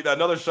Milwaukee?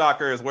 Another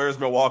shocker is where's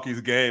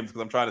Milwaukee's games?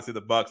 Because I'm trying to see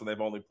the Bucks and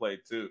they've only played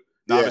 2.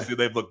 Now, obviously,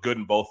 they've looked good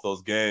in both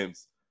those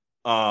games.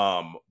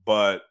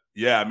 But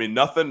yeah, I mean,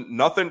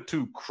 nothing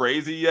too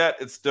crazy yet.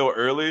 It's still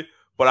early.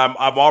 But I'm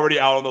already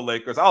out on the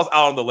Lakers. I was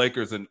out on the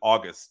Lakers in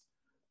August.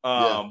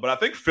 But I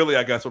think Philly,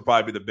 I guess, will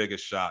probably be the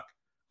biggest shock.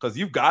 Because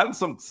you've gotten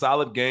some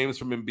solid games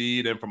from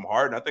Embiid and from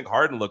Harden. I think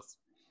Harden looks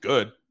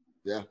good.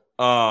 Yeah.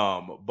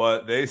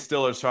 But they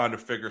still are trying to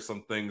figure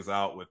some things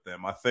out with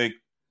them. I think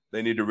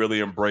they need to really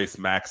embrace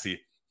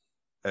Maxey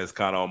as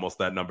kind of almost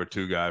that number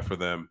 2 guy for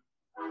them.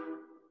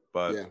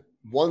 But yeah.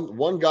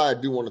 One guy I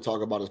do want to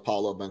talk about is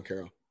Paolo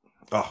Banchero.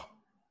 Oh.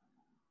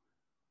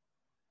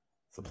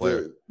 It's a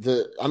player. I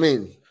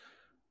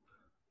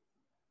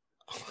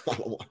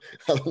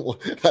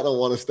don't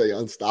want to stay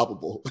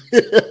unstoppable.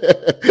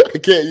 I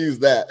can't use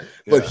that.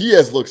 But he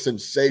has looked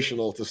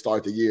sensational to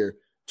start the year.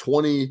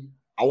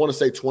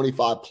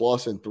 25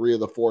 plus in 3 of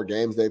the 4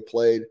 games they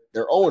played.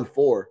 They're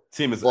 0-4.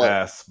 Team is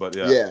ass, but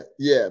yeah.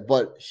 Yeah.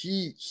 But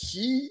he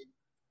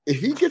if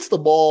he gets the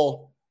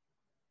ball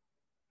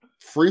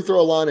free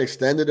throw line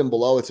extended and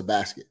below, it's a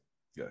basket.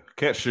 Yeah.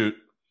 Can't shoot.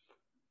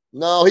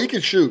 No, he can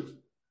shoot.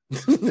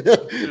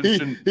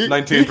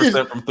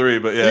 19% from 3,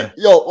 but yeah.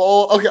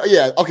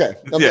 Okay.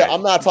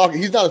 I'm not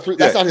talking. He's not a 3.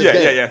 That's not his game.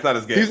 Yeah, it's not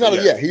his game. He's not.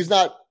 He's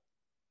not.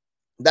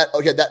 That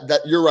okay. That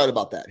you're right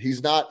about that.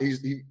 He's not.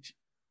 He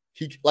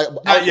like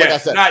I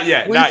said. Not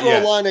yet. Free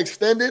throw line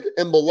extended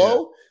and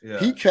below. Yeah.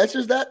 He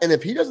catches that, and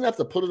if he doesn't have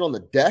to put it on the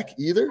deck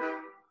either,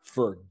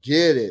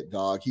 forget it,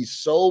 dog. He's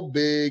so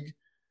big.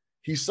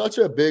 He's such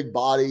a big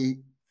body.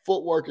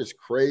 Footwork is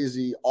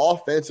crazy.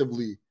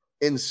 Offensively,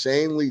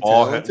 insanely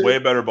talented. Way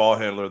better ball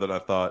handler than I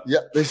thought.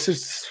 Yeah, this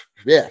is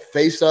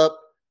face up,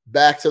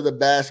 back to the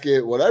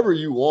basket, whatever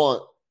you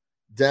want,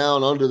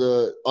 down under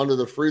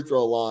the free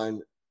throw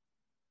line.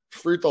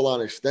 Free throw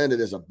line extended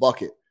is a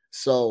bucket.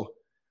 So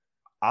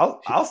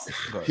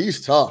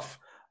he's tough.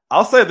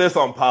 I'll say this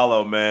on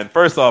Paolo, man.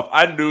 First off,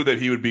 I knew that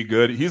he would be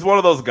good. He's one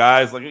of those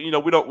guys, like, we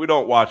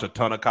don't watch a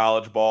ton of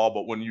college ball,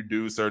 but when you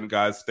do, certain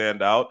guys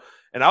stand out.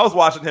 And I was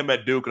watching him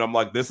at Duke, and I'm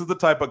like, this is the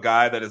type of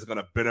guy that is going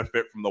to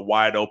benefit from the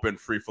wide open,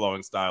 free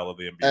flowing style of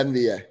the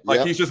NBA.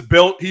 Like, he's just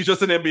built. He's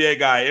just an NBA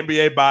guy,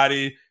 NBA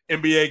body,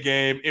 NBA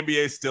game,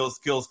 NBA skill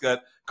set,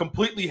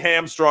 completely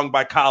hamstrung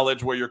by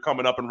college, where you're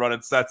coming up and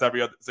running sets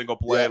every other single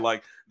play. Yeah.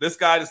 Like, this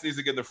guy just needs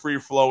to get the free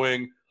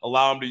flowing,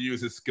 allow him to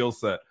use his skill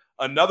set.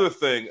 Another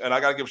thing, and I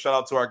got to give a shout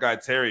out to our guy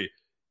Terry.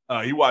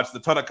 He watched a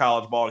ton of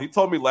college ball. And he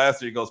told me last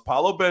year, he goes,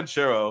 Paolo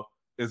Banchero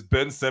is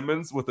Ben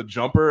Simmons with a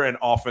jumper and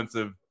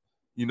offensive,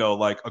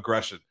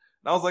 aggression.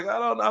 And I was like, I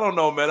don't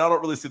know, man. I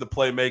don't really see the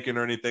playmaking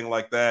or anything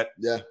like that.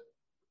 Yeah.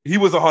 He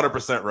was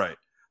 100% right.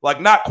 Like,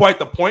 not quite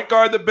the point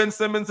guard that Ben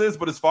Simmons is,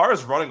 but as far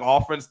as running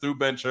offense through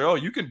Banchero,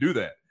 you can do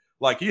that.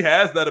 Like, he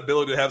has that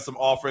ability to have some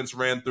offense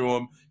ran through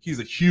him. He's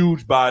a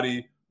huge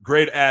body,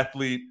 great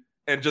athlete.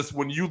 And just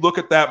when you look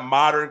at that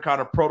modern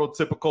kind of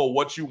prototypical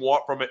what you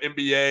want from an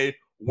NBA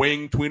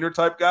wing tweener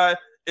type guy,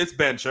 it's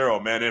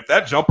Banchero, man. And if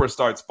that jumper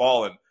starts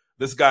falling,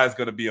 this guy's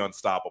going to be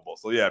unstoppable.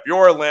 So, yeah, if you're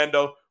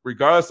Orlando,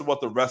 regardless of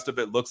what the rest of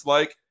it looks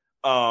like,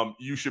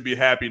 you should be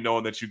happy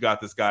knowing that you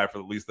got this guy for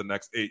at least the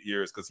next 8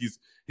 years, because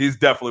he's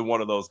definitely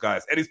one of those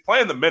guys. And he's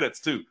playing the minutes,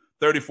 too.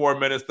 34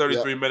 minutes,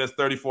 33 minutes,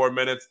 34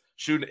 minutes,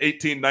 shooting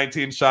 18,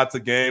 19 shots a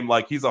game.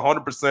 Like, he's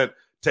 100%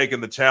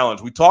 taking the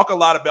challenge. We talk a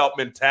lot about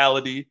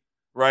mentality,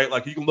 right?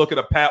 Like, you can look at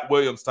a Pat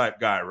Williams type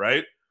guy,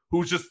 right?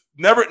 Who's just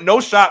no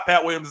shot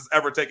Pat Williams has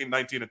ever taken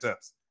 19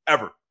 attempts.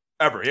 Ever.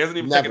 He hasn't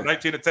even taken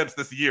 19 attempts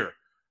this year,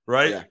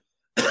 right? Yeah.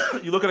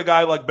 You look at a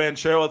guy like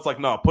Banchero, it's like,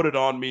 no, put it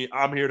on me.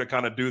 I'm here to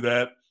kind of do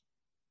that.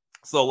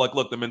 So, like,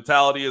 look, the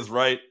mentality is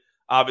right.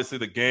 Obviously,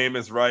 the game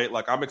is right.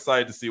 Like, I'm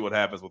excited to see what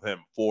happens with him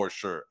for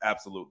sure.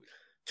 Absolutely.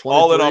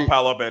 All in on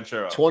Paolo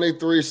Banchero.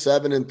 23,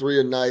 7, and 3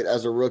 a night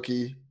as a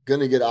rookie.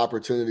 Going to get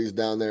opportunities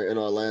down there in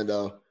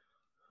Orlando.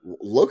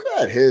 Look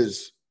at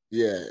his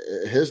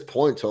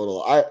point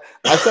total. I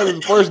said in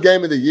the first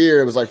game of the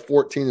year, it was like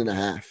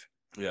 14.5.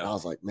 Yeah. And I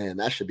was like, man,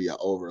 that should be an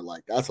over.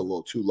 Like, that's a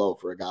little too low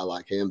for a guy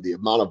like him. The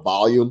amount of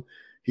volume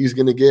he's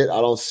going to get,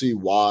 I don't see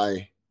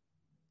why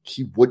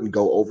he wouldn't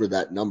go over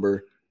that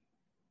number.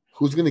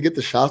 Who's going to get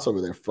the shots over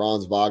there?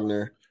 Franz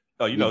Wagner.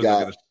 Oh, he's going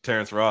to get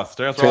Terrence Ross.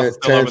 Terrence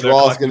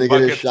Ross going to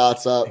get his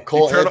shots up.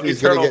 Cole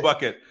Anthony's going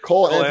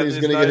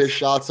to get his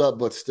shots up,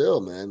 but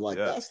still, man, like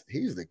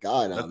he's the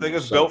guy. That thing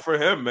is built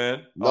for him,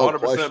 man.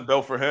 100%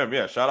 built for him.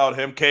 Yeah, shout out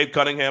him. Cade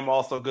Cunningham,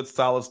 also good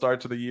solid start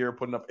to the year,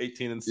 putting up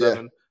 18 and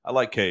 7. I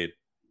like Cade.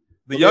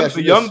 The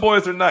young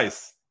boys are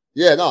nice.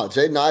 Yeah, no,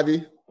 Jaden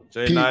Ivey.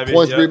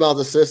 Points,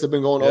 rebounds, assists have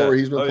been going over.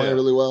 He's been playing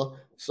really well.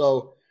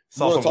 So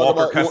saw some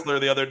Walker Kessler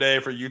the other day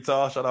for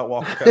Utah. Shout out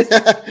Walker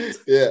Kessler.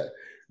 Yeah.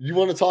 You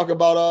want to talk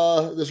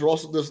about this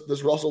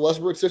Russell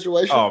Westbrook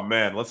situation? Oh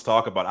man, let's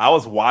talk about it. I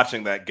was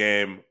watching that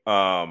game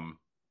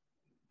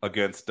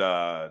against we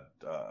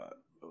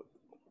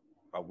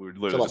were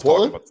literally just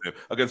talking about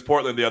against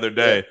Portland the other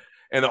day.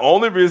 And the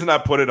only reason I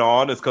put it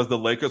on is because the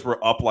Lakers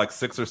were up like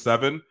 6 or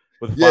 7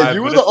 with 5 minutes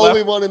you were the only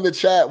left. one in the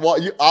chat.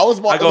 I was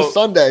watching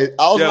Sunday.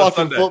 I was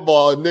watching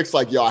football, and Nick's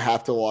like, "Yo, I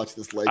have to watch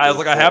this Lakers." I was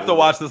like, "I have to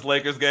watch this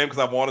Lakers game because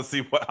I want to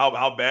see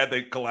how bad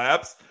they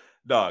collapse."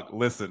 Dog,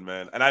 listen,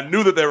 man. And I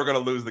knew that they were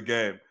going to lose the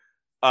game.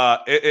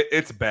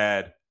 It's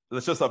bad.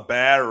 It's just a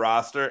bad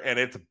roster, and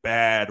it's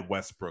bad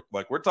Westbrook.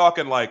 Like, we're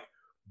talking like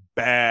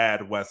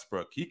bad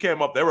Westbrook. He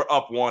came up, they were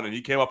up 1, and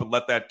he came up and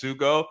let that 2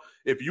 go.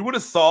 If you would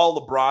have saw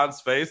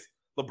LeBron's face,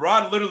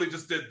 LeBron literally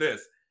just did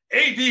this.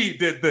 AD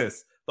did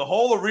this. The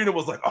whole arena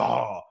was like,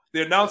 oh.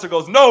 The announcer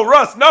goes, no,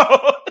 Russ,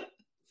 no.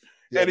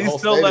 And he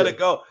still let it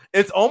go.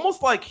 It's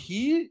almost like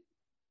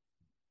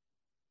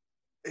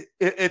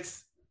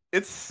it's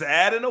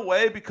sad in a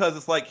way because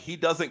it's like he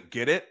doesn't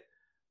get it.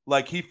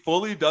 Like, he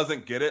fully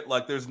doesn't get it.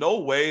 Like, there's no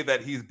way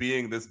that he's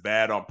being this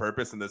bad on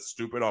purpose and this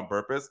stupid on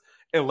purpose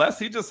unless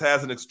he just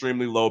has an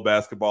extremely low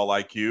basketball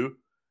IQ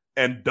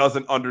and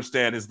doesn't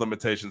understand his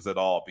limitations at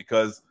all,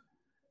 because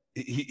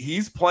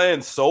he's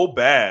playing so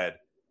bad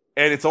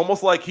and it's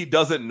almost like he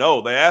doesn't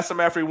know. They asked him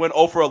after he went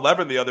 0 for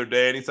 11 the other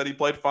day and he said he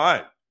played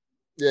fine.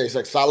 Yeah, he's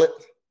like, solid.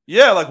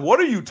 Yeah, like, what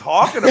are you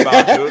talking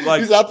about, dude?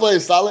 Like, he's not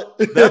playing solid.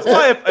 That's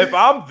why if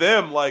I'm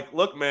them, like,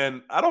 look,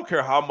 man, I don't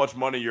care how much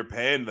money you're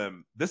paying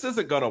them. This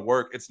isn't going to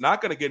work. It's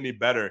not going to get any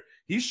better.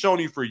 He's shown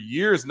you for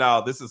years now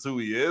this is who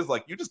he is.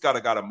 Like, you just got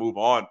to move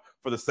on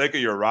for the sake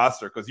of your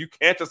roster, because you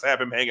can't just have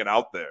him hanging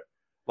out there.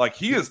 Like,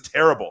 he is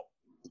terrible.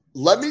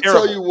 Let me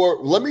tell you where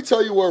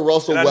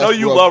Russell Westbrook. I know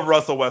you love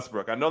Russell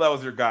Westbrook. I know that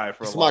was your guy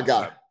for a long time. It's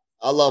my guy.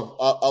 I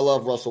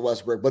love Russell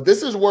Westbrook, but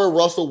this is where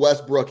Russell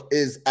Westbrook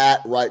is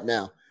at right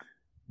now.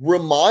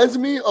 Reminds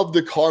me of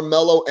the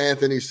Carmelo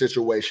Anthony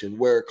situation,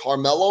 where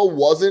Carmelo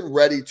wasn't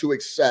ready to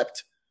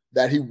accept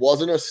that he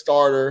wasn't a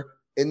starter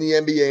in the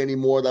NBA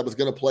anymore, that was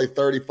going to play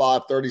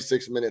 35,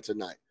 36 minutes a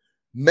night.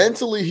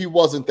 Mentally, he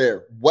wasn't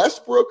there.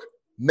 Westbrook,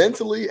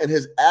 mentally, and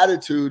his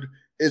attitude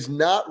is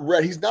not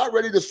ready. He's not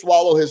ready to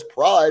swallow his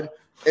pride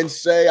and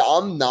say,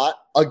 I'm not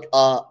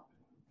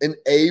an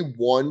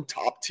A1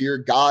 top tier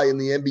guy in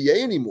the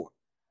NBA anymore.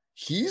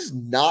 He's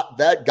not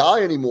that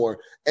guy anymore.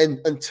 And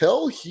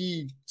until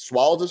he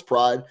swallows his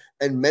pride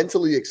and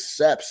mentally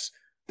accepts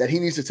that he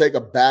needs to take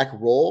a back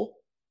role,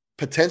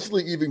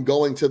 potentially even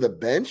going to the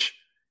bench,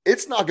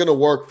 it's not going to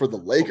work for the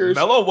Lakers.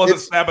 Melo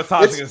wasn't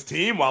sabotaging his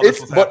team while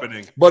this was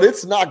happening. But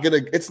it's not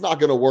going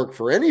to work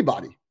for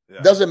anybody. Yeah.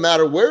 Doesn't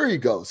matter where he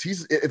goes.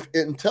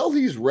 Until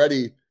he's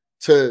ready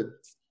to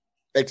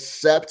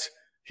accept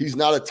he's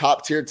not a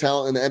top tier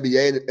talent in the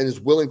NBA and is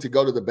willing to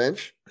go to the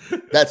bench,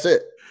 that's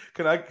it.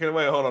 Can I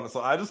wait? Hold on.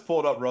 So I just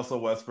pulled up Russell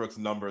Westbrook's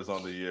numbers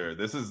on the year.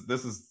 This is.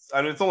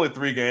 I mean, it's only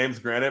 3 games,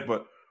 granted,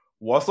 but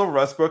Russell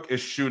Westbrook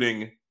is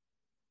shooting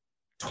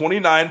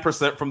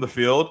 29% from the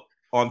field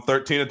on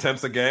 13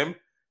 attempts a game,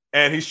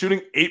 and he's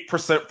shooting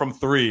 8% from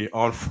 3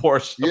 on 4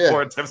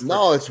 attempts.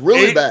 No, it's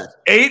really bad.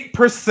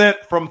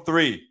 8% from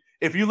 3.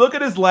 If you look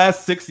at his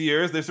last 6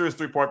 years, this are his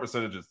 3-point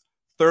percentages: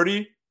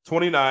 30,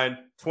 29,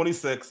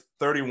 26,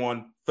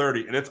 31,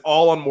 30, and it's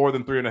all on more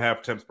than 3.5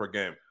 attempts per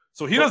game.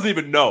 So he doesn't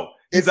even know.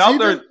 He's out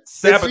there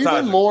sabotaging. It's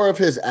even more of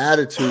his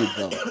attitude,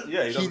 though.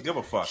 Yeah, he doesn't give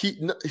a fuck.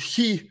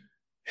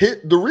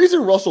 The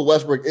reason Russell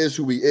Westbrook is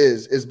who he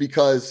is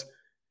because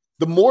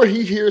the more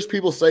he hears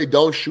people say,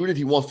 don't shoot it,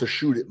 he wants to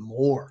shoot it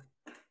more.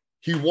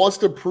 He wants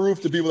to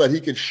prove to people that he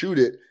can shoot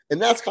it,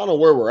 and that's kind of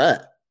where we're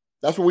at.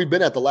 That's where we've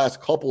been at the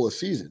last couple of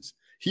seasons.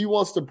 He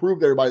wants to prove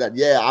to everybody that,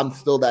 yeah, I'm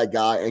still that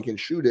guy and can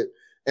shoot it.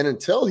 And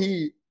until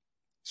he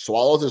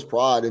swallows his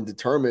pride and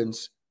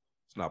determines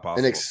it's not possible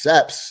and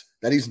accepts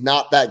that he's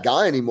not that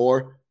guy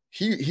anymore,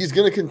 he's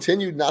going to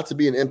continue not to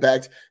be an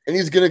impact, and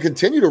he's going to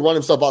continue to run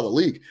himself out of the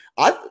league.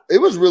 It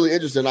was really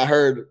interesting. I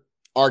heard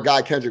our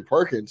guy Kendrick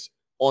Perkins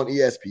on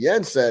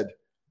ESPN said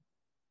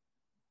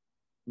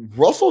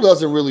Russell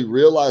doesn't really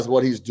realize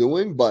what he's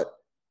doing, but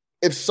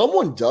if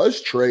someone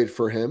does trade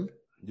for him,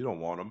 you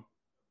don't want him.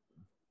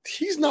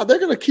 They're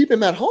going to keep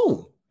him at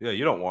home. Yeah,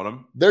 you don't want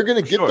him. They're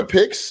going to get the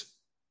picks,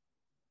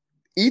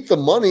 eat the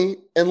money,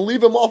 and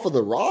leave him off of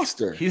the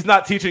roster. He's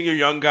not teaching your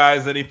young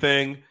guys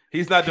anything.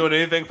 He's not doing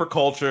anything for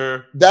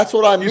culture. That's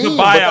what I mean. He's a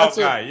buyout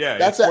guy. Yeah,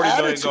 that's an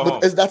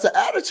attitude. That's an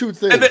attitude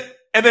thing.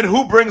 And then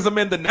who brings him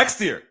in the next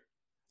year?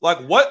 Like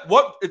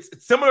what?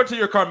 It's similar to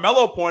your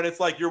Carmelo point.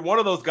 It's like you're one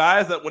of those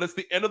guys that when it's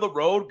the end of the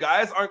road,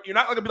 you're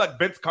not going to be like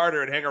Vince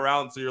Carter and hang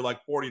around until you're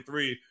like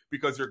 43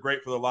 because you're great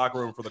for the locker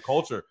room, for the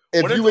culture.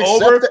 But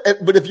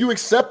if you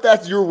accept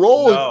that's your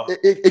role,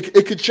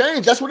 it could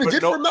change. That's what it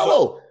did for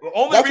Melo. The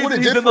only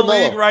reason he's in the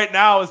league right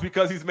now is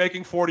because he's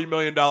making $40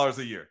 million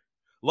a year.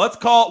 Let's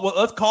call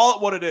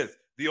it what it is.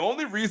 The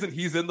only reason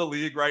he's in the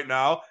league right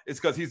now is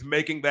because he's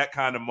making that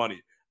kind of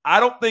money. I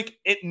don't think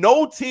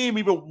no team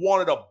even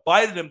wanted to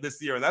bite at him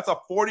this year, and that's a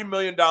 $40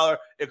 million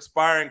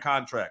expiring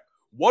contract.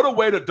 What a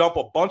way to dump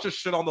a bunch of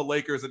shit on the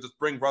Lakers and just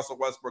bring Russell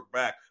Westbrook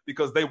back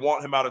because they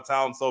want him out of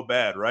town so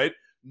bad, right?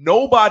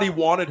 Nobody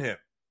wanted him.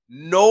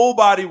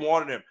 Nobody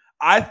wanted him.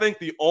 I think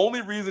the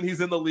only reason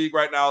he's in the league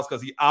right now is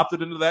because he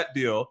opted into that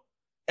deal.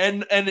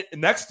 And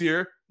next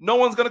year, no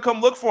one's going to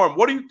come look for him.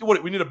 What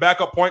we need a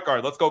backup point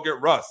guard. Let's go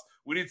get Russ.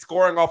 We need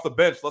scoring off the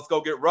bench. Let's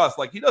go get Russ.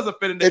 Like, he doesn't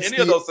fit into any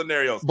of those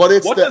scenarios. But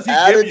it's the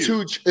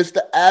attitude. It's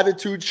the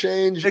attitude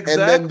change,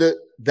 exactly. And then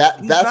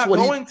that's not what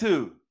going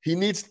to. He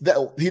needs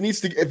that. He needs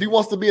to. If he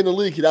wants to be in the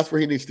league, that's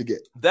where he needs to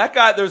get. That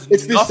guy. There's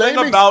nothing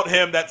about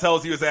him that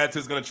tells you his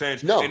attitude is going to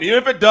change. No. And even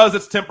if it does,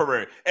 it's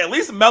temporary. At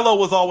least Melo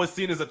was always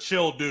seen as a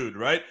chill dude,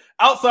 right?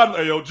 Outside of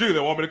they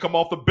want me to come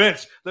off the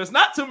bench. There's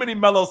not too many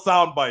Melo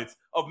sound bites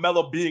of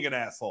Melo being an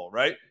asshole,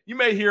 right? You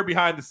may hear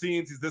behind the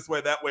scenes he's this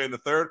way, that way in the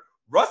third.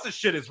 Russ's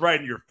shit is right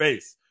in your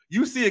face.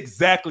 You see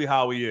exactly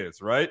how he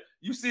is, right?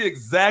 You see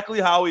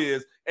exactly how he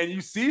is, and you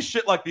see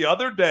shit like the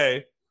other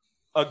day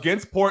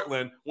against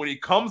Portland when he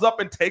comes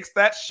up and takes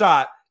that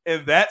shot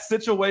in that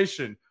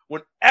situation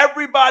when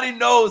everybody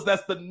knows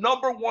that's the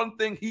number one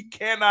thing he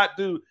cannot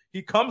do.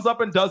 He comes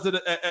up and does it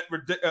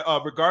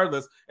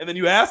regardless, and then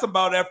you ask him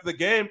about it after the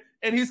game,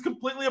 and he's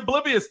completely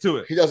oblivious to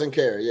it. He doesn't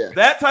care, yeah.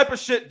 That type of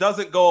shit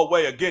doesn't go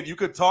away. Again, you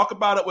could talk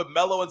about it with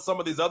Melo and some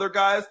of these other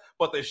guys,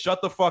 but they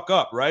shut the fuck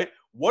up, right?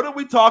 What did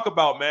we talk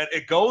about, man?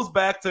 It goes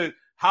back to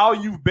how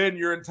you've been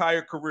your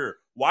entire career.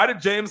 Why did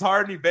James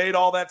Harden evade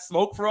all that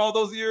smoke for all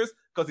those years?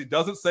 Because he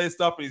doesn't say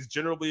stuff and he's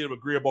generally an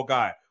agreeable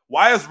guy.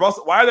 Why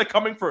are they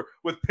coming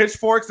with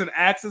pitchforks and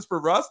axes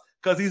for Russ?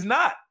 Because he's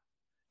not.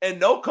 And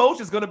no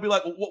coach is going to be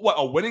like, what,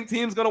 a winning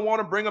team's going to want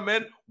to bring him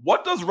in?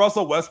 What does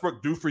Russell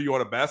Westbrook do for you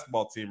on a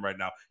basketball team right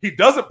now? He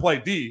doesn't play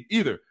D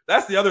either.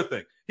 That's the other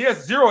thing. He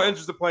has zero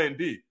interest in playing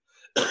D.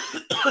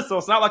 So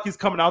it's not like he's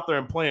coming out there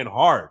and playing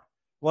hard.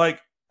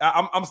 Like,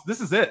 this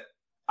is it.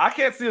 I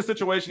can't see a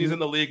situation he's in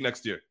the league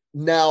next year.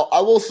 Now,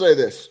 I will say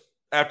this.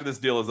 After this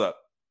deal is up.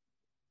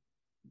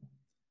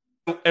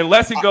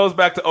 Unless he goes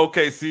back to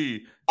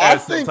OKC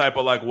as some type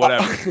of like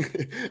whatever.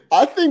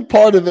 I think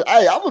part of it,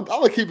 I'm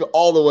going to keep it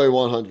all the way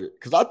 100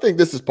 because I think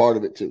this is part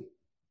of it too.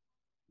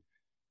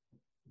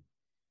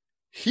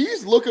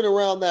 He's looking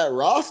around that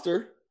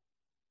roster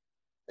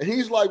and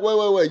he's like,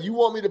 wait. You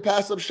want me to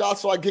pass up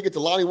shots so I can kick it to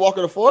Lonnie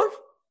Walker the fourth?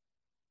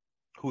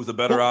 Who's a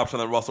better option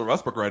than Russell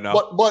Westbrook right now?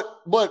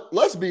 But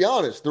let's be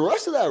honest. The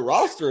rest of that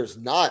roster is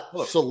not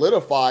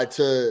solidified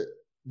to –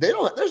 they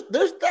don't.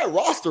 There's that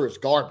roster is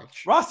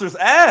garbage. Roster's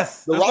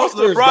ass. The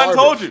roster is LeBron garbage.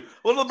 told you.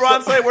 What did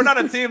LeBron say? We're not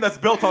a team that's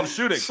built on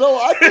shooting. So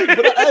I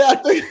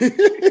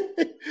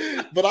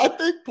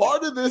think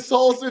part of this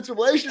whole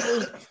situation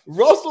is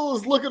Russell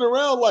is looking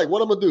around like,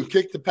 what I'm gonna do?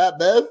 Kick to Pat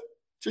Bev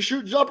to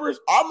shoot jumpers?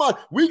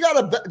 We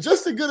got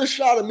just to get a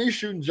shot of me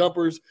shooting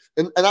jumpers.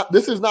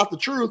 This is not the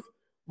truth,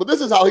 but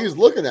this is how he's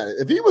looking at it.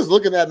 If he was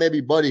looking at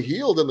maybe Buddy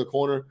Hield in the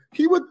corner,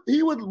 he would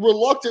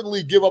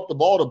reluctantly give up the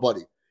ball to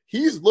Buddy.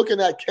 He's looking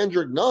at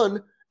Kendrick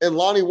Nunn and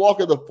Lonnie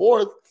Walker the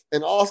fourth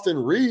and Austin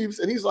Reeves,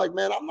 and he's like,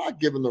 man, I'm not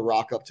giving the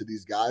rock up to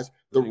these guys.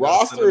 The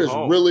roster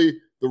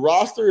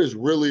is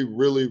really,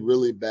 really,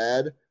 really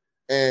bad,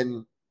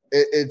 and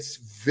it's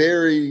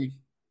very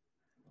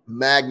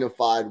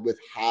magnified with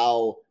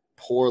how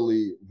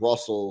poorly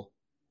Russell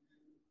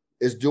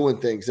is doing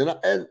things. And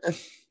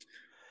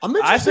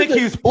I think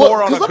he's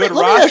poor on a good roster.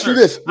 Let me ask you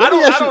this. I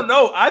don't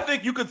know. I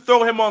think you could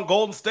throw him on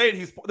Golden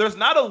State. There's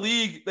not a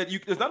league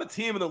there's not a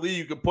team in the league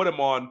you could put him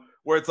on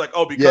where it's like,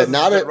 because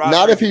not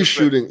if he's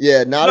shooting.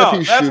 Yeah, if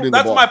he's shooting.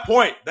 That's the ball. my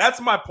point.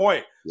 That's my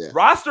point. Yeah.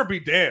 Roster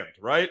be damned,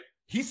 right?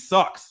 He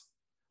sucks.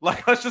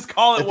 Like, let's just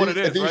call it what it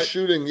is. If he's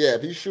shooting,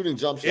 if he's shooting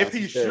jump shots. If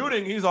he's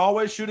shooting, he's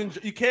always shooting.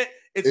 You can't.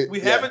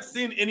 We haven't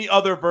seen any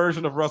other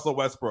version of Russell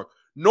Westbrook,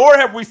 nor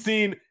have we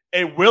seen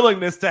a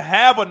willingness to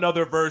have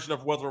another version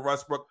of Russell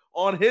Westbrook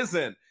on his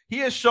end. He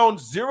has shown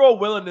zero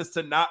willingness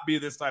to not be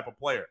this type of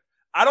player.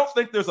 I don't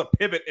think there's a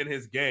pivot in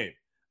his game.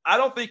 I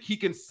don't think he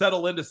can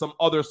settle into some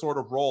other sort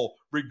of role,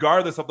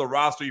 regardless of the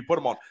roster you put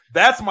him on.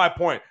 That's my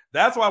point.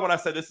 That's why when I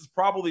said this is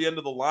probably the end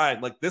of the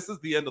line, like this is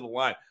the end of the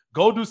line.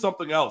 Go do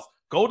something else.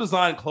 Go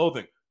design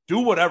clothing. Do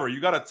whatever.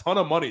 You got a ton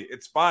of money.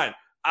 It's fine.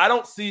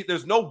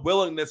 There's no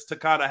willingness to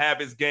kind of have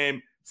his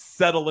game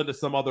settle into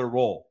some other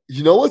role.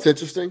 You know what's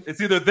interesting?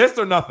 It's either this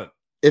or nothing.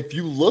 If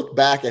you look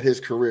back at his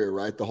career,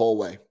 right, the whole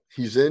way,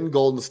 he's in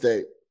Golden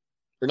State,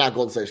 or not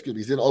Golden State, excuse me,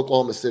 he's in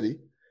Oklahoma City,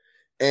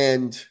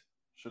 and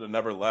should have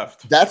never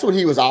left. That's when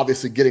he was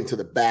obviously getting to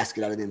the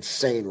basket at an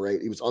insane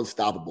rate. He was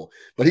unstoppable,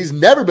 but he's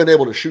never been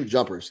able to shoot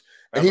jumpers,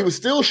 and he was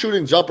still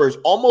shooting jumpers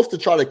almost to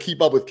try to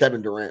keep up with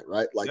Kevin Durant,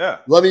 right? Like,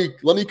 let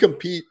me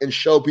compete and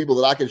show people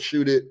that I can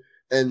shoot it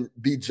and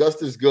be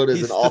just as good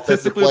as an offensive player. He's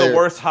statistically the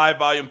worst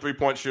high-volume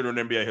three-point shooter in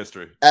NBA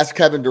history. As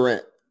Kevin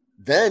Durant.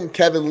 Then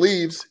Kevin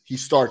leaves, he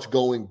starts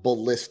going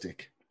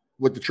ballistic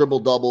with the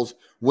triple-doubles,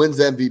 wins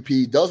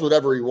MVP, does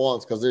whatever he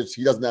wants because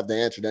he doesn't have to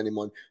answer to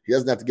anyone. He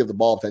doesn't have to give the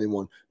ball to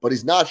anyone. But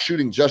he's not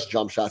shooting just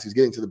jump shots. He's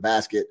getting to the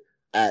basket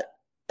at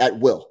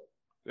will.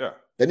 Yeah.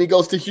 Then he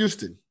goes to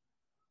Houston.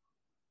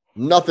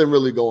 Nothing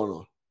really going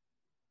on.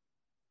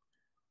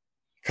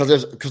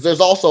 Because there's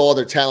also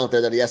other talent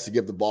there that he has to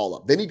give the ball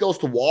up. Then he goes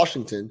to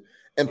Washington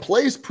and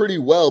plays pretty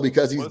well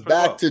because he's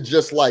back to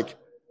just like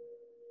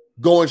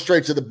going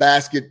straight to the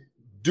basket,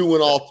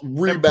 doing all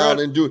rebound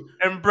and doing.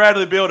 And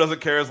Bradley Beal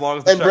doesn't care as long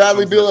as.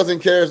 Bradley Beal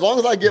doesn't care as long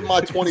as I get my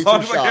 22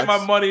 shots. As long as I get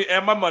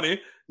my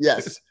money.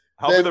 Yes,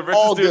 I'll be the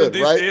richest dude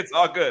in DC. Right? It's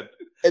all good.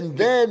 And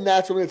then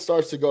that's when it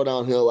starts to go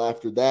downhill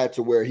after that,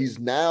 to where he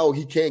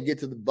can't get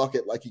to the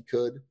bucket like he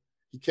could.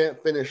 He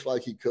can't finish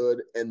like he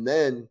could, and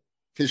then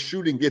his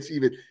shooting gets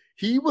even.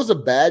 He was a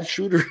bad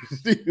shooter.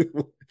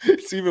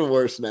 It's even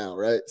worse now,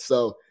 right?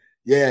 So,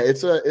 yeah,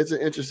 it's an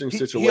interesting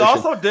situation. He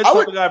also did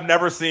something I've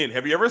never seen.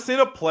 Have you ever seen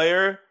a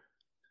player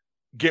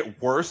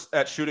get worse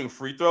at shooting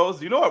free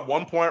throws? You know, at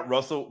one point,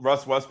 Russ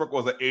Westbrook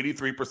was an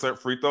 83%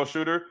 free throw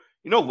shooter.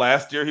 You know,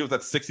 last year he was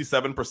at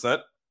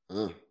 67%.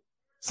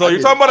 So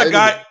you're talking about a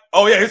guy.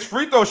 Oh yeah, his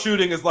free throw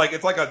shooting is like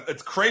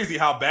it's crazy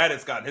how bad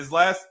it's gotten.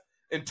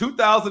 In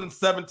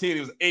 2017, he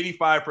was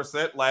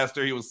 85%. Last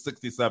year, he was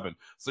 67%.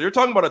 So you're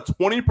talking about a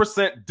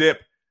 20%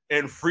 dip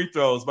in free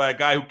throws by a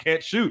guy who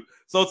can't shoot.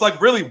 So it's like,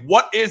 really,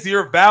 what is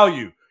your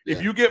value? Yeah.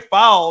 If you get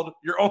fouled,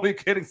 you're only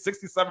getting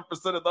 67%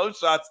 of those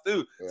shots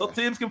too. Yeah. So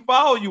teams can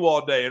foul you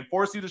all day and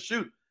force you to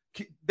shoot.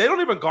 They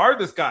don't even guard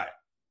this guy.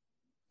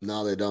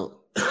 No, they don't.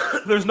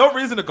 There's no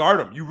reason to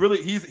guard him.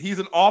 He's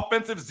an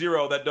offensive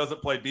zero that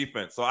doesn't play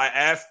defense. So I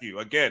ask you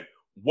again,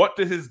 what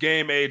did his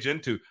game age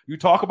into? You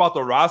talk about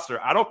the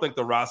roster. I don't think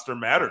the roster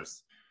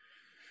matters.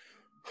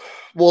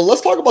 Well,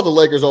 let's talk about the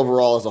Lakers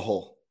overall as a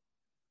whole.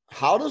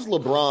 How does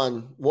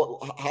LeBron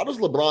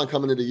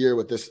come into the year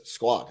with this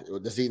squad?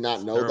 Does he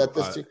not know that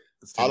this team?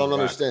 I don't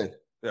understand.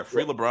 Yeah,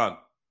 free LeBron.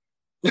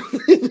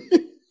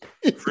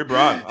 Free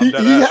Bron. He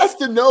has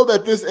to know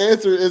that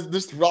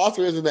this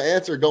roster isn't the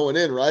answer going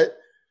in, right?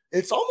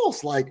 It's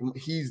almost like I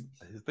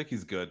think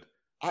he's good.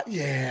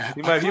 Yeah,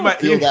 he might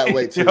feel that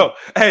way too. Yo,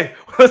 hey,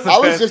 listen,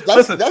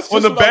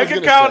 when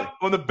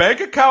the bank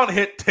account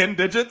hit 10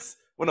 digits.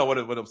 Well, no,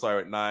 I'm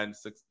sorry, 10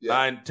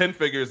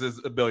 figures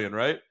is $1 billion,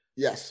 right?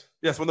 Yes.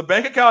 When the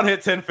bank account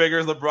hit 10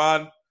 figures,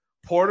 LeBron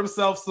poured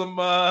himself some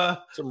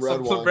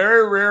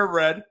very rare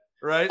red,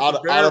 right? Out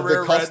of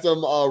the custom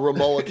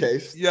Ramoa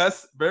case.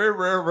 Yes, very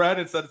rare red,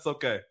 and said it's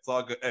okay, it's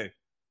all good. Hey,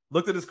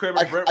 looked at his crib.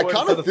 I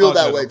kind of feel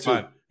that way too.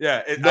 Fine.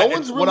 Yeah,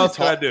 what else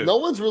can I do? No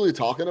one's really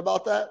talking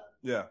about that.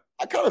 Yeah.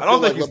 I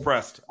don't think he's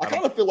pressed. I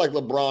kind of feel like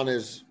LeBron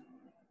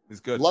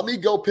he's good. Let me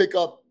go pick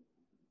up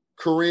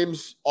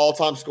Kareem's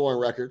all-time scoring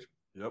record.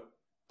 Yep.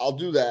 I'll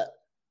do that.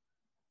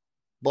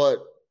 But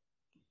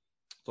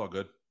it's all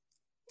good.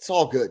 It's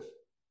all good.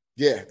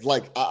 Yeah,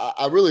 like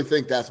I really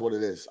think that's what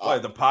it is.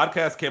 The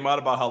podcast came out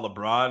about how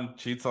LeBron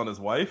cheats on his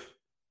wife.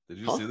 Did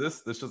you see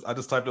this? I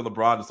just typed in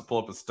LeBron just to pull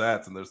up his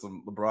stats, and there's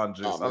some LeBron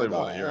juice. I don't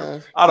want to hear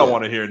him. I don't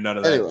want to hear none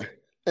of that.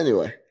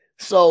 Anyway,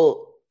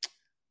 so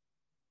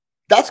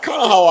that's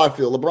kind of how I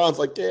feel. LeBron's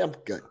like, yeah, I'm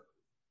good.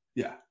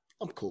 Yeah.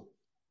 I'm cool.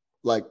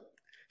 Like,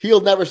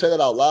 he'll never say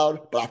that out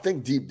loud, but I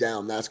think deep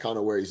down, that's kind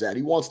of where he's at.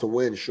 He wants to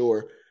win,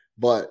 sure,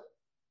 but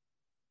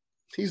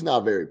he's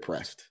not very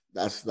pressed.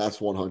 That's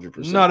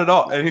 100%. Not at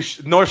all. And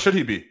nor should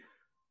he be.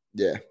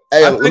 Yeah.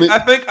 Hey, I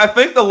think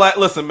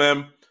listen,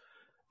 man,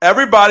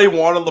 everybody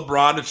wanted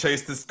LeBron to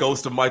chase this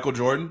ghost of Michael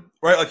Jordan,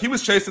 right? Like, he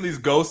was chasing these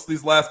ghosts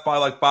these last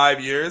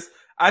 5 years.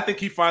 I think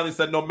he finally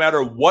said, no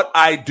matter what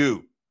I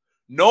do,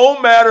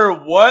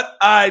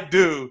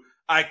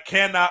 I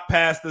cannot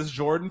pass this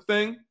Jordan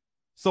thing.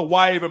 So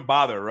why even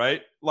bother,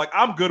 right? Like,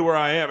 I'm good where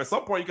I am. At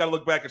some point, you got to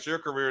look back at your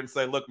career and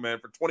say, look, man,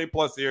 for 20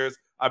 plus years,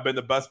 I've been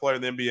the best player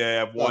in the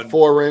NBA. I've won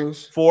 4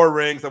 rings.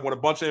 I've won a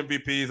bunch of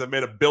MVPs. I've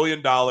made $1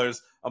 billion.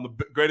 I'm the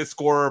greatest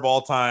scorer of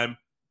all time,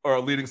 or a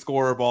leading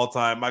scorer of all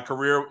time. My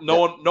career, no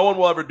one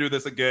will ever do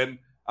this again.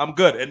 I'm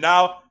good. And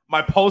now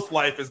my post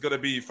life is going to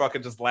be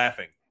fucking just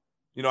laughing.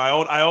 You know,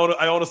 I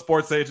own a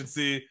sports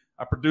agency.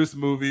 I produce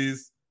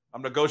movies.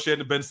 I'm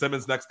negotiating Ben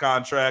Simmons' next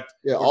contract.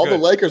 Yeah, all the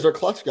Lakers are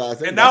clutch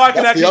guys. And now I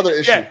can actually, the other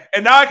issue. Yeah,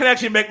 and now I can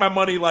actually make my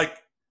money like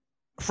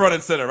front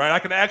and center, right? I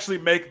can actually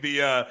make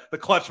the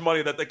clutch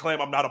money that they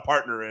claim I'm not a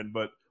partner in,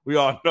 but we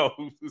all know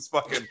whose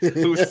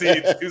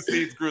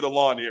seeds grew the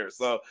lawn here.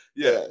 So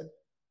yeah.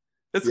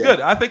 It's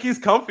good. I think he's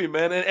comfy,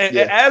 man, and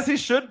as he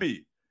should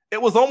be.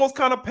 It was almost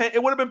kind of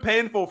it would have been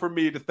painful for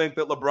me to think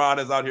that LeBron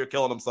is out here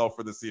killing himself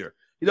for this year.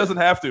 He doesn't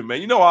have to,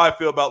 man. You know how I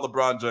feel about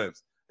LeBron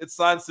James. It's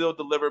signed, sealed,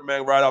 delivered,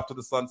 man, right off to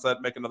the sunset,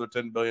 make another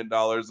 $10 billion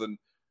and,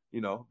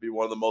 you know, be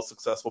one of the most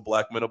successful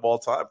black men of all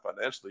time.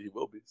 Financially, he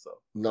will be. So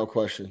no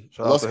question.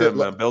 Shout out to him,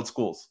 man. Build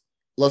schools.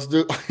 Let's do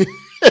read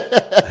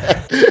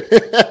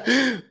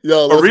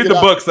the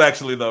books,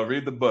 actually, though.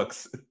 Read the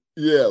books.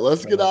 Yeah,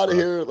 let's get out of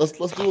here. Let's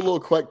do a little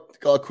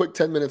quick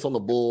 10 minutes on the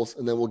Bulls,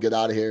 and then we'll get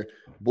out of here.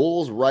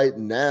 Bulls right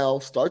now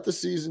start the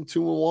season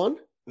 2-1.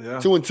 Yeah.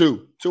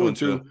 2-2.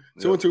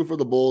 2-2 for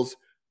the Bulls.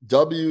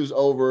 W's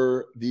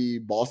over the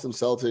Boston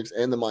Celtics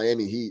and the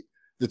Miami Heat.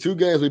 The 2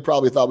 games we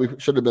probably thought we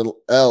should have been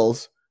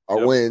L's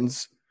are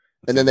wins.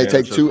 And then they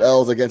take 2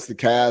 L's against the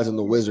Cavs and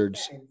the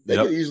Wizards. They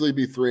could easily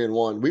be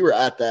 3-1. We were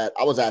at that.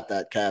 I was at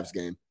that Cavs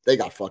game. they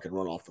got fucking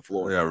run off the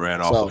floor. Yeah,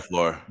 ran off the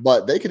floor.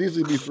 But they could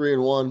easily be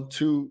 3-1,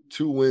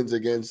 two wins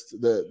against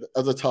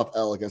that's a tough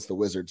L against the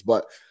Wizards.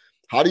 But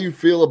how do you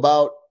feel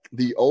about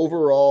the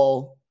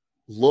overall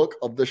look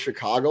of the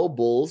Chicago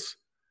Bulls?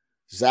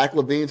 Zach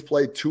LaVine's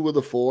played 2 of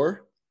the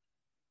 4.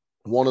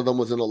 One of them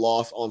was in a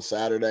loss on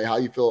Saturday. How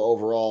you feel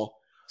overall?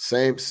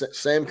 Same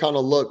kind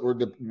of look.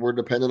 We're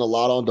dependent a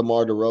lot on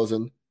DeMar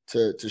DeRozan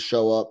to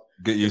show up,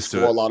 get used to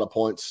score it, a lot of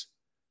points,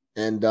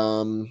 and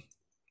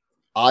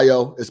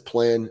Ayo is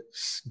playing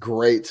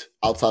great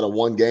outside of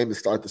one game to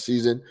start the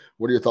season.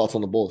 What are your thoughts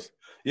on the Bulls?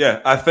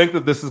 Yeah, I think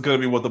that this is going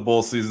to be what the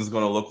Bulls season is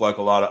going to look like.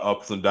 A lot of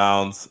ups and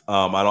downs.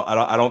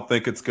 I don't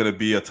think it's going to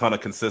be a ton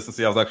of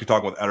consistency. I was actually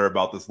talking with Eder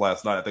about this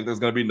last night. I think there's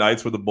going to be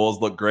nights where the Bulls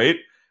look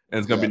great, and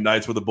it's going to be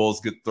nights where the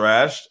Bulls get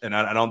thrashed. And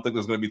I don't think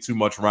there's going to be too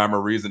much rhyme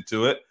or reason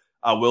to it.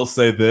 I will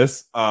say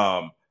this: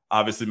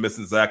 obviously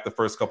missing Zach the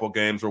first couple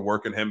games, we're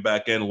working him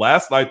back in.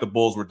 Last night the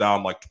Bulls were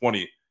down like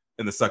 20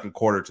 in the second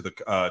quarter to the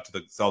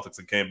Celtics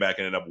and came back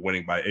and ended up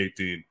winning by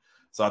 18.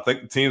 So I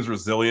think the team's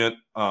resilient.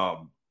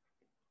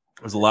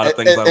 There's a lot of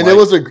things, and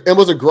it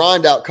was a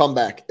grind out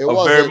comeback. It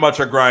was very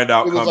much a grind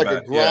out. It was comeback.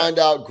 like a grind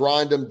out,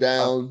 grind them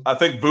down. I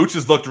think Vooch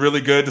has looked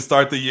really good to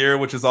start the year,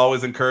 which is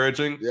always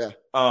encouraging. Yeah.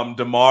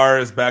 DeMar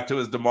is back to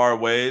his DeMar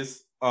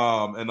ways,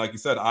 and like you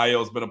said, Ayo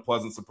has been a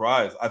pleasant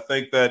surprise. I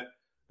think that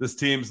this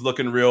team's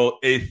looking real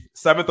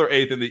 7th or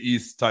 8th in the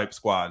East type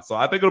squad. So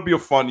I think it'll be a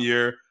fun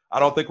year. I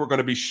don't think we're going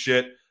to be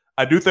shit.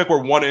 I do think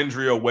we're one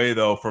injury away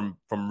though from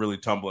really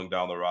tumbling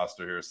down the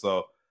roster here.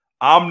 So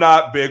I'm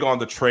not big on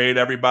the trade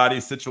everybody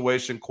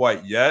situation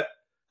quite yet,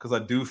 because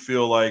I do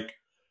feel like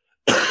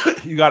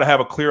you got to have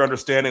a clear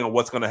understanding of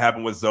what's going to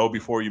happen with Zoe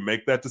before you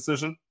make that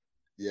decision.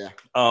 Yeah.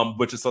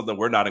 Which is something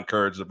we're not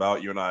encouraged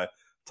about. You and I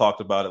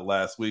talked about it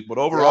last week. But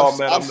overall,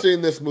 man, I've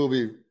seen this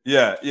movie.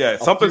 Yeah.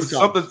 Something's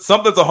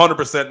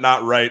 100%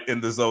 not right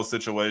in the Zoe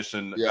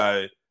situation. The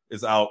guy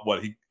is out.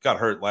 He got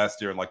hurt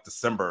last year in like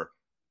December.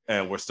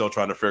 And we're still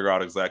trying to figure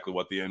out exactly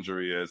what the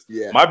injury is.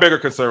 Yeah. My bigger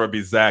concern would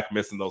be Zach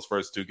missing those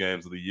first 2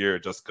 games of the year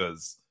just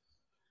because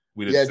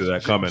we didn't see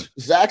that coming.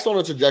 Zach's on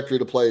a trajectory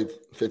to play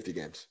 50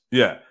 games.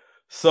 Yeah.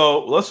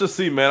 So let's just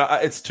see, man.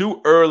 It's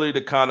too early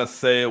to kind of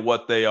say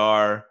what they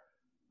are.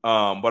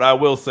 But I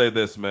will say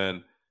this,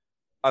 man.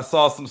 I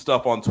saw some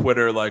stuff on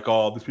Twitter like,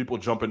 oh, these people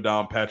jumping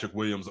down Patrick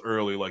Williams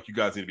early. Like, you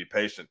guys need to be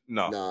patient.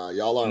 No. Nah,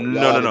 y'all aren't.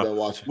 No.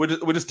 Watching.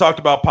 We just talked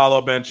about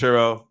Paolo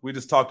Banchero. We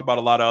just talked about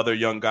a lot of other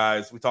young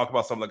guys. We talked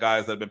about some of the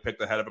guys that have been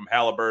picked ahead of him.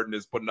 Halliburton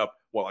is putting up,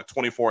 like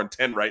 24 and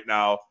 10 right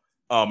now.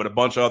 And a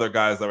bunch of other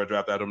guys that were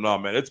drafted. I don't know,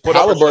 man. It's put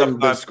Halliburton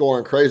been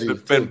scoring crazy.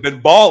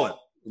 Been balling.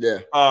 Yeah.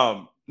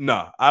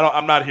 No,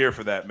 I'm not here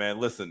for that, man.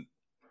 Listen,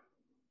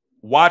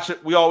 watch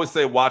it. We always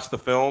say watch the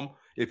film.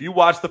 If you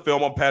watch the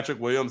film on Patrick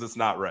Williams, it's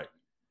not right.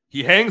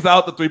 He hangs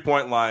out the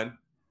 3-point line.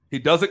 He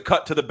doesn't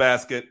cut to the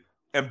basket.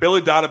 And Billy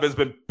Donovan's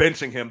been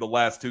benching him the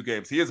last 2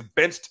 games. He has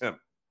benched him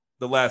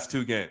the last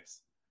 2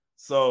 games.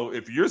 So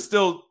if you're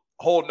still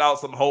holding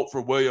out some hope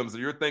for Williams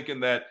and you're thinking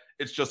that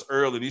it's just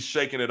early and he's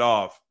shaking it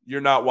off,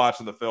 you're not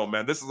watching the film,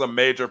 man. This is a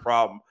major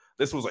problem.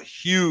 This was a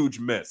huge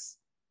miss,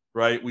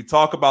 right? We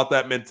talk about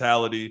that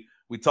mentality.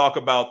 We talk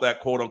about that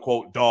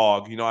quote-unquote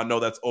dog. I know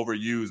that's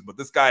overused, but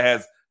this guy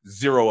has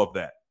 0 of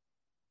that.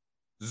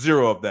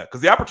 0 of that.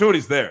 Because the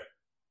opportunity's there.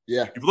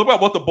 Yeah. If you look at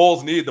what the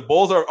Bulls need, the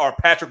Bulls are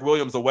Patrick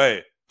Williams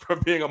away from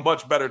being a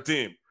much better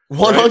team.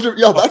 100. Right?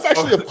 Yo, that's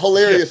actually a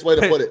hilarious way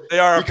to put it. They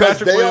are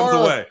Patrick Williams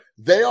away.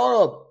 They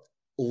are a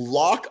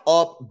lock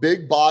up,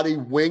 big body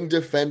wing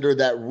defender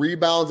that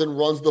rebounds and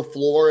runs the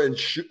floor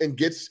and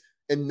gets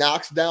and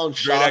knocks down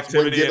shots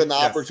when given the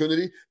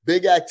opportunity.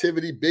 Big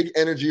activity, big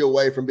energy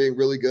away from being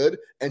really good.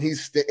 And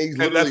he's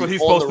literally that's what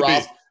he's supposed to be.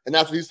 And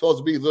that's what he's supposed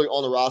to be, literally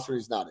on the roster,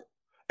 and he's not it.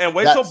 And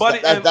wait till Buddy.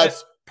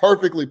 That's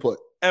perfectly put.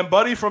 And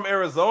Buddy from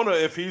Arizona,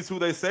 if he's who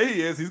they say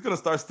he is, he's going to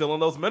start stealing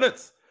those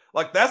minutes.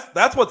 Like,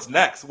 that's what's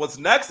next. What's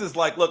next is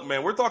like, look,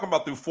 man, we're talking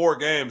about through 4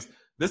 games.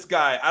 This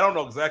guy, I don't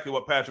know exactly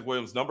what Patrick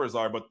Williams' numbers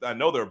are, but I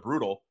know they're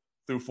brutal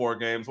through 4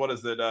 games. What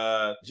is it?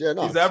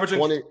 He's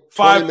averaging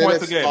 5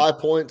 points a game. 5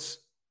 points.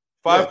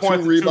 5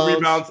 points, 2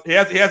 rebounds.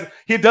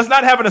 He does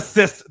not have an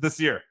assist this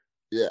year.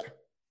 Yeah.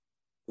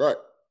 Right.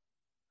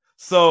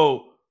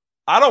 So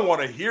I don't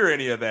want to hear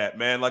any of that,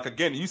 man. Like,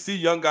 again, you see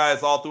young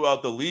guys all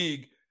throughout the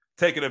league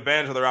taking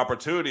advantage of their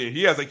opportunity.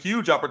 He has a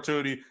huge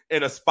opportunity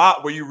in a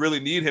spot where you really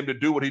need him to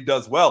do what he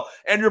does well.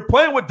 And you're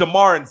playing with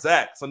DeMar and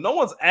Zach. So no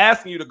one's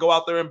asking you to go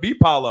out there and be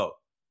Paolo.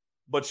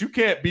 But you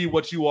can't be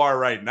what you are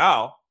right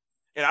now.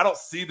 And I don't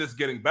see this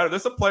getting better.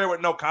 There's a player with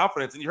no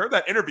confidence. And you heard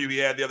that interview he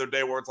had the other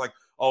day where it's like,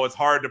 oh, it's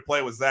hard to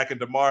play with Zach and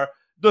DeMar.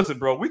 Listen,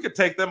 bro, we could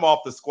take them off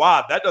the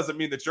squad. That doesn't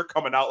mean that you're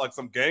coming out like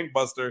some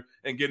gangbuster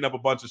and getting up a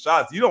bunch of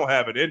shots. You don't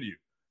have it in you.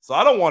 So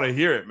I don't want to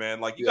hear it, man.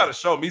 Like, you got to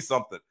show me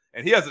something.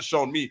 And he hasn't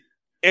shown me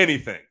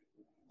anything.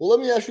 Well, let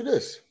me ask you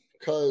this,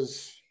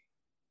 because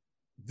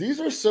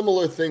these are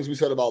similar things we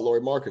said about Lauri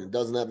Markkanen.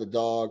 Doesn't have the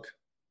dog,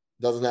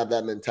 doesn't have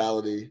that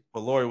mentality. But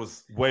Lauri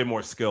was way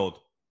more skilled.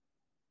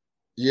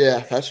 Yeah,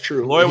 that's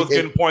true. Lauri was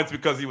getting points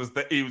because he was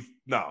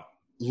no.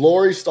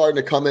 Lauri's starting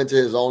to come into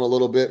his own a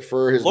little bit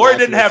for his. Lauri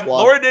didn't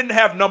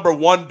have number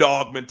 1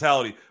 dog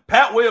mentality.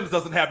 Pat Williams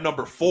doesn't have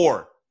number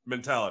 4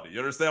 mentality. You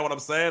understand what I'm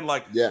saying?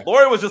 Like, yeah.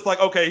 Lauri was just like,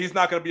 okay, he's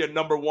not going to be a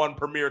number 1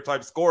 premier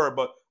type scorer,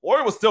 but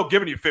Lauri was still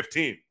giving you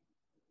 15.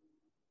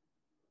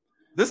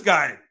 This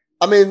guy.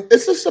 I mean,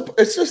 it's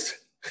just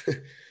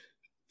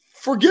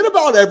forget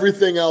about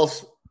everything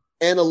else,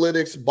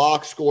 analytics,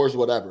 box scores,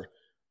 whatever.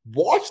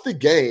 Watch the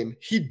game.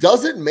 He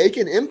doesn't make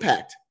an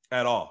impact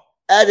at all.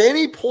 At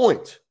any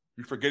point.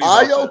 You forget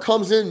Ayo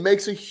comes in,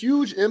 makes a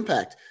huge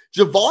impact.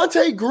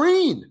 Javonte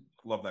Green.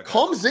 Love that guy.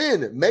 Comes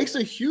in, makes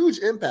a huge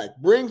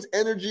impact, brings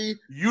energy.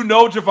 You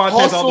know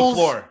Javonte's on the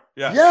floor.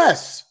 Yeah.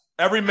 Yes.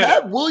 Every minute.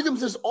 Pat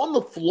Williams is on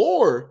the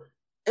floor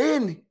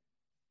and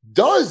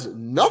does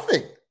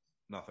nothing.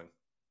 Nothing.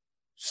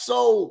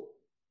 So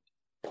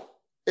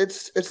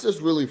it's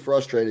just really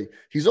frustrating.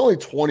 He's only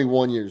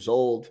 21 years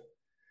old.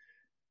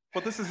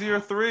 But this is year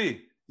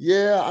 3.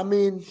 Yeah, I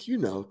mean,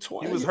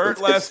 20. He was hurt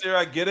last year.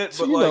 I get it,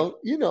 but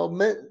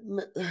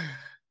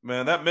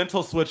man, that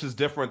mental switch is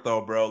different,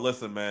 though, bro.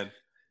 Listen, man,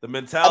 the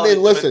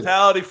mentality.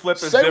 Mentality flip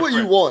is say different. What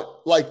you want.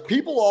 Like,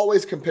 people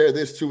always compare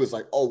this to is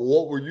like, oh,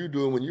 what were you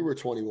doing when you were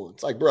 21?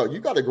 It's like, bro, you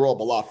got to grow up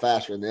a lot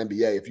faster in the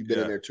NBA if you've been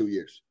in there 2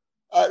 years.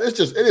 It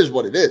is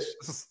what it is.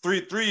 This is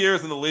three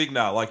years in the league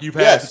now. Like, you've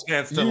had the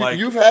chance to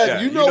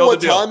you know what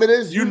time it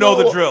is. You know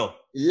the drill.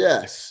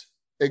 Yes,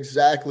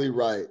 exactly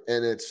right,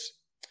 and it's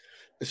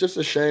just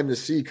a shame to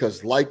see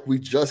because, like we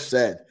just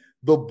said,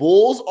 the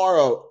Bulls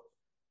are a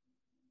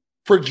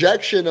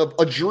projection of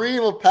a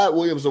dream of Pat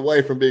Williams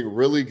away from being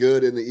really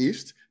good in the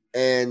East,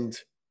 and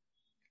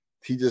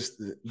he just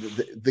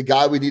the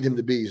guy we need him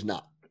to be. He's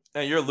not.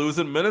 And you're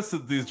losing minutes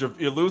to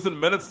You're losing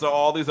minutes to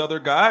all these other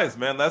guys,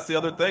 man. That's the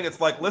other thing. It's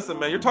like, listen,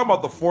 man, you're talking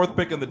about the 4th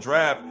pick in the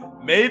draft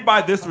made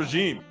by this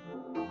regime.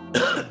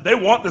 They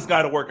want this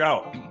guy to work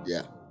out.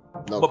 Yeah.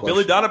 But question.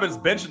 Billy Donovan's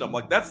benching him.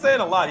 Like, that's saying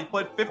a lot. He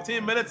played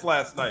 15 minutes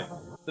last night.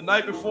 The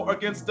night before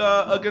against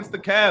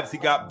the Cavs, he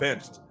got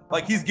benched.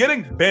 Like, he's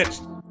getting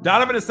benched.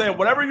 Donovan is saying,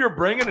 whatever you're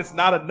bringing, it's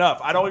not enough.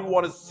 I don't even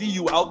want to see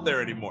you out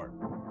there anymore.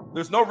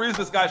 There's no reason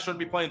this guy shouldn't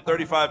be playing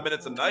 35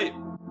 minutes a night.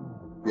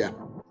 Yeah.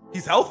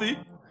 He's healthy.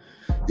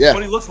 Yeah.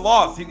 But he looks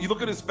lost. You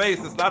look at his face.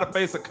 It's not a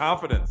face of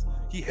confidence.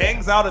 He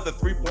hangs out at the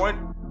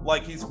 3-point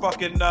like he's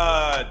fucking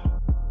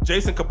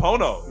Jason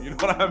Capono. You know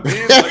what I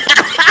mean? Like,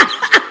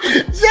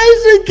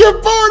 Jason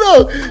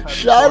Capono.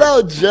 Shout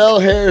out gel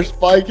hair,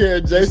 spike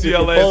hair, Jason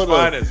UCLA's Capono.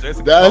 Finest.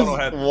 Jason That's Capono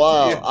had,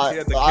 wow.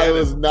 I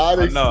was not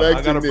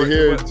expecting to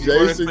hear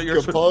Jason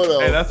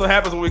Capono. Hey, that's what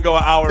happens when we go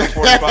an hour and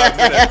 45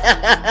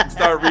 minutes.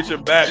 Start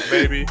reaching back,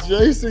 baby.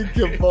 Jason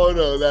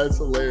Capono. That's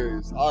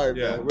hilarious. All right,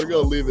 man. We're gonna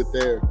leave it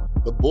there.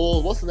 The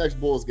Bulls. What's the next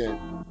Bulls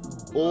game?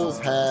 Bulls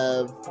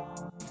have.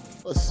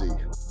 Let's see.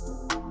 It's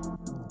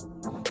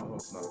not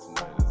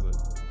tonight, is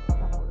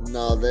it?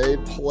 No, they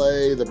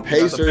play the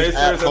Pacers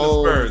at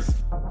home. And the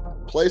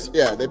Spurs.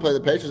 They play the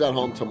Pacers at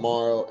home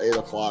tomorrow,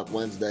 8:00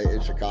 Wednesday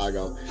in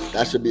Chicago.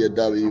 That should be a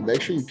W.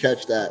 Make sure you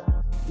catch that.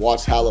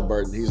 Watch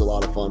Halliburton. He's a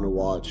lot of fun to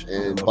watch.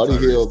 And Buddy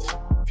Hield,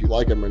 if you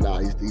like him or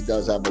not, he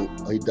does have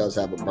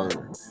a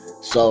burner.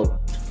 So,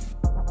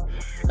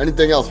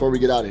 anything else before we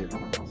get out of here?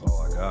 That's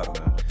all I got,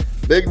 man.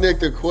 Big Nick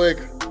the Quick,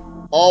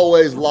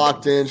 always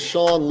locked in.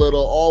 Sean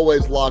Little,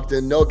 always locked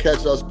in. No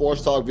Catch Up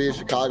Sports Talk via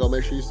Chicago.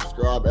 Make sure you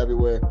subscribe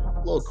everywhere. A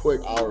little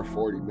quick hour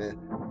 40, man.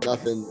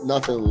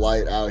 Nothing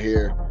light out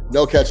here.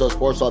 No Catch Up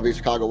Sports Talk via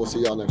Chicago. We'll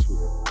see y'all next week.